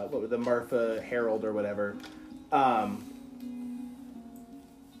 what was the Marfa Herald or whatever.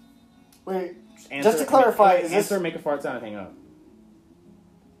 Wait, Answer, just to clarify, is answer, this... make a fart sound, and hang up.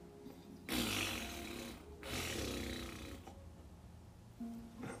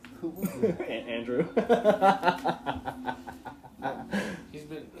 Andrew. He's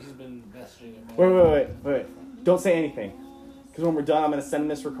been messaging him. Wait. Don't say anything. Because when we're done, I'm going to send him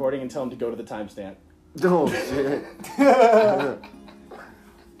this recording and tell him to go to the timestamp. Oh, shit.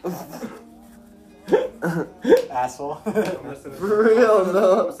 Asshole. For real,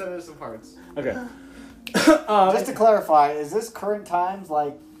 though. Send us some parts. Okay. Just to clarify, is this current times,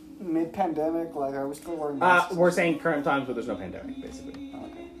 like mid-pandemic? Like, are we still wearing masks? We're saying current times, but there's no pandemic, basically.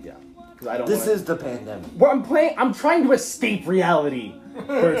 Okay. Yeah, because I don't. This is the pandemic. I'm trying to escape reality,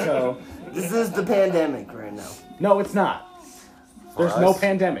 Berto. This is the pandemic right now. No, it's not. There's For no us?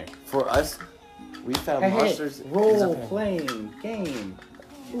 pandemic. For us, we found Hey, monsters. is a role pan- playing game.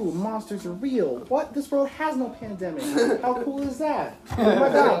 Ooh, monsters are real. What? This world has no pandemic. How cool is that? Oh my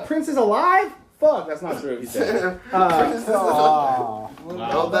god, Prince is alive? Fuck, that's not true. He's dead. Oh.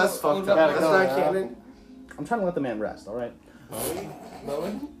 Oh, that's fucked up. Gotta That's go, not yeah. canon. I'm trying to let the man rest. All right.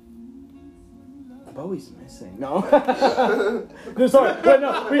 Bowie? Bowie's missing. No. No, sorry. Wait,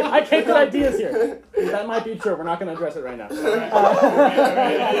 no. I can't get ideas here. That might be true. We're not going to address it right now.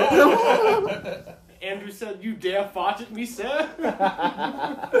 Andrew said, "You dare fart at me, sir?"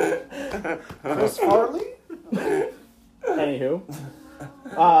 Chris Farley? Anywho.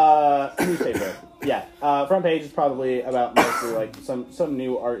 Newspaper. Yeah. Front page is probably about mostly like some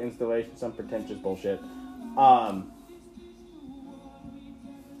new art installation, some pretentious bullshit.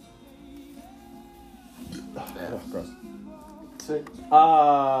 Gross. Sick.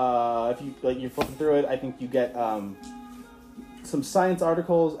 If you you're flipping through it, I think you get some science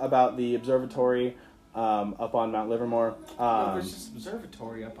articles about the observatory up on Mount Livermore. No, there's just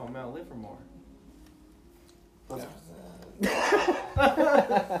observatory up on Mount Livermore. Right.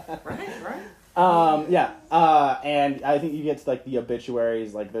 Yeah. And I think you get to like the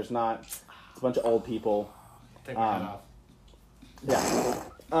obituaries. Like, there's not. It's a bunch of old people. Take my hat off. Yeah.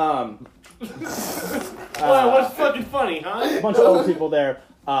 Well, what's fucking funny, huh? A bunch of old people there.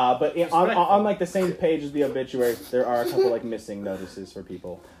 But on like the same page as the obituaries, there are a couple like missing notices for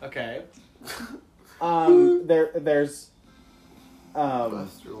people. Okay. There's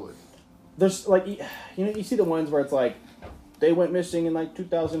like, you see the ones where it's like they went missing in like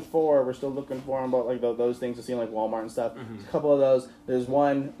 2004. We're still looking for them, but like those things you see in like Walmart and stuff. Mm-hmm. There's a couple of those. There's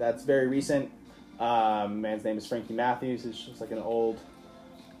one that's very recent. Man's name is Frankie Matthews. He's just like an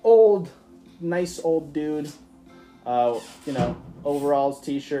nice old dude. Overalls,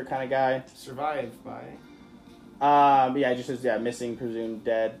 t-shirt kind of guy. Survived by. Yeah, it just says missing, presumed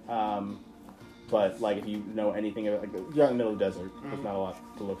dead. But like if you know anything about like you're in the middle of the desert, there's not a lot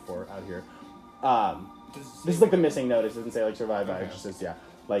to look for out here. This is like the missing notice. It doesn't say like survived by. It just says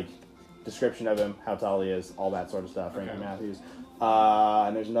like description of him, how tall he is, all that sort of stuff. Frankie Matthews.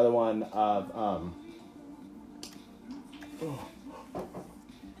 And there's another one of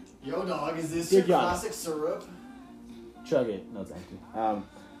Yo, dog, is this Good your job. classic syrup? Chug it. No, thank you.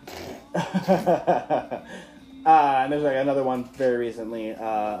 And there's like another one very recently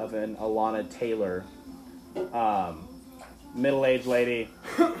of an Alana Taylor, middle-aged lady.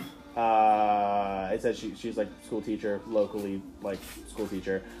 It says she's like school teacher, locally like school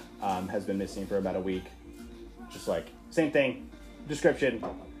teacher, has been missing for about a week. Just like same thing, description.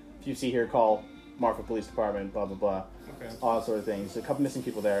 If you see here, call Marfa Police Department. Blah blah blah. Okay. All that sort of things. A couple missing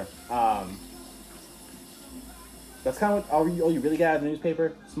people there. That's kind of what all you really got out of the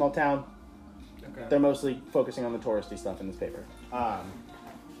newspaper. Small town. Okay. They're mostly focusing on the touristy stuff in this paper. Well,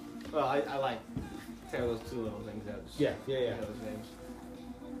 I like tear those two little things out. Just Yeah. Those names.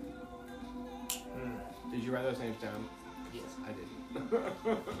 Did you write those names down? Yes. I did.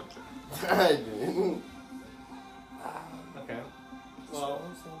 I didn't. Okay. Well,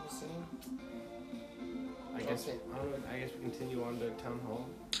 I guess we continue on to town hall.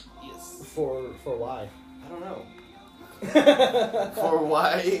 Yes. For why? I don't know. For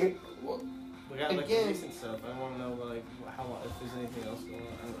why? We got like Again- the recent stuff. I want to know like how if there's anything else going on.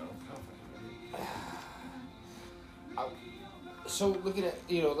 I don't know. So looking at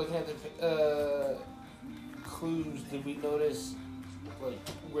the clues, did we notice like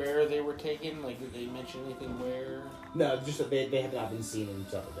where they were taken? Like, did they mention anything where? No, just that they have not been seen in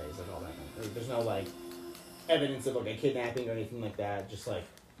several days, like all that. There's no like evidence of like a kidnapping or anything like that. Just like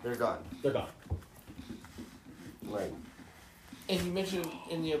They're gone. they're gone. Right. And you mentioned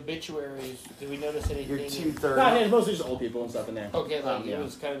in the obituaries, did we notice anything? Your No, 230. it's mostly just old people and stuff in there. Okay, like Yeah. it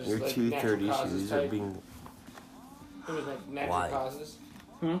was kind of just Your like 230 natural causes shoes are type. being It was like natural Why? causes.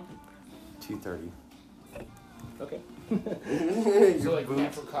 230. Okay. So like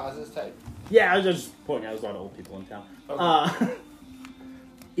natural causes type. Yeah, I was just pointing out there's a lot of old people in town. Okay.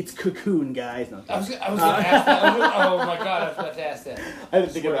 It's Cocoon, guys. No, I was gonna ask that. Oh my god, I was about to ask that. I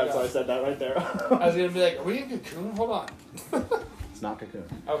didn't think about it, so I said that right there. I was gonna be like, are we in Cocoon? Hold on. It's not Cocoon.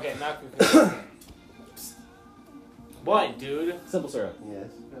 Okay, not Cocoon. What, dude? Simple syrup. Yes.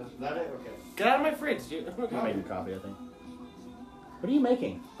 Is that it? Okay. Get out of my fridge, dude. I'm making coffee, I think. What are you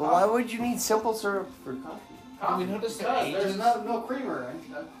making? But why would you need simple syrup for coffee? Did we notice the ages? no creamer.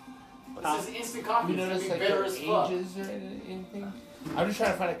 What's this instant coffee? You It's notice gonna like be bitter their as fuck. ages or anything? I'm just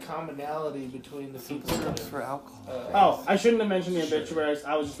trying to find a commonality between the people. Syrups for alcohol. Oh, I shouldn't have mentioned the obituaries.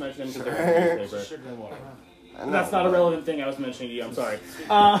 I was just mentioning them because they're in the newspaper. Sugar and water. I know. That's not a relevant thing I was mentioning to you. I'm sorry.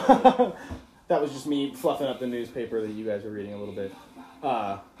 That was just me fluffing up the newspaper that you guys were reading a little bit.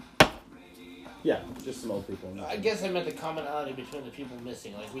 Yeah, just some old people. I guess I meant the commonality between the people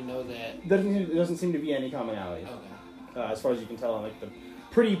missing. Like we know that. There doesn't seem to be any commonality. Okay. As far as you can tell on like the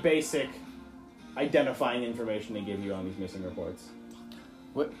pretty basic identifying information they give you on these missing reports.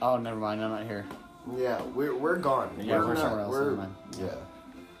 What? Oh, never mind. I'm not here. Yeah, we're gone. Yeah, we're somewhere else. We're, Never mind. yeah.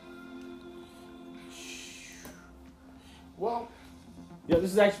 Well, Yeah,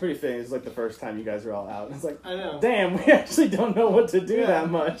 this is actually pretty fitting. It's like the first time you guys are all out. It's like, I know. damn, we actually don't know what to do that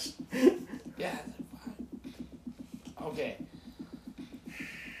much. yeah. Okay.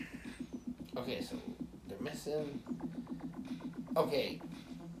 Okay, so they're missing. Okay.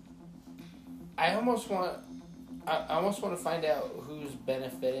 I almost want to find out who's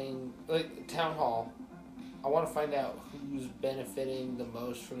benefiting, like town hall. I want to find out who's benefiting the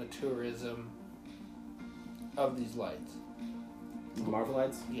most from the tourism of these lights. Marvel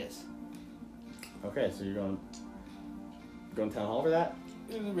lights? Yes. Okay, so you're going town hall for that?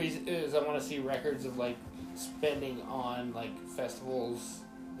 The reason is I want to see records of like spending on like festivals,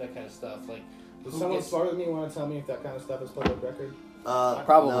 that kind of stuff. Like, Does who someone gets- smarter than me want to tell me if that kind of stuff is public record?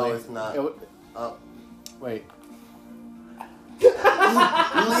 Probably. No, it's not. Wait.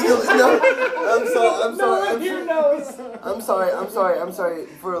 Legally, no. I'm sorry. I'm sorry.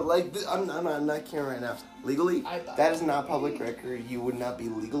 For like, I'm not caring right now. Legally, I thought- that is not public record. You would not be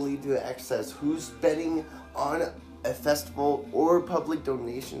legally to access who's betting on a festival or public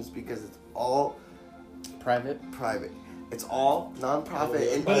donations because it's all Private. private. It's all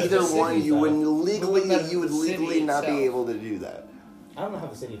non-profit, and But if either the one city you does. wouldn't legally, But you would the city legally not be itself. able to do that. I don't know how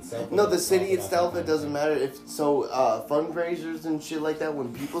the city itself. No, the city itself, it doesn't matter if so. Fundraisers and shit like that.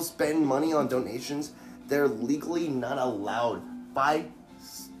 When people spend money on donations, they're legally not allowed by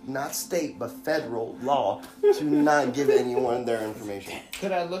not state but federal law to not give anyone their information.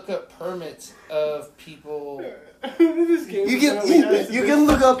 Could I look up permits of people? This game You is can really nice. you can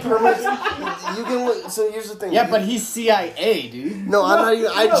look up permits. You can look. So here's the thing. Yeah, but he's CIA, dude. No, I'm not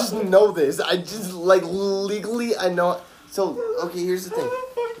even. I just know this. I just like legally. I know. So okay, here's the thing. How the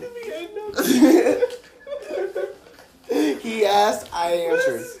fuck did we end up He asked, I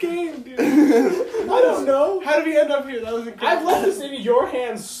answered. this game, dude? I don't know. How did we end up here? That was incredible. I've left this in your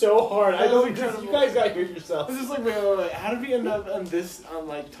hands so hard. I That was don't because incredible. you guys got here yourself. This is like, wait. How did we end up on this? On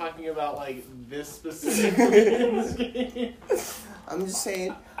like talking about like this specifically in this game? I'm just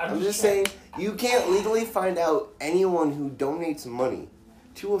saying. I'm just saying. You can't legally find out anyone who donates money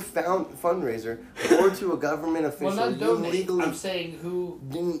to a fundraiser or to a government official. Well, not You donate. legally I'm saying who.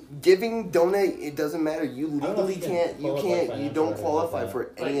 donate. It doesn't matter. You don't know legally if you can can't. You qualify can't. You financial don't records qualify like for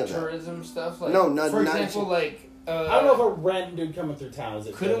Like any of that. tourism stuff, like No, not- for not example, actually. like I don't know if a random dude coming through town is.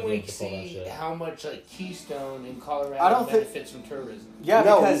 couldn't we to pull that see shit. how much like Keystone in Colorado I don't think- benefits from tourism? Yeah,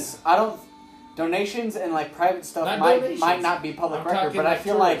 No. because I don't. Donations and like private stuff Not might donations. not be public I'm record, talking but I like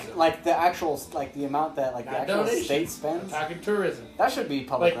feel tourism. like the actual like the amount that like the Not actual donations. state I'm spends talking tourism. that should be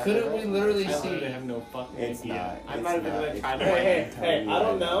public Like, record. couldn't we right? literally I see? literally have no fucking It's idea. not. I'm It's not even not. gonna try to. Hey, I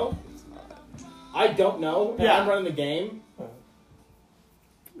don't know. I don't know. And Yeah. I'm running the game.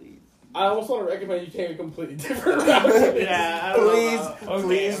 I almost want to recommend you take a completely different route. Yeah, I don't Please, know.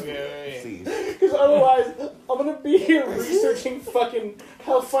 please, okay. please. Because otherwise, I'm gonna be here researching fucking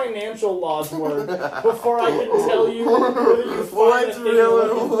how financial laws work before I can tell you whether you find What's the thing you're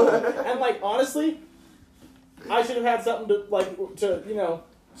really looking for. And like honestly, I should have had something to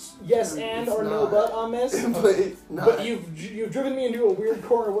yes and It's or no not. but on this. But it's not. But you've driven me into a weird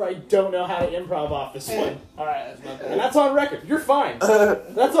corner where I don't know how to improv off this one. All right, that's my And bad. that's on record. You're fine.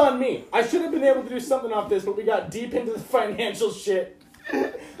 That's on me. I should have been able to do something off this, but we got deep into the financial shit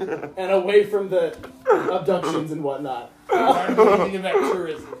and away from the abductions and whatnot. Martha was thinking about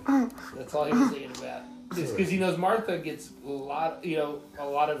tourism. That's all he was thinking about. Just because he knows Martha gets a lot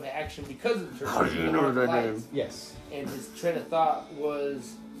of action because of tourism. How do you know that Lights. name? Yes. And his train of thought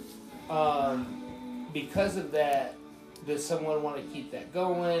was, because of that, does someone want to keep that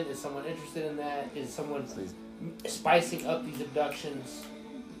going? Is someone interested in that? Is someone spicing up these abductions?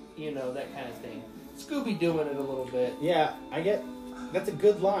 That kind of thing. Scooby doing it a little bit. Yeah, I get. That's a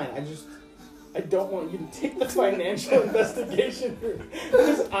good line. I don't want you to take the financial investigation route.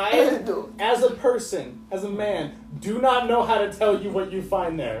 Because I, as a person, as a man, do not know how to tell you what you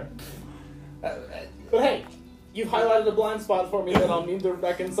find there. But hey, you've highlighted a blind spot for me that I'll need to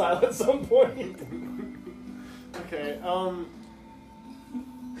reconcile at some point. Okay.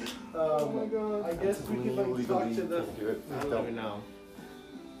 Oh my god. I guess we could like talk to the. Can't do it. I don't even know.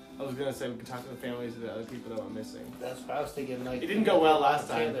 I was gonna say we could talk to the families of the other people that went missing. That's what I was thinking. Like It didn't go well last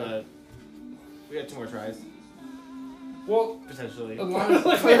time, Taylor. but we got 2 more tries Well, potentially. as long as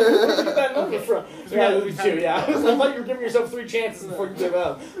Where'd you get that number Okay. from? Yeah, it was 2, yeah. I thought you were giving yourself 3 chances before you give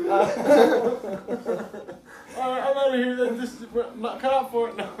up. Alright, I'm out of here. Then this is not cut out for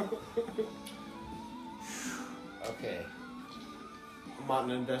it. No. okay. I'm not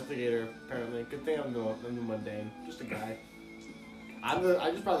an investigator, apparently. Good thing I'm the mundane. Just a guy. I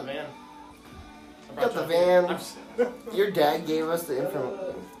just brought the van. I Got the Chucky. van. I'm s- Your dad gave us the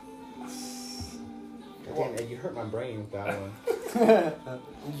information. Damn, Ed, you hurt my brain with that one.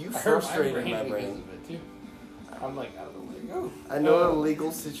 You I hurt frustrated my because brain. of it, too. I'm like, I don't know where to go. I know a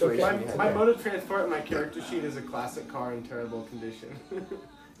legal situation. you had my there. mode of transport in my character sheet is a classic car in terrible condition.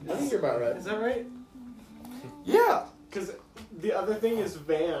 I think you're about right. Is that right? Yeah. Because the other thing is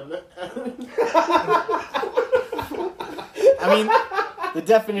van. I mean, the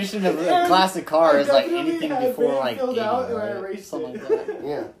definition of a classic car is like definitely anything had before van like filled 80, out and I right? erased Something it. like that.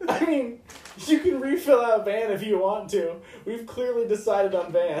 Yeah. I mean, you can refill out van if you want to. We've clearly decided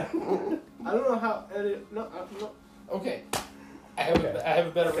on van. I don't know how edit. No. Okay. I have a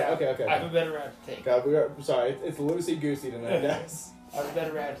better Okay, route. okay. I have a better route to take. God, I'm sorry. It's loosey goosey tonight, guys. I have a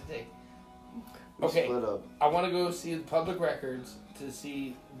better route to take. We Okay. Split up. I want to go see the public records to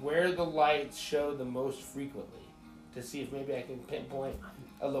see where the lights show the most frequently. To see if maybe I can pinpoint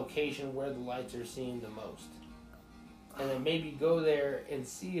a location where the lights are seen the most. And then maybe go there and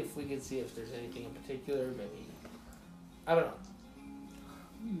see if we can see if there's anything in particular. Maybe. I don't know.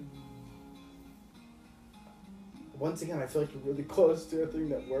 Once again, I feel like you're really close to a thing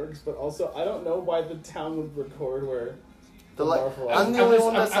that works, but also I don't know why the town would record where The light. Marvel I'm lights. the only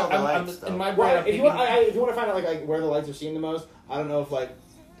one that saw the lights, In though. my brain, I'm If you thinking, want, if you want to find out like where the lights are seen the most, I don't know if like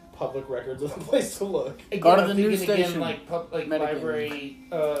public records are the place to look. again, Go to I'm the thinking news again, station. like Medical. library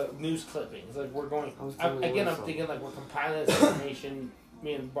news clippings. Like we're going. I was doing Again, worse I'm on- thinking like we're compiling this information.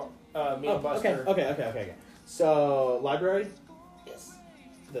 Me and Buster. Okay. So library, Yes.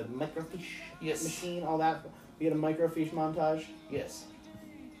 the microfiche Yes. machine, all that. We get a microfiche montage. Yes.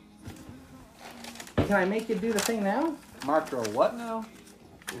 Can I make you do the thing now? Marco, what now?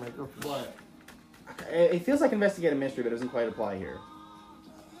 What? It feels like investigate a mystery, but it doesn't quite apply here.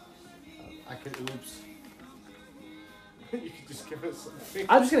 I could. Oops. You could just give us something.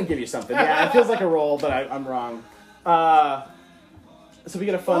 I'm just gonna give you something. Yeah, it feels like a roll, but I'm wrong. So we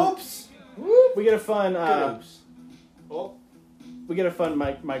get a fun. Oops. We get a fun. Good oops. Oh. We get a fun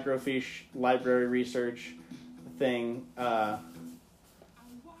microfiche library research thing.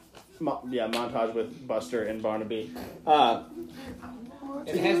 Montage with Buster and Barnaby.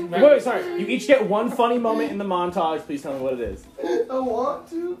 It has. Wait, sorry. You each get one funny moment in the montage. Please tell me what it is. I want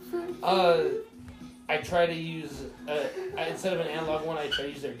to. I try to use instead of an analog one, I try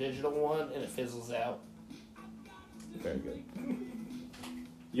to use their digital one, and it fizzles out. Very good.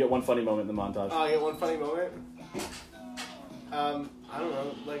 You get one funny moment in the montage. Oh, I get one funny moment. I don't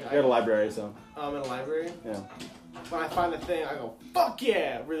know. Like You're at a library, so I'm in a library. yeah. When I find a thing, I go fuck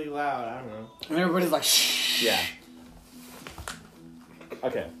yeah, really loud. I don't know. And everybody's like, shh. Yeah.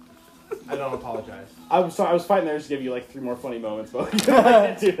 Okay. I don't apologize. I was fighting there just to give you like 3 more funny moments, but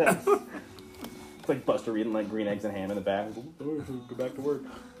I didn't do that. It's like Buster reading like Green Eggs and Ham in the back. Go back to work.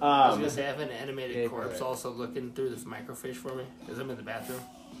 I was gonna say I have an animated yeah, corpse right. also looking through this microfiche for me because I'm in the bathroom.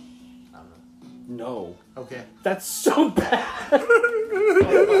 I don't know. No. Okay. That's so bad.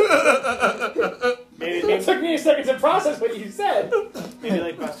 Maybe It took me a second to process what you said. maybe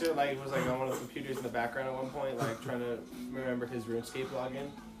like Buster like was like on one of the computers in the background at one point, like trying to remember his RuneScape login.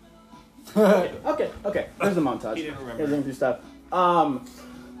 Okay. There's a montage. He didn't remember. Here's going through stuff.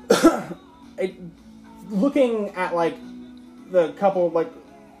 Looking at like the couple, like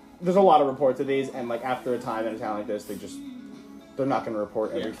there's a lot of reports of these, and like after a time in a town like this, they're not going to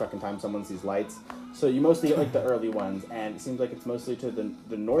report every fucking time someone sees lights. So you mostly get like the early ones, and it seems like it's mostly to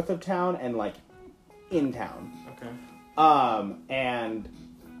the north of town and like in town. Okay. And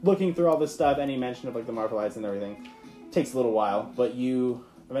looking through all this stuff, any mention of like the Marvel lights and everything takes a little while, but you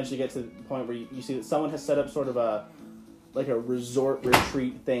eventually get to the point where you see that someone has set up sort of a resort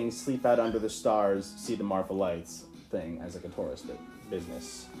retreat thing, sleep out under the stars, see the Marfa lights thing as like a tourist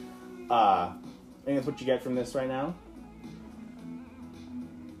business. I think that's what you get from this right now.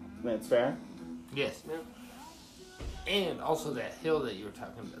 That's fair. Yes. Yeah. And also that hill that you were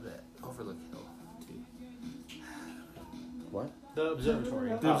talking about, that Overlook Hill, too. What? The observatory.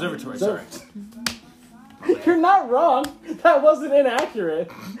 The observatory, so- sorry. You're not wrong. That wasn't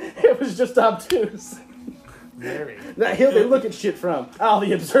inaccurate. It was just obtuse. Very. That hill they look at shit from. Oh,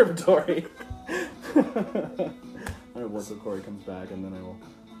 the observatory. I work till Corey comes back, and then I will.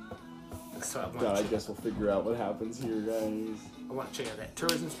 So God, I guess we'll figure out what happens here, guys. I want to check out that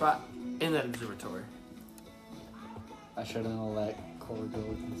tourism spot in that observatory. I shouldn't have let Corey go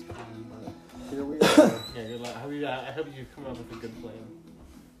with this plan, but here we are. Yeah, good luck. I hope you come up with a good plan.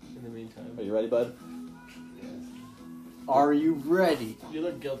 In the meantime. Are you ready, bud? Are you ready? You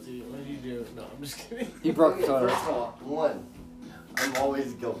look guilty. What did you do? No, I'm just kidding. He broke the toilet. First of all, one, I'm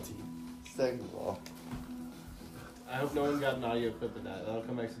always guilty. Second of all, I hope no one got an audio clip of that. That'll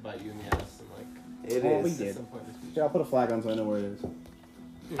come back to bite you in the ass and like. it Well, is. we At did. some point in the future. Yeah, I'll put a flag on so I know where it is.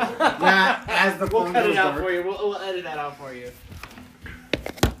 Yeah, as the We'll phone cut it goes out dark. for you. We'll edit that out for you.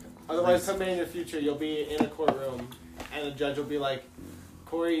 Otherwise, someday in the future, you'll be in a courtroom, and the judge will be like,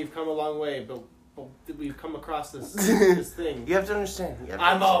 "Corey, you've come a long way, but we've come across this thing." You have to understand. You have to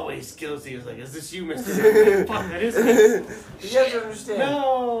I'm understand. always guilty. It's like, is this you, Mr. Fuck, that is me. You have to understand.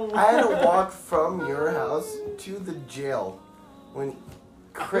 No. I had to walk from your house to the jail when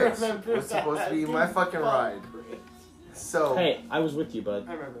Chris remember was supposed to that. be my fucking ride. So Hey, I was with you, bud.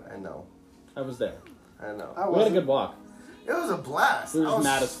 I remember that. I know, I was there. I know. I We had a wasn't. good walk. It was a blast. We were I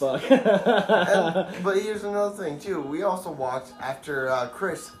just was- mad as fuck. But here's another thing too. We also walked after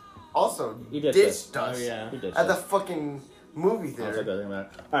Chris also He did ditched Oh, us yeah. We did at the shit. fucking movie I'll theater. start talking about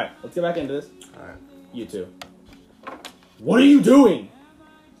it. All right, let's get back into this. Alright. You two. What are you doing?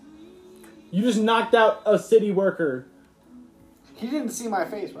 You just knocked out a city worker. He didn't see my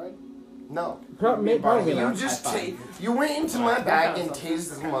face, right? No. Probably You not. just you went into my bag and tased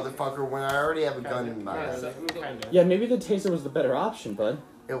this motherfucker when I already have a gun in my Yeah, bag. kind of. Yeah, maybe the taser was the better option, bud.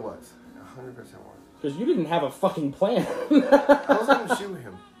 It was. 100% was. Because you didn't have a fucking plan. I was gonna shoot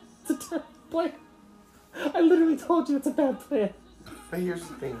him. It's a terrible plan. I literally told you it's a bad plan. But here's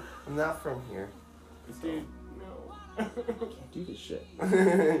the thing. I'm not from here. Dude, no. Can't do this shit.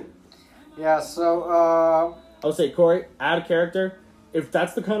 Yeah, so, I'll say, Corey, out of character. If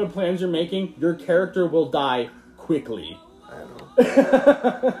that's the kind of plans you're making, your character will die quickly. I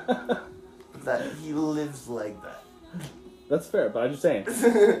know. That he lives like that. That's fair, but I'm just saying.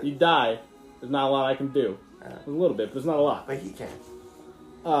 You die, there's not a lot I can do. A little bit, but there's not a lot. But he can.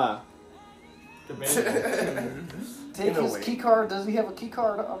 take In a his way. key card. Does he have a key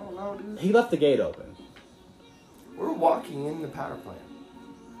card? I don't know, dude. He left the gate open. We're walking in the power plant.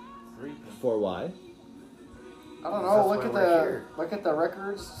 For why? I don't That's know. why we're Look at the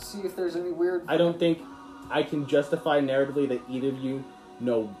records. See if there's any weird. I don't think I can justify narratively that either of you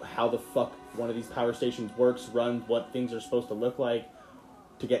know how the fuck one of these power stations works, runs, what things are supposed to look like,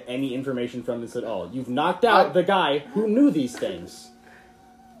 to get any information from this at all. You've knocked out the guy who knew these things.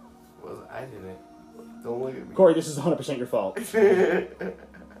 Well, I didn't. Don't look at me. Corey, this is 100% your fault.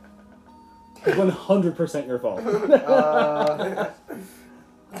 100% your fault.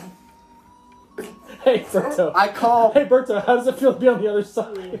 Hey, Berto. I call. Hey, Berto, how does it feel to be on the other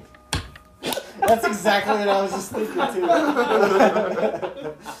side? That's exactly what I was just thinking too.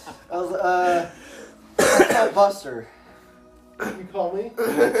 I was I call Buster. You call me?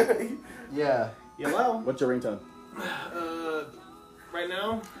 Yeah. Hello? What's your ringtone? Right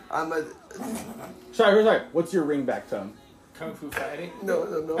now? I'm a. Sorry. What's your ringback tone? Kung Fu Fighting. No.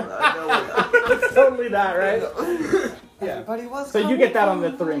 I It's totally that, right? Yeah. Everybody was. So you get that on the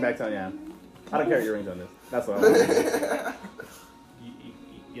ringback tone, yeah. I don't care what your ringtone is. That's what I want.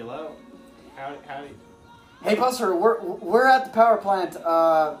 Hello? Howdy. Hey Buster, we're at the power plant.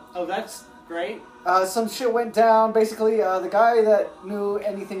 Oh, that's great. Some shit went down. Basically, the guy that knew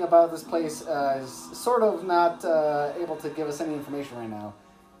anything about this place is sort of not able to give us any information right now.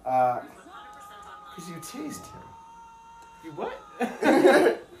 Because you tased him. You what?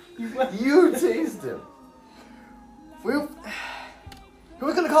 You tased him. We're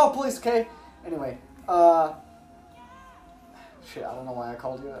gonna call police, okay? Anyway, shit, I don't know why I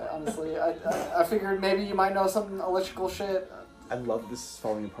called you. Honestly, I figured maybe you might know some electrical shit. I love this is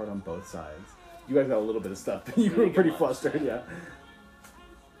falling apart on both sides. You guys got a little bit of stuff, but you were pretty flustered, yeah.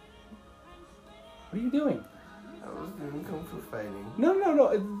 What are you doing? I was doing kung fu fighting. No.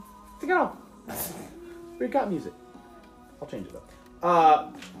 Take it off. We got music. I'll change it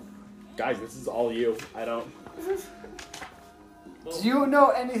up. Guys, this is all you. I don't. Do you know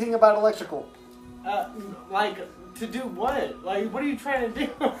anything about electrical? Like, to do what? Like, what are you trying to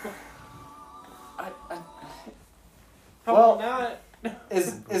do? Well- Probably not.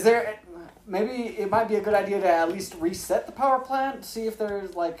 Is there maybe it might be a good idea to at least reset the power plant, see if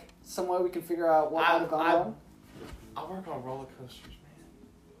there's like some way we can figure out what might have gone wrong? I work on roller coasters, man.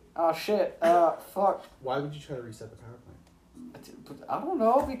 Oh shit! Fuck. Why would you try to reset the power plant? I don't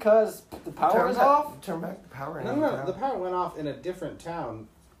know because the power is off. Turn back the power. No. The power went off in a different town.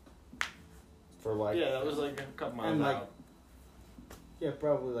 For like. Yeah, that was like a couple miles and, like, out. Yeah,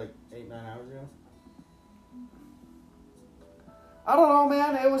 probably like 8-9 hours ago. I don't know,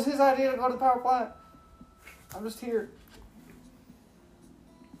 man. It was his idea to go to the power plant. I'm just here.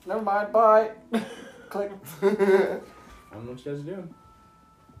 Never mind. Bye. Click. I don't know what you guys are doing.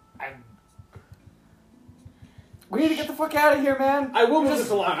 We need to get the fuck out of here, man. I will move this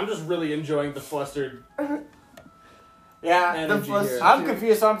along. I'm just really enjoying the flustered Yeah. energy here. I'm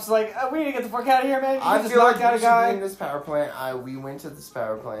confused, so I'm just like, we need to get the fuck out of here, man. You I just feel like knocked out we a should guy. be in this power plant. We went to this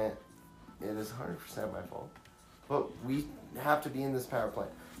power plant. It is 100% my fault. But we have to be in this power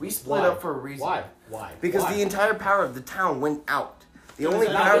plant. We split Why? up for a reason. Why? Because Why? the entire power of the town went out. The only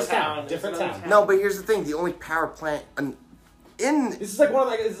It's power. another town. Different It's another town. No, but here's the thing: the only power plant in. This is like one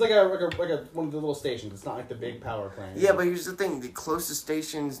of it's like a one of the little stations. It's not like the big power plant. Yeah, but here's the thing: the closest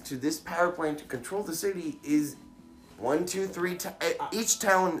stations to this power plant to control the city is 1, 2, 3. Each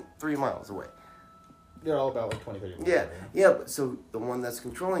town 3 miles away. they're all about like 20, 30 miles Yeah, away. yeah. But so the one that's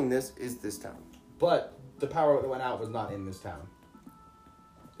controlling this is this town. But the power that went out was not in this town.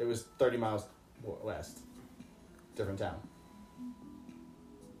 It was 30 miles west. Different town.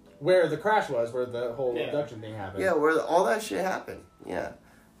 Where the crash was, where the whole Yeah. abduction thing happened. Yeah, where all that shit happened. Yeah.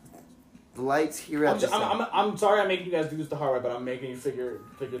 The lights here at I'm sorry I'm making you guys do this the hard way, but I'm making you figure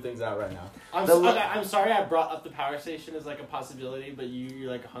things out right now. I'm sorry I brought up the power station as like a possibility, but you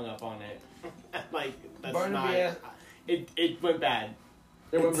like hung up on it. Like that's Barnaby, not. It went bad.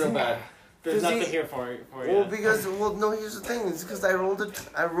 It went real bad. There's 'Cause nothing he- here for you. Well, no, here's the thing. It's because I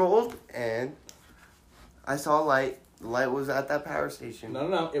rolled and I saw a light. The light was at that power station.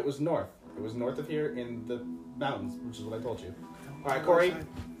 No. It was north. It was north of here in the mountains, which is what I told you. All right, Corey.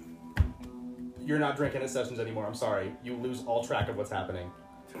 You're not drinking at sessions anymore. I'm sorry. You lose all track of what's happening.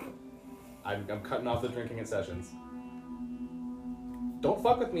 I'm cutting off the drinking at sessions. Don't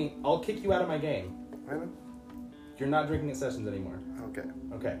fuck with me. I'll kick you out of my game. Really? You're not drinking at sessions anymore. Okay.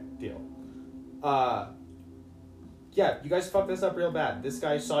 Okay, deal. Yeah, you guys fucked this up real bad. This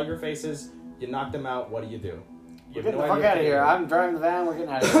guy saw your faces. You knocked him out. What do? You We're have getting no the fuck idea out of what here. to I'm driving the van. We're getting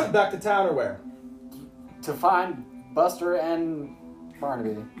out of here. do. Back to town or where? To find Buster and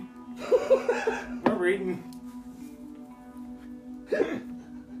Barnaby. We're reading.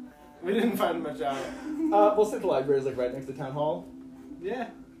 We didn't find much out. We'll say the library is like right next to town hall. Yeah.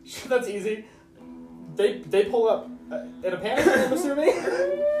 That's easy. They pull up in a panic, I'm assuming.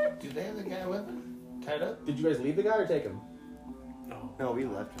 Do they have the guy weapon tied up? Did you guys leave the guy or take him? No, we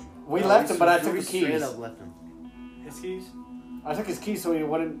left him. We No, left him, but I we took the straight keys. up left him. His keys? I took his keys so he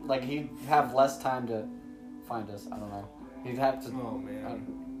wouldn't, like, he'd have less time to find us. I don't know. He'd have to. Oh I man.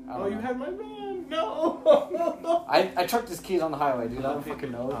 don't Oh, you know. had my van. No. I chucked his keys on the highway, dude. I don't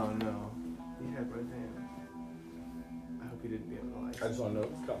fucking know. Oh no. You had my van. I hope you didn't be able to like. I just want to know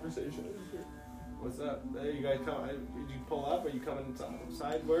what this conversation is. What's up? Hey, you guys come? Did you pull up? Are you coming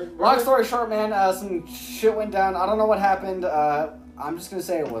inside? Where? Long story short, man, some shit went down. I don't know what happened. I'm just gonna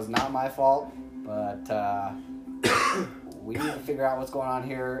say it was not my fault, but we need to figure out what's going on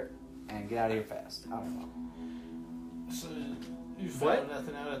here and get out of here fast. I don't know. So you What? found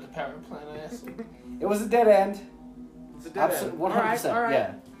nothing out at the power plant, I assume? It was a dead end. It's a dead end. Absolutely, 100%. All right.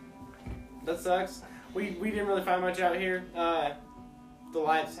 Yeah. That sucks. We didn't really find much out here. The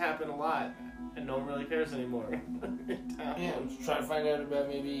lights happen a lot, and no one really cares anymore. in town. Yeah, I'm just trying to find out about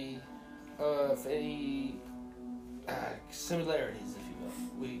maybe if any similarities, if you will.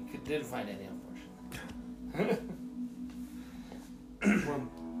 We didn't find any, unfortunately. We're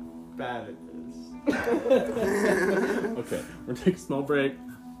bad at this. Okay, we're taking a small break.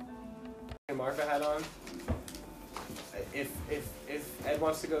 Marfa had on. If Ed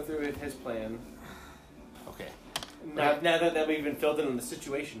wants to go through his plan. Okay. Now that we've been filled in on the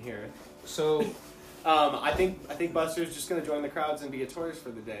situation here, So, I think Buster's just gonna join the crowds and be a tourist for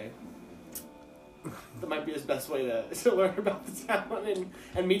the day. That might be his best way to learn about the town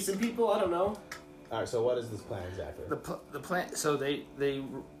and meet some people. I don't know. All right, so what is this plan exactly? the plan. So they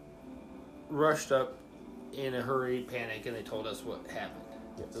rushed up in a hurry, panic, and they told us what happened.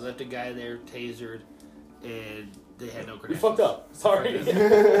 Yes. They left a guy there, tasered, and they had no You credentials. fucked up. Sorry.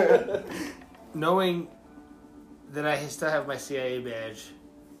 Knowing that I still have my CIA badge,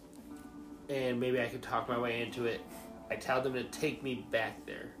 and maybe I could talk my way into it, I tell them to take me back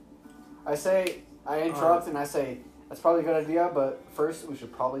there. I interrupt and I say, that's probably a good idea, but first we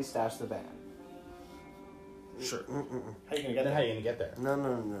should probably stash the van. Sure. How you gonna get there? How you gonna get there?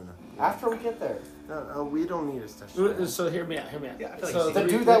 No. After we get there. No, we don't need a station. So hear me out. Yeah, I feel So like The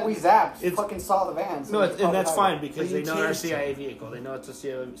dude that we zapped It's- fucking saw the van. so No, he's and probably that's hiding. fine because But they you know our can't CIA vehicle. They know it's a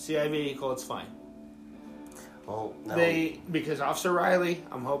CIA vehicle. It's fine. Oh, no. Because Officer Riley,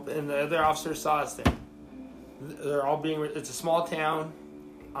 I'm hoping, and the other officers saw us there. They're all being. It's a small town.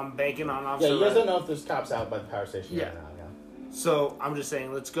 I'm banking on Yeah, Officer you guys Riley. don't know if there's cops out by the power station Yeah. right now. So I'm just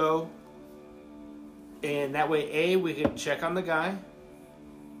saying, let's go. And that way, we can check on the guy,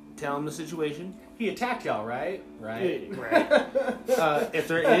 tell him the situation. He attacked y'all, right? Right. If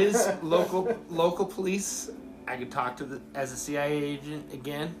there is local police, I could talk to as a CIA agent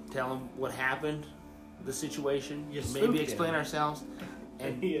again, tell them what happened, the situation, You spooked maybe him. explain ourselves,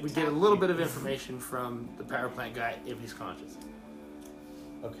 and He we get a attacked little you. bit of information from the power plant guy if he's conscious.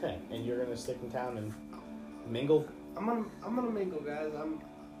 Okay, and you're gonna stick in town and mingle. I'm gonna mingle, guys.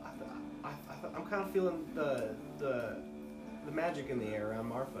 I'm kind of feeling the magic in the air around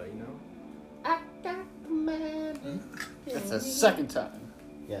Marfa. You know. It's the second time.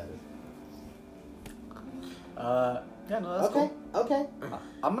 Yeah. Yeah, no, that's Okay. cool. Okay.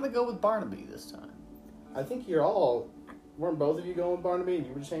 I'm gonna go with Barnaby this time. I think you're all. Weren't both of you going with Barnaby and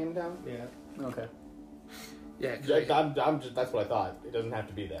you were just hanging in town? Yeah. Okay. Yeah, 'cause I'm just. That's what I thought. It doesn't have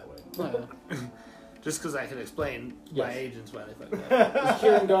to be that way. just because I can explain my Yes. agents why they fucked that. Is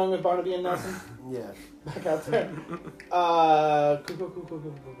Kieran going with Barnaby and Nelson? Yeah. Back out there.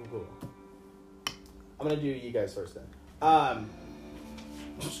 Cool. I'm gonna do you guys first then.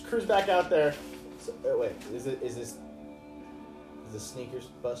 Just cruise back out there. So, wait, is this Sneakers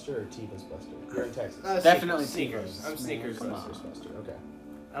Buster or Tiva's Buster? You're in Texas. Definitely sneakers. Tevas. I'm sneakers. Come on. Sneakers Buster. Okay.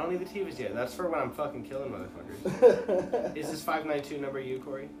 I don't need the TVs yet. That's for when I'm fucking killing motherfuckers. Is this 592 number you,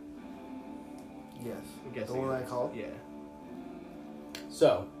 Corey? Yes. I'm guessing. The one I called? Yeah.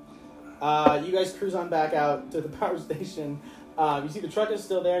 So, you guys cruise on back out to the power station. You see the truck is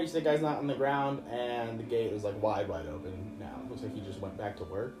still there. You see the guy's not on the ground, and the gate is like wide open now. Looks like he just went back to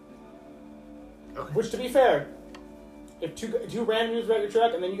work. Okay. Which, to be fair, if two random dudes were at your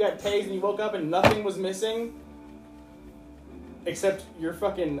truck and then you got tased and you woke up and nothing was missing, except your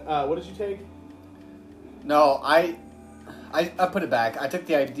fucking what did you take? No, I put it back. I took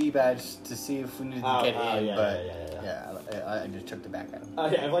the ID badge to see if we needed to get in, but I just took it back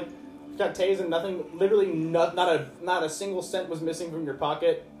out. Yeah, like you got tased and nothing. Literally, not a single cent was missing from your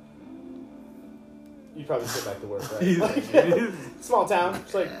pocket. You probably just go back to work, right? Like, small town.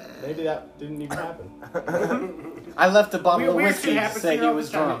 It's like maybe that didn't even happen. I left a bottle of Weird whiskey shit to happens say here he all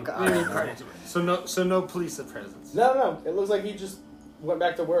was the time. drunk. I don't know. So no police presence. No. It looks like he just went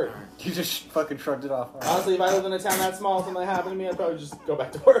back to work. You just fucking shrugged it off. Honestly, if I lived in a town that small, something happened to me, I'd probably just go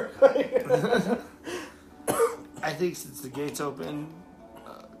back to work. I think since the gate's open,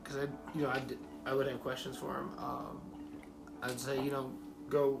 because I would have questions for him. I'd say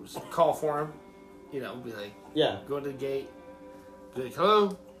go call for him. Be like Yeah. go to the gate, be like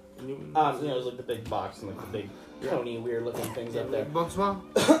hello. And It was like the big box and like the big coney weird looking things up there. Bugs Mom.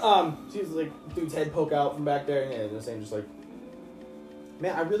 She's like dude's head poke out from back there, and yeah, they're saying just like,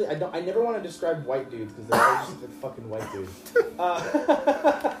 man, I never want to describe white dudes because they're always just like fucking white dudes.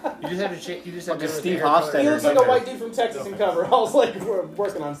 You just have to change. You just have to. Fucking Steve hair color. Hofstadter. He looks like a white dude from Texas in cover. I was like, we're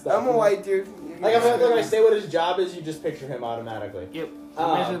working on stuff. I'm a white dude. Like, I feel like when I say what his job is, you just picture him automatically. Yep.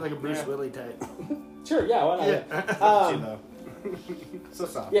 Imagine like a Bruce Willis type. Sure, yeah, why not? Yeah. So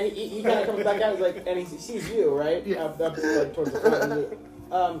soft. Yeah, he kind of comes back out, he's like, and he sees you, right? Yeah. Up, like, towards the front. And like,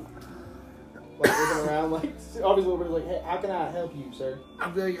 looking around, like, obviously, a little bit like, hey, how can I help you, sir?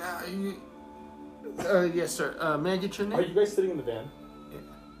 I'll be like, yes, sir. May I get your Are name? you guys sitting in the van?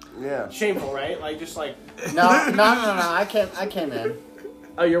 Yeah. Shameful, right? Like just like No. I came in.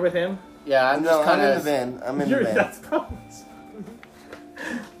 Oh, you're with him? Yeah, I'm No, just I'm kind in the of. van. I'm in the van. That's probably...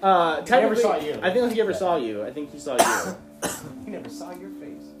 He never saw you. I think he ever saw you. I think he saw you. he never saw your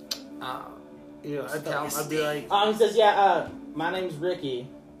face. I'd tell him. I'd be like, He says, yeah, my name's Ricky.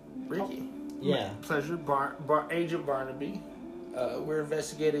 Ricky. Yeah. Pleasure, Agent Barnaby. We're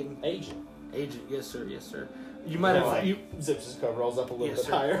investigating. Agent. Yes, sir. Yes, sir. You might have Zips his cover, rolls up a little Yes, bit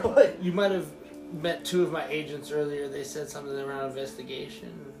sir. higher. Like, you might have met two of my agents earlier. They said something around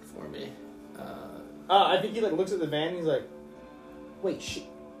investigation for me. I think he like looks at the van and he's like, wait.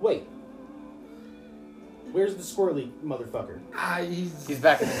 Where's the squirrely motherfucker? He's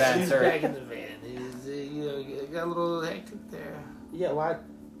back in the van, He's sir. back in the van. He's got a little hectic there. Yeah, why?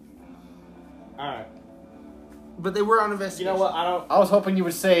 Alright. But they were on You investigation. know what? I was hoping you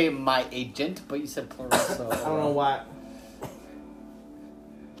would say my agent, but you said plural, so. I don't know why.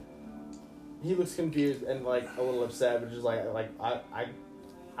 He looks confused and like a little upset, but just like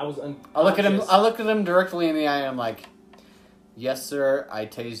I I was I look at him directly in the eye and I'm like, yes, sir, I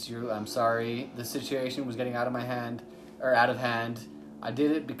tased you. I'm sorry. The situation was getting out of hand. I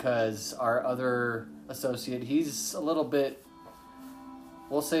did it because our other associate, he's a little bit,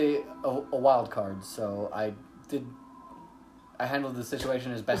 we'll say, a wild card. So I handled the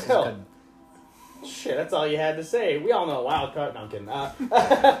situation as best as I could. Shit, that's all you had to say. We all know wild card. No, I'm kidding. Wild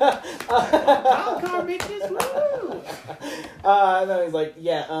card bitches, woo! And then he's like,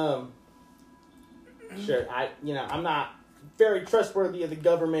 yeah, sure. I'm not very trustworthy of the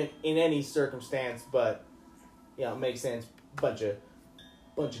government in any circumstance, but it makes sense. Bunch of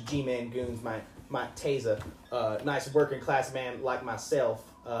G-man goons might tase a nice working class man like myself.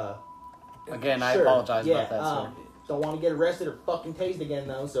 Again, I sure, apologize about that, sir. Don't want to get arrested or fucking tased again,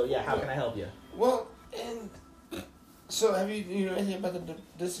 though. So yeah, how can I help you? Well, and so have you know anything about the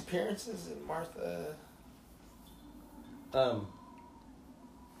disappearances in Martha?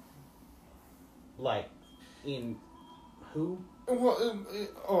 Like, in who?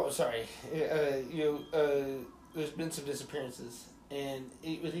 Well, sorry. There's been some disappearances, and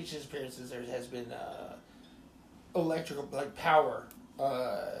with each disappearances, there has been electrical, like power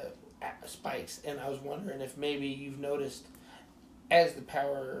spikes, and I was wondering if maybe you've noticed, as the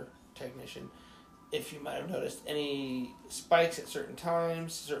power technician, if you might have noticed any spikes at certain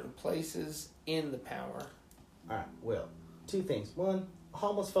times, certain places in the power. Alright, well, two things. One,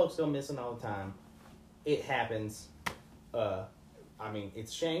 homeless folks go missing all the time. It happens.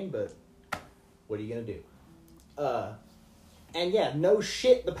 It's a shame, but what are you gonna do? And yeah, no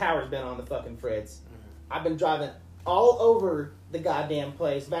shit, the power's been on the fucking Freds. I've been driving all over the goddamn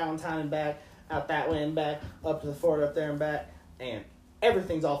place, Valentine and back, out that way and back, up to the fort up there and back, and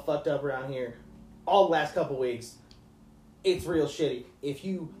everything's all fucked up around here. All the last couple weeks, it's real shitty. If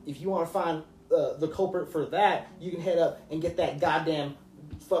you want to find the culprit for that, you can head up and get that goddamn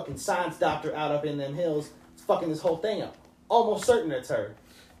fucking science doctor out up in them hills. It's fucking this whole thing up. Almost certain it's her.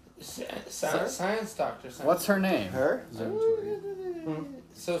 Science doctor. What's her name? Her?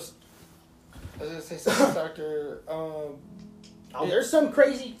 So, I was gonna say science doctor. There's some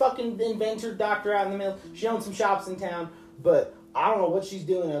crazy fucking inventor doctor out in the middle. She owns some shops in town, but I don't know what she's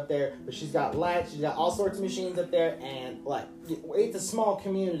doing up there. But she's got lights, she's got all sorts of machines up there, and like it's a small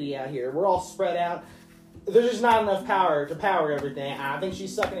community out here. We're all spread out. There's just not enough power to power everything. I think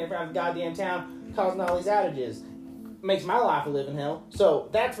she's sucking it around the goddamn town, causing all these outages. Makes my life a living hell. So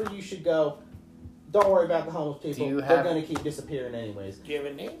that's where you should go. Don't worry about the homeless people. They're going to keep disappearing anyways. Do you have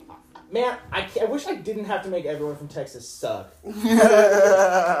a name? Man, I wish I didn't have to make everyone from Texas suck. But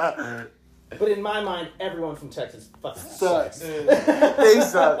in my mind, everyone from Texas fucking sucks. They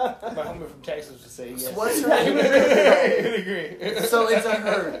suck. My homie from Texas would say yes. What's her name? I would agree. So it's a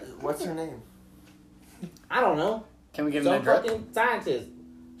her. What's her name? I don't know. Can we get an Some address? fucking scientist.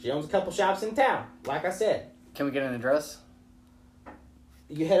 She owns a couple shops in town. Like I said. Can we get an address?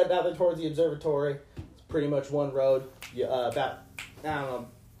 You head up out there towards the observatory. It's pretty much one road. You about,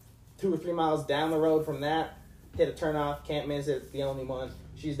 2 or 3 miles down the road from that. Hit a turnoff. Can't miss it. It's the only one.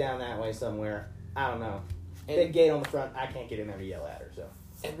 She's down that way somewhere. I don't know. Big gate on the front. I can't get in there to yell at her. So.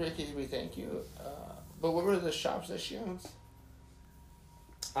 And Ricky, we thank you. But what were the shops that she owns?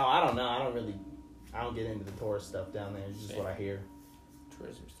 Oh, I don't know. I don't get into the tourist stuff down there. It's just what I hear.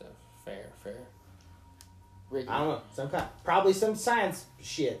 Tourism stuff. Fair. Ricky. I don't know. Probably some science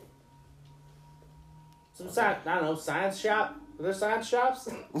shit. Some science. I don't know. Science shop. Are there science shops?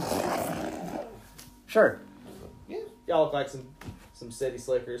 Sure. Yeah. Y'all look like some city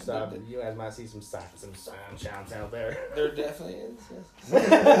slickers. So you guys might see some science shops out there. There definitely is.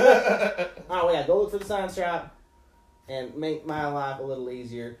 Yes. Oh yeah, go look for the science shop and make my life a little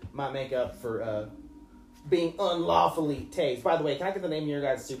easier. Might make up for being unlawfully tased. By the way, can I get the name of your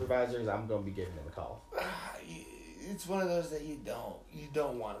guys' supervisors? I'm going to be giving them a call. It's one of those that you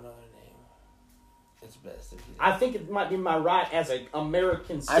don't want to know their name. It's best if you. I think it might be my right as an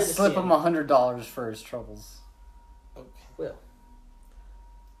American citizen. I slip him $100 for his troubles. Okay. Well,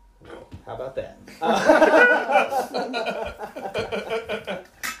 how about that?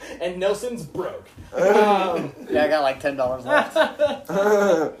 And Nelson's broke. Yeah, I got like $10 left.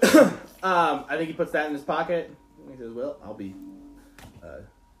 I think he puts that in his pocket. He says, "Well, I'll be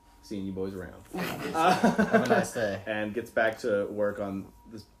seeing you boys around." Have a nice day. And gets back to work on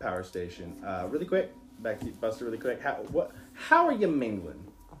this power station. Really quick, back to Buster. Really quick. How are you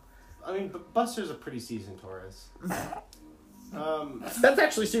mingling? I mean, Buster's a pretty seasoned tourist. That's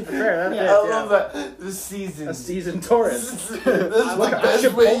actually super fair. That's Yeah, it, I love that. The season. A seasoned tourist. That's the Look,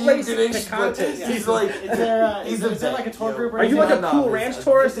 best way you Chipotle's can the explain. contest. He's like, Is there, he's is there like a tour group or Are you anything? like a cool ranch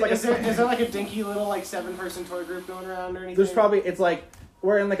tourist? Is there like a dinky little like 7-person tour group going around or anything? There's probably, it's like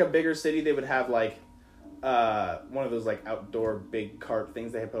where in like a bigger city they would have like one of those like outdoor big cart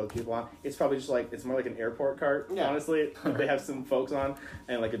things they have put people on. It's probably just like it's more like an airport cart. Yeah. Honestly, they have some folks on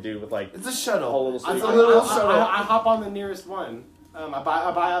and like a dude with like It's a shuttle. a whole little It's street. a little shuttle. I hop on the nearest one. I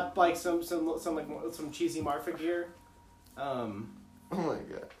buy up like some cheesy Marfa gear. Oh my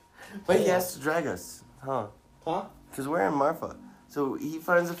god. But he has to drag us, huh? Huh? Because we're in Marfa. So he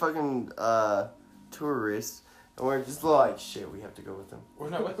finds a fucking tourist, and we're just like, shit, we have to go with him. We're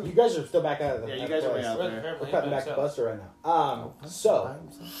not with You guys are still back out of the. Yeah, you guys are way out We're there. We're cutting back to Buster right now. By So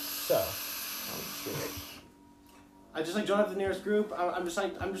himself? Oh, shit. I just like join up the nearest group. I'm just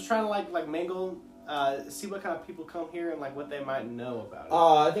trying to like mingle, see what kind of people come here and like what they might know about it.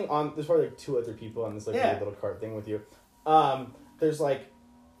 I think there's probably like 2 other people on this like Yeah. weird little cart thing with you. There's like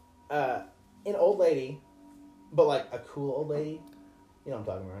an old lady, but like a cool old lady. You know what I'm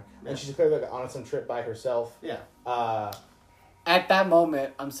talking about. Right? Yeah. And she's clearly like on some trip by herself. Yeah. At that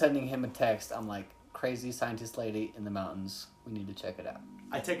moment, I'm sending him a text. I'm like, crazy scientist lady in the mountains. We need to check it out.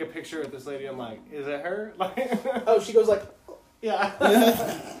 I take a picture of this lady. I'm like, is it her? Like, Oh, she goes like, yeah.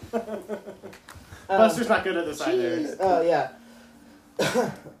 Buster's not good at this either. "Jeez." Oh yeah.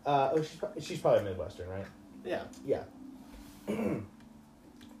 She's probably Midwestern, right? Yeah. Yeah.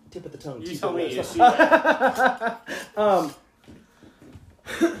 Tip of the tongue. You tip tell of me. the Is tongue. she?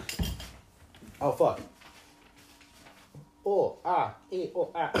 Oh fuck. Oh ah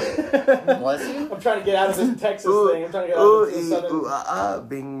Was you? I'm trying to get out of this Texas thing. I'm trying to get out Ooh, of this southern.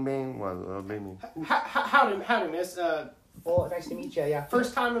 bing, bing, bing. Howdy, miss. Oh, nice to meet you. Yeah.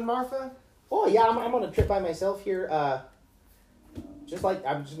 First time in Marfa? Oh yeah, I'm on a trip by myself here. Just like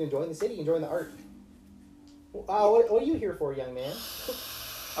I'm just enjoying the city, enjoying the art. What are you here for, young man?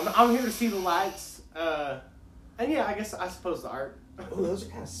 I'm here to see the lights. And yeah, I suppose the art. Oh, those are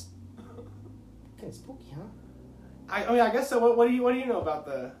kind of spooky, huh? I mean, I guess so. What do you know about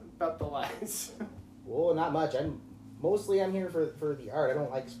the lights? Well, not much. I'm here for the art. I don't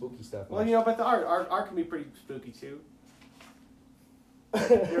like spooky stuff. Well, you know, but the art can be pretty spooky too.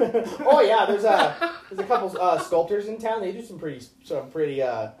 Oh yeah, there's a couple sculptors in town. They do some pretty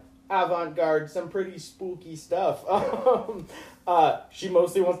avant-garde, some pretty spooky stuff. She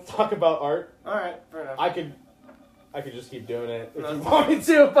mostly wants to talk about art. All right, fair enough. I could just keep doing it if you want me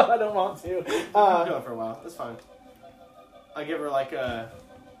to, but I don't want to. Keep doing it for a while. That's fine. I give her like a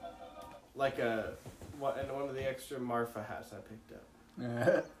what and one of the extra Marfa hats I picked up.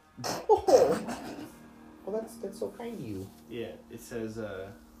 Oh, well, that's so kind of you. Yeah, it says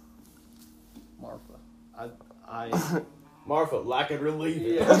Marfa. I Marfa, like it or leave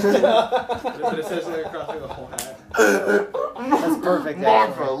it. yeah. But it says it across the whole hat. That's perfect.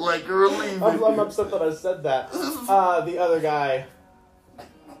 Marfa, actually. like a relief. I'm upset that I said that. The other guy,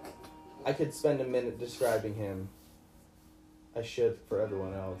 I could spend a minute describing him. I should for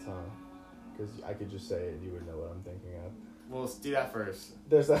everyone else, huh? Because I could just say it, you would know what I'm thinking of. Well, let's do that first.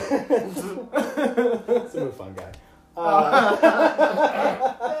 There's a it's a fun guy. Yeah,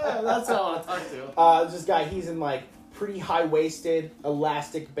 that's what I want to talk to. This guy, he's in like pretty high-waisted,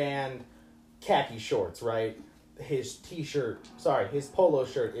 elastic band, khaki shorts, right? His polo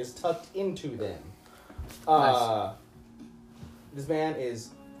shirt is tucked into them. Nice. This man is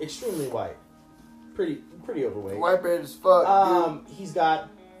extremely white, pretty overweight. White bread as fuck, He's got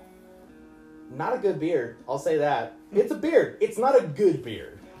not a good beard. I'll say that. It's a beard. It's not a good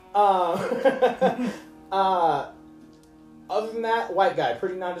beard. Other than that, white guy,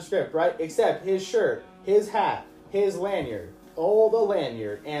 pretty nondescript, right? Except his shirt, his hat, his lanyard, the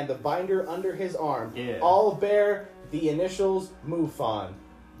lanyard, and the binder under his arm, all bear the initials MUFON,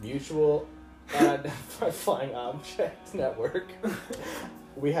 Mutual Unidentified Flying Object Network.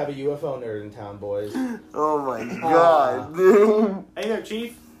 We have a UFO nerd in town, boys. Oh my god, dude. Hey there,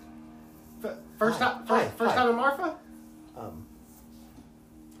 Chief. First time Hi. in Marfa?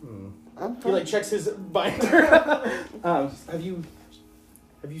 He like checks his binder. Have you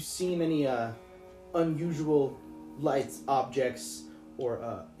seen any unusual lights, objects,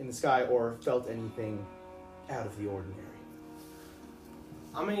 or in the sky, or felt anything out of the ordinary?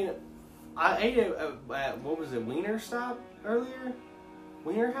 I mean, I ate at what was it, Wiener Stop earlier?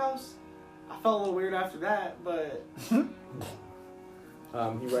 Wiener House? I felt a little weird after that, but... He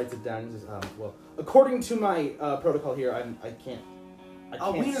writes it down. He says, well, according to my protocol here, I can't...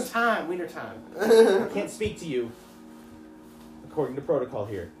 Wiener time. I can't speak to you according to protocol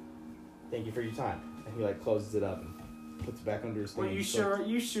here. Thank you for your time. And he like closes it up and puts it back under his thing. Well, you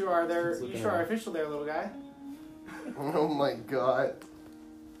sure are there. It's You looking sure are around. official there, little guy. Oh my god.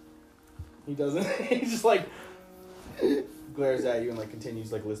 He doesn't. He just like glares at you and like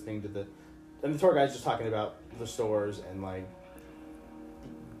continues like listening to the. And the tour guide's just talking about the stores and like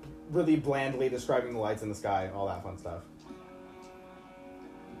really blandly describing the lights in the sky, all that fun stuff.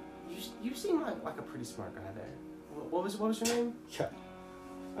 You seem like a pretty smart guy there. What was your name? Yeah,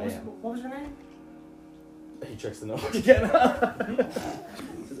 I am. What was your name? He checks the notebook again.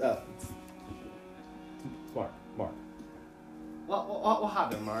 Mark. Well, hi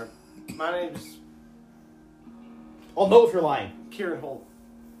there, Mark. My name's I'll know if you're lying. Kieran Holt.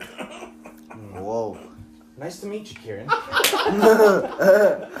 Whoa. Nice to meet you, Kieran. Like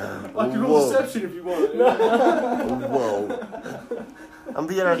your Whoa. deception if you want. Whoa. I'm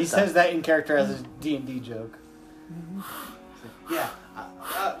being honest. He says that in character as a D&D joke. Yeah.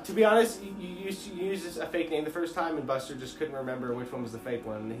 To be honest, you used a fake name the first time, and Buster just couldn't remember which one was the fake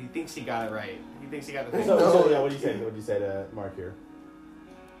one. He thinks he got it right. He thinks he got the fake So, one. so yeah, what do you say? What do you say to Mark here?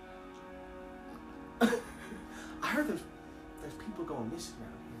 I heard there's people going missing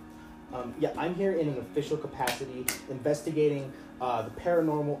around here. Yeah, I'm here in an official capacity, investigating the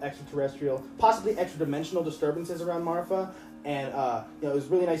paranormal, extraterrestrial, possibly extra-dimensional disturbances around Marfa. And it was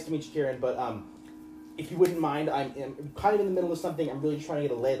really nice to meet you, Kieran. But if you wouldn't mind, I'm kind of in the middle of something. I'm really trying to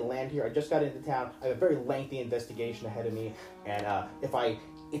get a lay of the land here. I just got into town. I have a very lengthy investigation ahead of me. And if I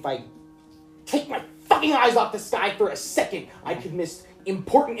take my fucking eyes off the sky for a second, I could miss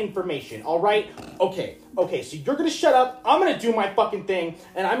important information. All right? Okay. So you're gonna shut up. I'm gonna do my fucking thing,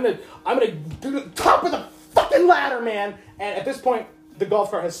 and I'm gonna do the top of the fucking ladder, man. And at this point, the golf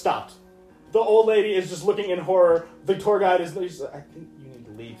cart has stopped. The old lady is just looking in horror. The tour guide is like, I think you need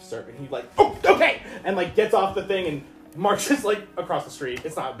to leave, sir. And he's like, oh, okay, and like gets off the thing and marches like across the street.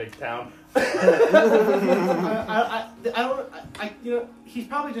 It's not a big town. I don't. He's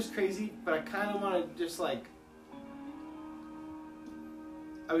probably just crazy, but I kind of want to just like.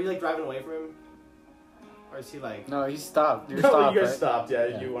 Are we like driving away from him, or is he like? No, he stopped. You're No, stopped, you guys right? stopped. Yeah,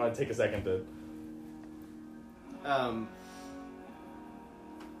 Yeah. you want to take a second to.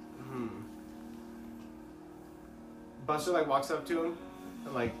 Buster like walks up to him,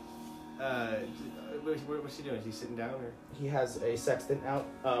 and like, what's he doing? Is he sitting down or? He has a sextant out.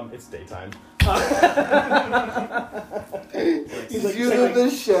 It's daytime. He's like, using the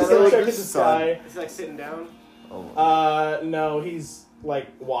he's shadow like of checking the the sun. sky. Is he like sitting down? Oh. No, he's like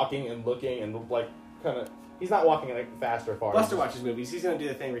walking and looking and like kind of. He's not walking like fast or far. Buster watches movies. He's gonna do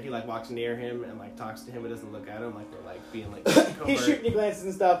the thing where he like walks near him and like talks to him, but doesn't look at him. Like we're like being like. He's covert. shooting you glances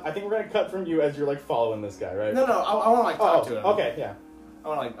and stuff. I think we're gonna cut from you as you're like following this guy, right? No, I want to like talk to him. Okay, yeah. I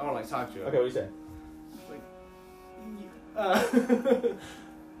want to like talk to him. Okay, what do you say?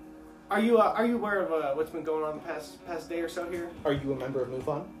 Are you aware of what's been going on the past day or so here? Are you a member of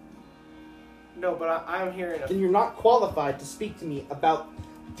MUFON? No, but I'm hearing. Then you're not qualified to speak to me about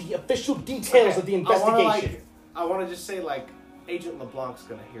the official details of the investigation. I want to just say like Agent LeBlanc's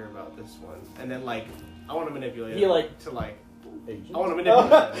gonna hear about this one, and then like I want to manipulate He, him like- to like. Agent? I want to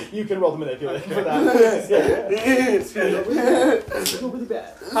manipulate him. You can roll the manipulation for that. It's gonna go really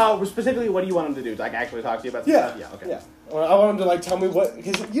bad. Specifically, what do you want him to do? Like actually talk to you about some Yeah. stuff? Yeah, okay. Yeah. Well, I want him to like tell me what,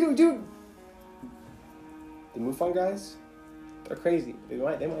 because dude, the MUFON guys, they're crazy. They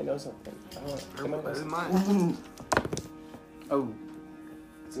might know something. I don't know. They might know something. Oh.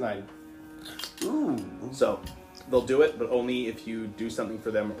 It's 9. Ooh. So they'll do it, but only if you do something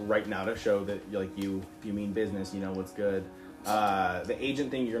for them right now to show that you mean business. You know what's good. The agent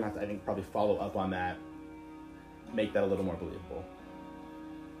thing, you're gonna have to, I think, probably follow up on that. Make that a little more believable.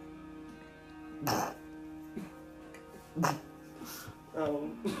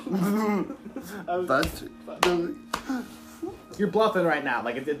 Buster. You're bluffing right now,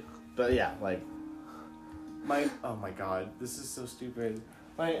 like it did, but yeah, like Oh my god, this is so stupid.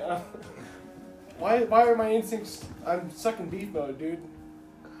 Why are my instincts? I'm stuck in beef mode, dude.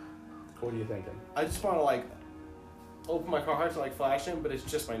 what are you thinking? I just want to like open my car heart to like flash him, but it's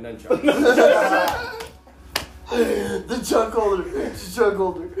just my nunchuck. The chunk holder. The chunk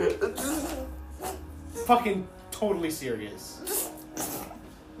holder. Fucking totally serious.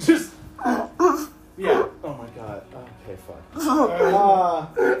 Just yeah. Oh my god. Okay, fuck.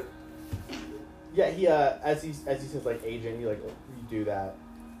 Yeah, he as he says like agent, you do that.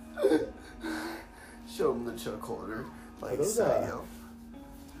 Show him the chuck holder. Like, Are those, say, yo.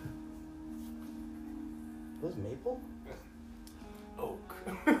 Those maple? Oak.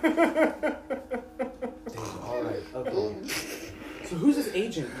 Damn. All right. Okay. So who's this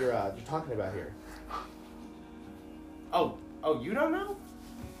agent you're talking about here? Oh, you don't know?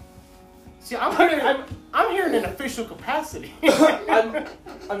 See, I'm here in an official capacity. I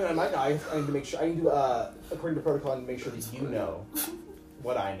might know. I need to make sure. I need to, according to protocol, I need to make sure that you know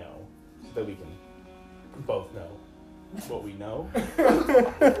what I know, so that we can both know what we know.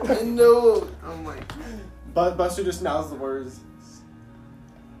 I know. Oh my. Buster just mouths the words.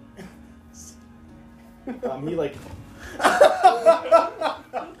 He like.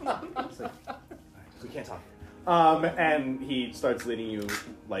 He's like, we can't talk. And he starts leading you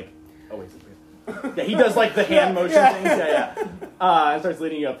like. Oh wait. Yeah, he does like the hand motion things. Yeah. And starts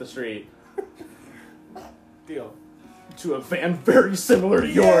leading you up the street. Deal. To a van very similar to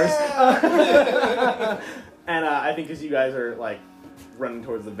yours. And I think as you guys are like running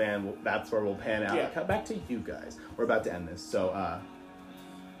towards the van, that's where we'll pan out. Yeah. Cut back to you guys. We're about to end this. So,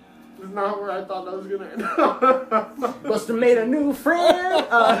 This is not where I thought I was gonna end. must have made a new friend.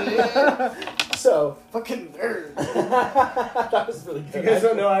 So, Fucking nerd. that was really If good. you guys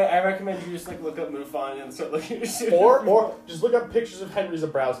don't know, I recommend you just like look up Mufon and start looking at shit. Or just look up pictures of Henry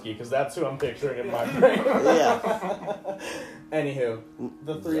Zabrowski, because that's who I'm picturing in my brain. Yeah. Anywho,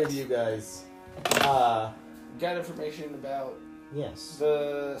 the three of you guys. Got information about Yes.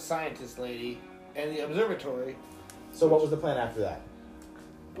 the scientist lady and the observatory. So what was the plan after that?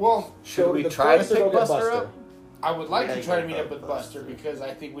 Well, Should Go we the try to place or pick go get Buster up? I would like Yeah, to try to you meet gotta up with go Buster Buster. because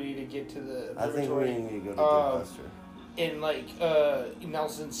I think we need to get to the I think observatory. we need to go to get Buster. And like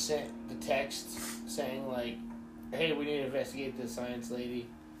Nelson sent the text saying like, "Hey, we need to investigate this science lady,"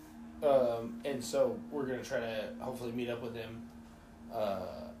 and so we're gonna try to hopefully meet up with him,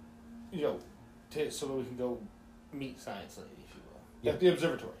 so we can go meet science lady, if you will, Yeah. at the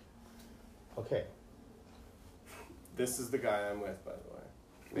observatory. Okay. This is the guy I'm with, by the way.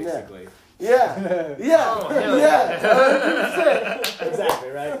 Yeah. Basically. Yeah. Yeah. Oh, hell Yeah. Exactly,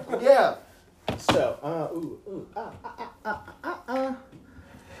 right? Yeah. So,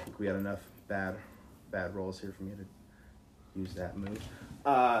 we had enough bad rolls here for me to use that move.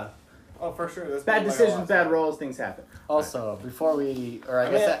 Oh, for sure. This Bad like decisions, bad rolls, things happen. Also, before we, or I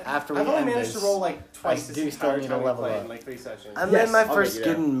guess after we I've only end managed this, to roll like twice I this do still entire need to time we level played up. in like 3 sessions. I Yes, made my I'll first make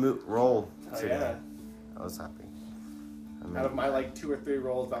you good roll Oh, today. yeah. I was happy. I mean, Out of my like 2 or 3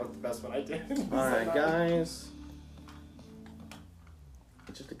 rolls, that was the best one I did. Alright, guys.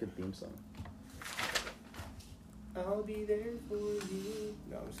 It's just a good theme song. I'll be there for you.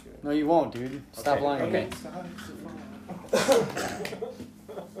 No, I'm just kidding. no, you won't, dude. Stop Okay. lying. Okay.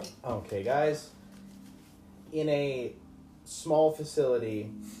 Okay, guys. In a small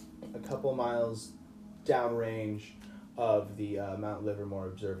facility, a couple miles downrange of the Mount Livermore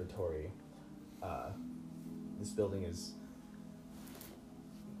Observatory, this building is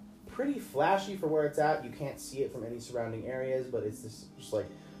pretty flashy for where it's at. You can't see it from any surrounding areas, but it's this just like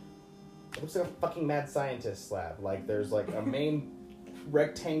it looks like a fucking mad scientist lab. Like there's like a main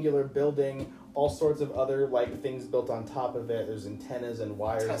rectangular building, all sorts of other like things built on top of it. There's antennas and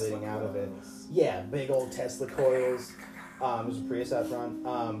wires leading out of it. Yeah, big old Tesla coils. There's a Prius out front.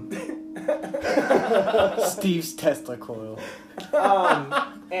 Steve's Tesla coil.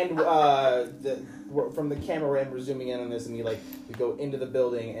 From the camera end, we're zooming in on this, and we go into the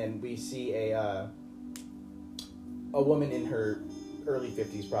building, and we see a woman in her early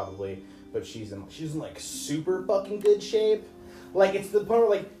 50s probably, but she's in like super fucking good shape. Like it's the point where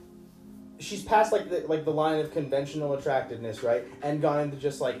like she's past like the line of conventional attractiveness, right, and gone into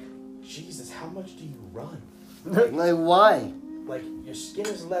just like, Jesus, how much do you run? like, why? Like your skin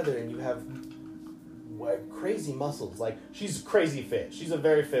is leather and you have crazy muscles. Like she's crazy fit. She's a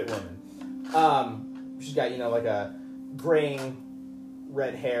very fit woman. She's got like a graying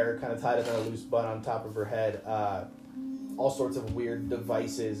red hair kind of tied up in a loose bun on top of her head. All sorts of weird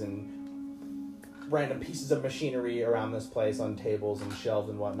devices and random pieces of machinery around this place on tables and shelves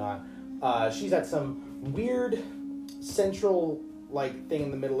and whatnot. She's at some weird central thing in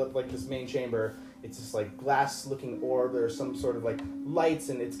the middle of this main chamber. It's this glass looking orb. There's some sort of lights,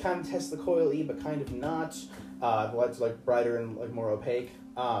 and it's kind of Tesla coil-y but kind of not. The lights are brighter and more opaque.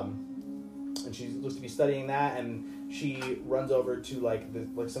 And she looks to be studying that, and she runs over to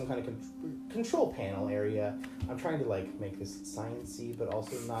some kind of control panel area. I'm trying to make this sciencey but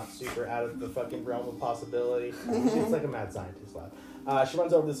also not super out of the fucking realm of possibility. It's like a mad scientist lab. She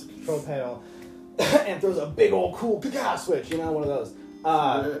runs over to this control panel and throws a big old cool switch, one of those.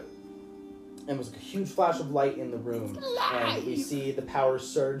 And there's a huge flash of light in the room, and we see the power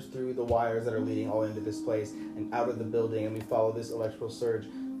surge through the wires that are leading all into this place and out of the building, and we follow this electrical surge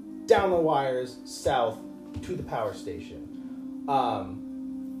down the wires south to the power station. I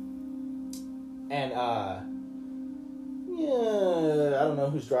don't know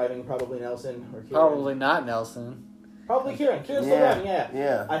who's driving. Probably Nelson or Kieran. Probably not Nelson. Probably Kieran. Kieran's still driving.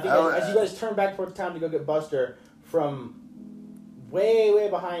 Yeah. I think as you guys turn back towards town to go get Buster, from way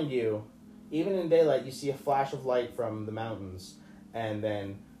behind you, even in daylight, you see a flash of light from the mountains, and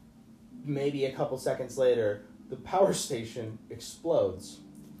then maybe a couple seconds later, the power station explodes.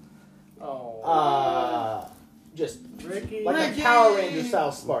 Oh. just Ricky. like a Power Ranger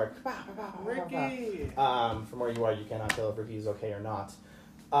style spark. Ricky. From where you are, you cannot tell if Ricky's okay or not.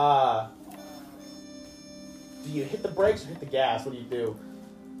 Do you hit the brakes or hit the gas? What do you do?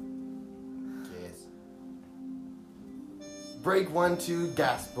 Yes. Break 1, 2,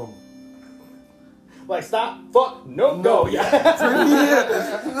 gas, boom. Like, stop, fuck, nope, go. Yeah.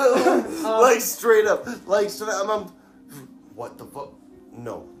 Like straight up. I'm what the fuck?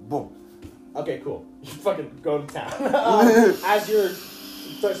 No. Boom. Okay, cool. You fucking go to town. As you're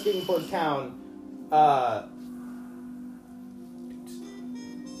start speeding towards town,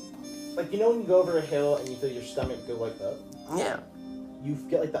 like, you know when you go over a hill and you feel your stomach go like up? Yeah. You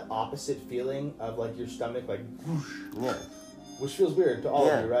get like the opposite feeling of like your stomach like whoosh, Yeah. which feels weird to all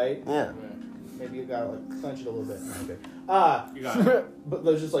of you, right? Yeah. Maybe you gotta like clench it a little bit. Okay. You got it. But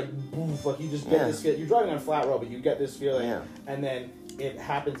there's just like boof, like you just get this feel. You're driving on a flat road, but you get this feeling, Yeah. and then it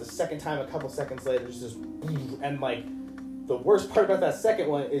happens a second time a couple seconds later. It's just boof, and like the worst part about that second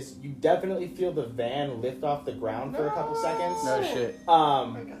one is you definitely feel the van lift off the ground for a couple seconds. No shit.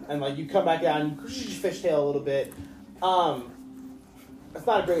 And like you come back down, you fishtail a little bit. It's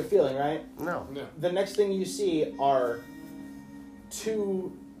not a great feeling, right? No. The next thing you see are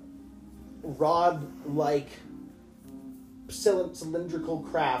two rod-like cylindrical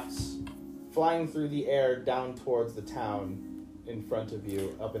crafts flying through the air down towards the town in front of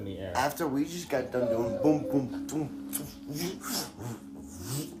you, up in the air. After we just got done doing boom, boom, boom,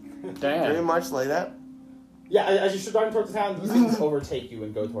 very Damn. much like that. Yeah, as you're driving towards the town, these things overtake you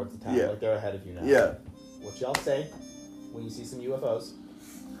and go towards the town. Yeah. Like they're ahead of you now. Yeah. What y'all say when you see some UFOs?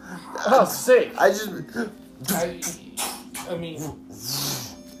 Oh, sick. I just. I mean,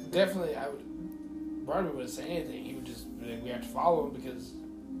 definitely, I would. Barnaby wouldn't say anything. He would just be like, we have to follow him because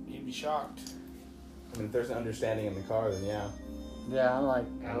he'd be shocked. I mean, if there's an understanding in the car, then yeah. Yeah, I'm like,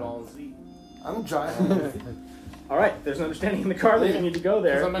 I'm driving. All right, if there's an understanding in the car, then you need to go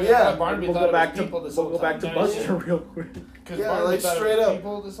there. Because I'm not Yeah. gonna Barnaby We'll thought go it back was to people this we'll whole go back to time. Buster real quick. Because Yeah, Barnaby like, thought straight it was up.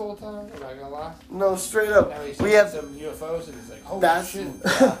 people this whole time. I'm not gonna lie. No, straight up. Now he's We seeing have. some UFOs and he's like, holy That's. shit.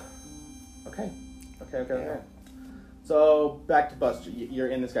 Okay. So back to Buster. You're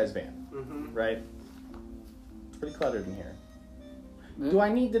in this guy's van, Mm-hmm. right? It's pretty cluttered in here. Yeah. Do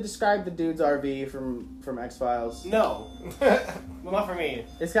I need to describe the dude's RV from X-Files? No. Well, not for me.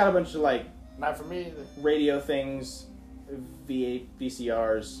 It's got a bunch of like Not for me either. radio things, V8,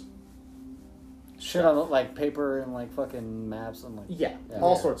 VCRs. shit on like paper and like fucking maps and like. Yeah, Yeah.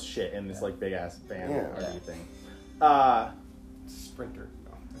 all sorts of shit in this like big ass van Yeah. RV thing. Sprinter.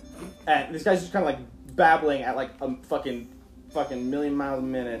 And this guy's just kind of like babbling at like a fucking million miles a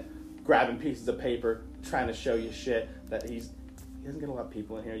minute, grabbing pieces of paper, trying to show you shit that he doesn't get a lot of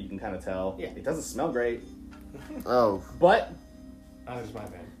people in here. You can kind of tell. Yeah. It doesn't smell great, Oh. but Oh, it's my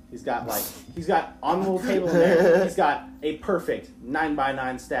van. he's got on the little table in there. He's got a perfect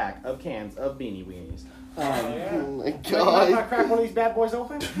 9x9 stack of cans of Beanie Weenies. Oh my Can I god. crack one of these bad boys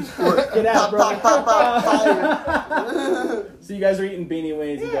open? Get out, Pop, bro. pop, pop, pop, fire. So you guys are eating Beanie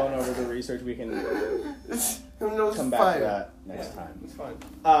Weenies and going over the research. We can Who knows come back fire? to that next time. It's fine.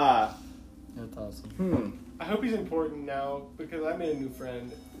 That's awesome. I hope he's important now because I made a new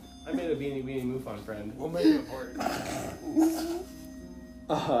friend. I made a Beanie Weenie Mufon friend. We'll make it important.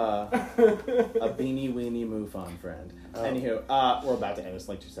 A Beanie Weenie Mufon friend. Oh. Anywho, we're about to end this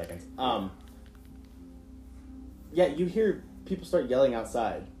in like 2 seconds. Yeah, you hear people start yelling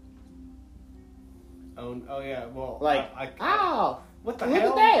outside. Oh yeah. Well, Like, I ow! what the look at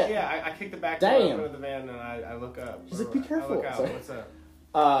hell? that! Yeah, I kicked the back door Damn. open of the van and I look up. He's like, "Be careful." I look out. Sorry. What's up?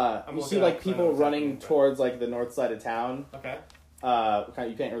 I'm You looking see up, like so I know people what's running happening, but- towards like the north side of town. Okay.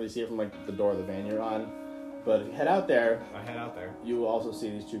 You can't really see it from like the door of the van you're on. But if you head out there, I head out there. you will also see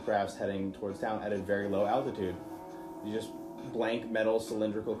these two crafts heading towards town at a very low altitude. You just blank metal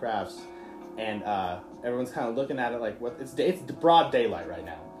cylindrical crafts, and everyone's kind of looking at it like, "What?" It's broad daylight right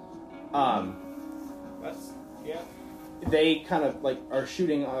now. Yeah. They kind of like are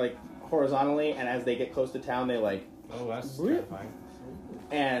shooting like horizontally, and as they get close to town, they like Oh, that's Really? terrifying.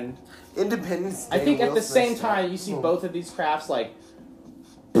 and Independence I Day, think at Will the same Smith time you see style. both of these crafts like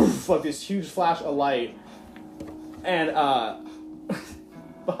poof, like this huge flash of light, and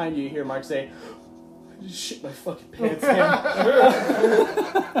behind you hear Mark say, "I just shit my fucking pants," man."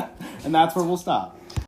 And that's where we'll stop.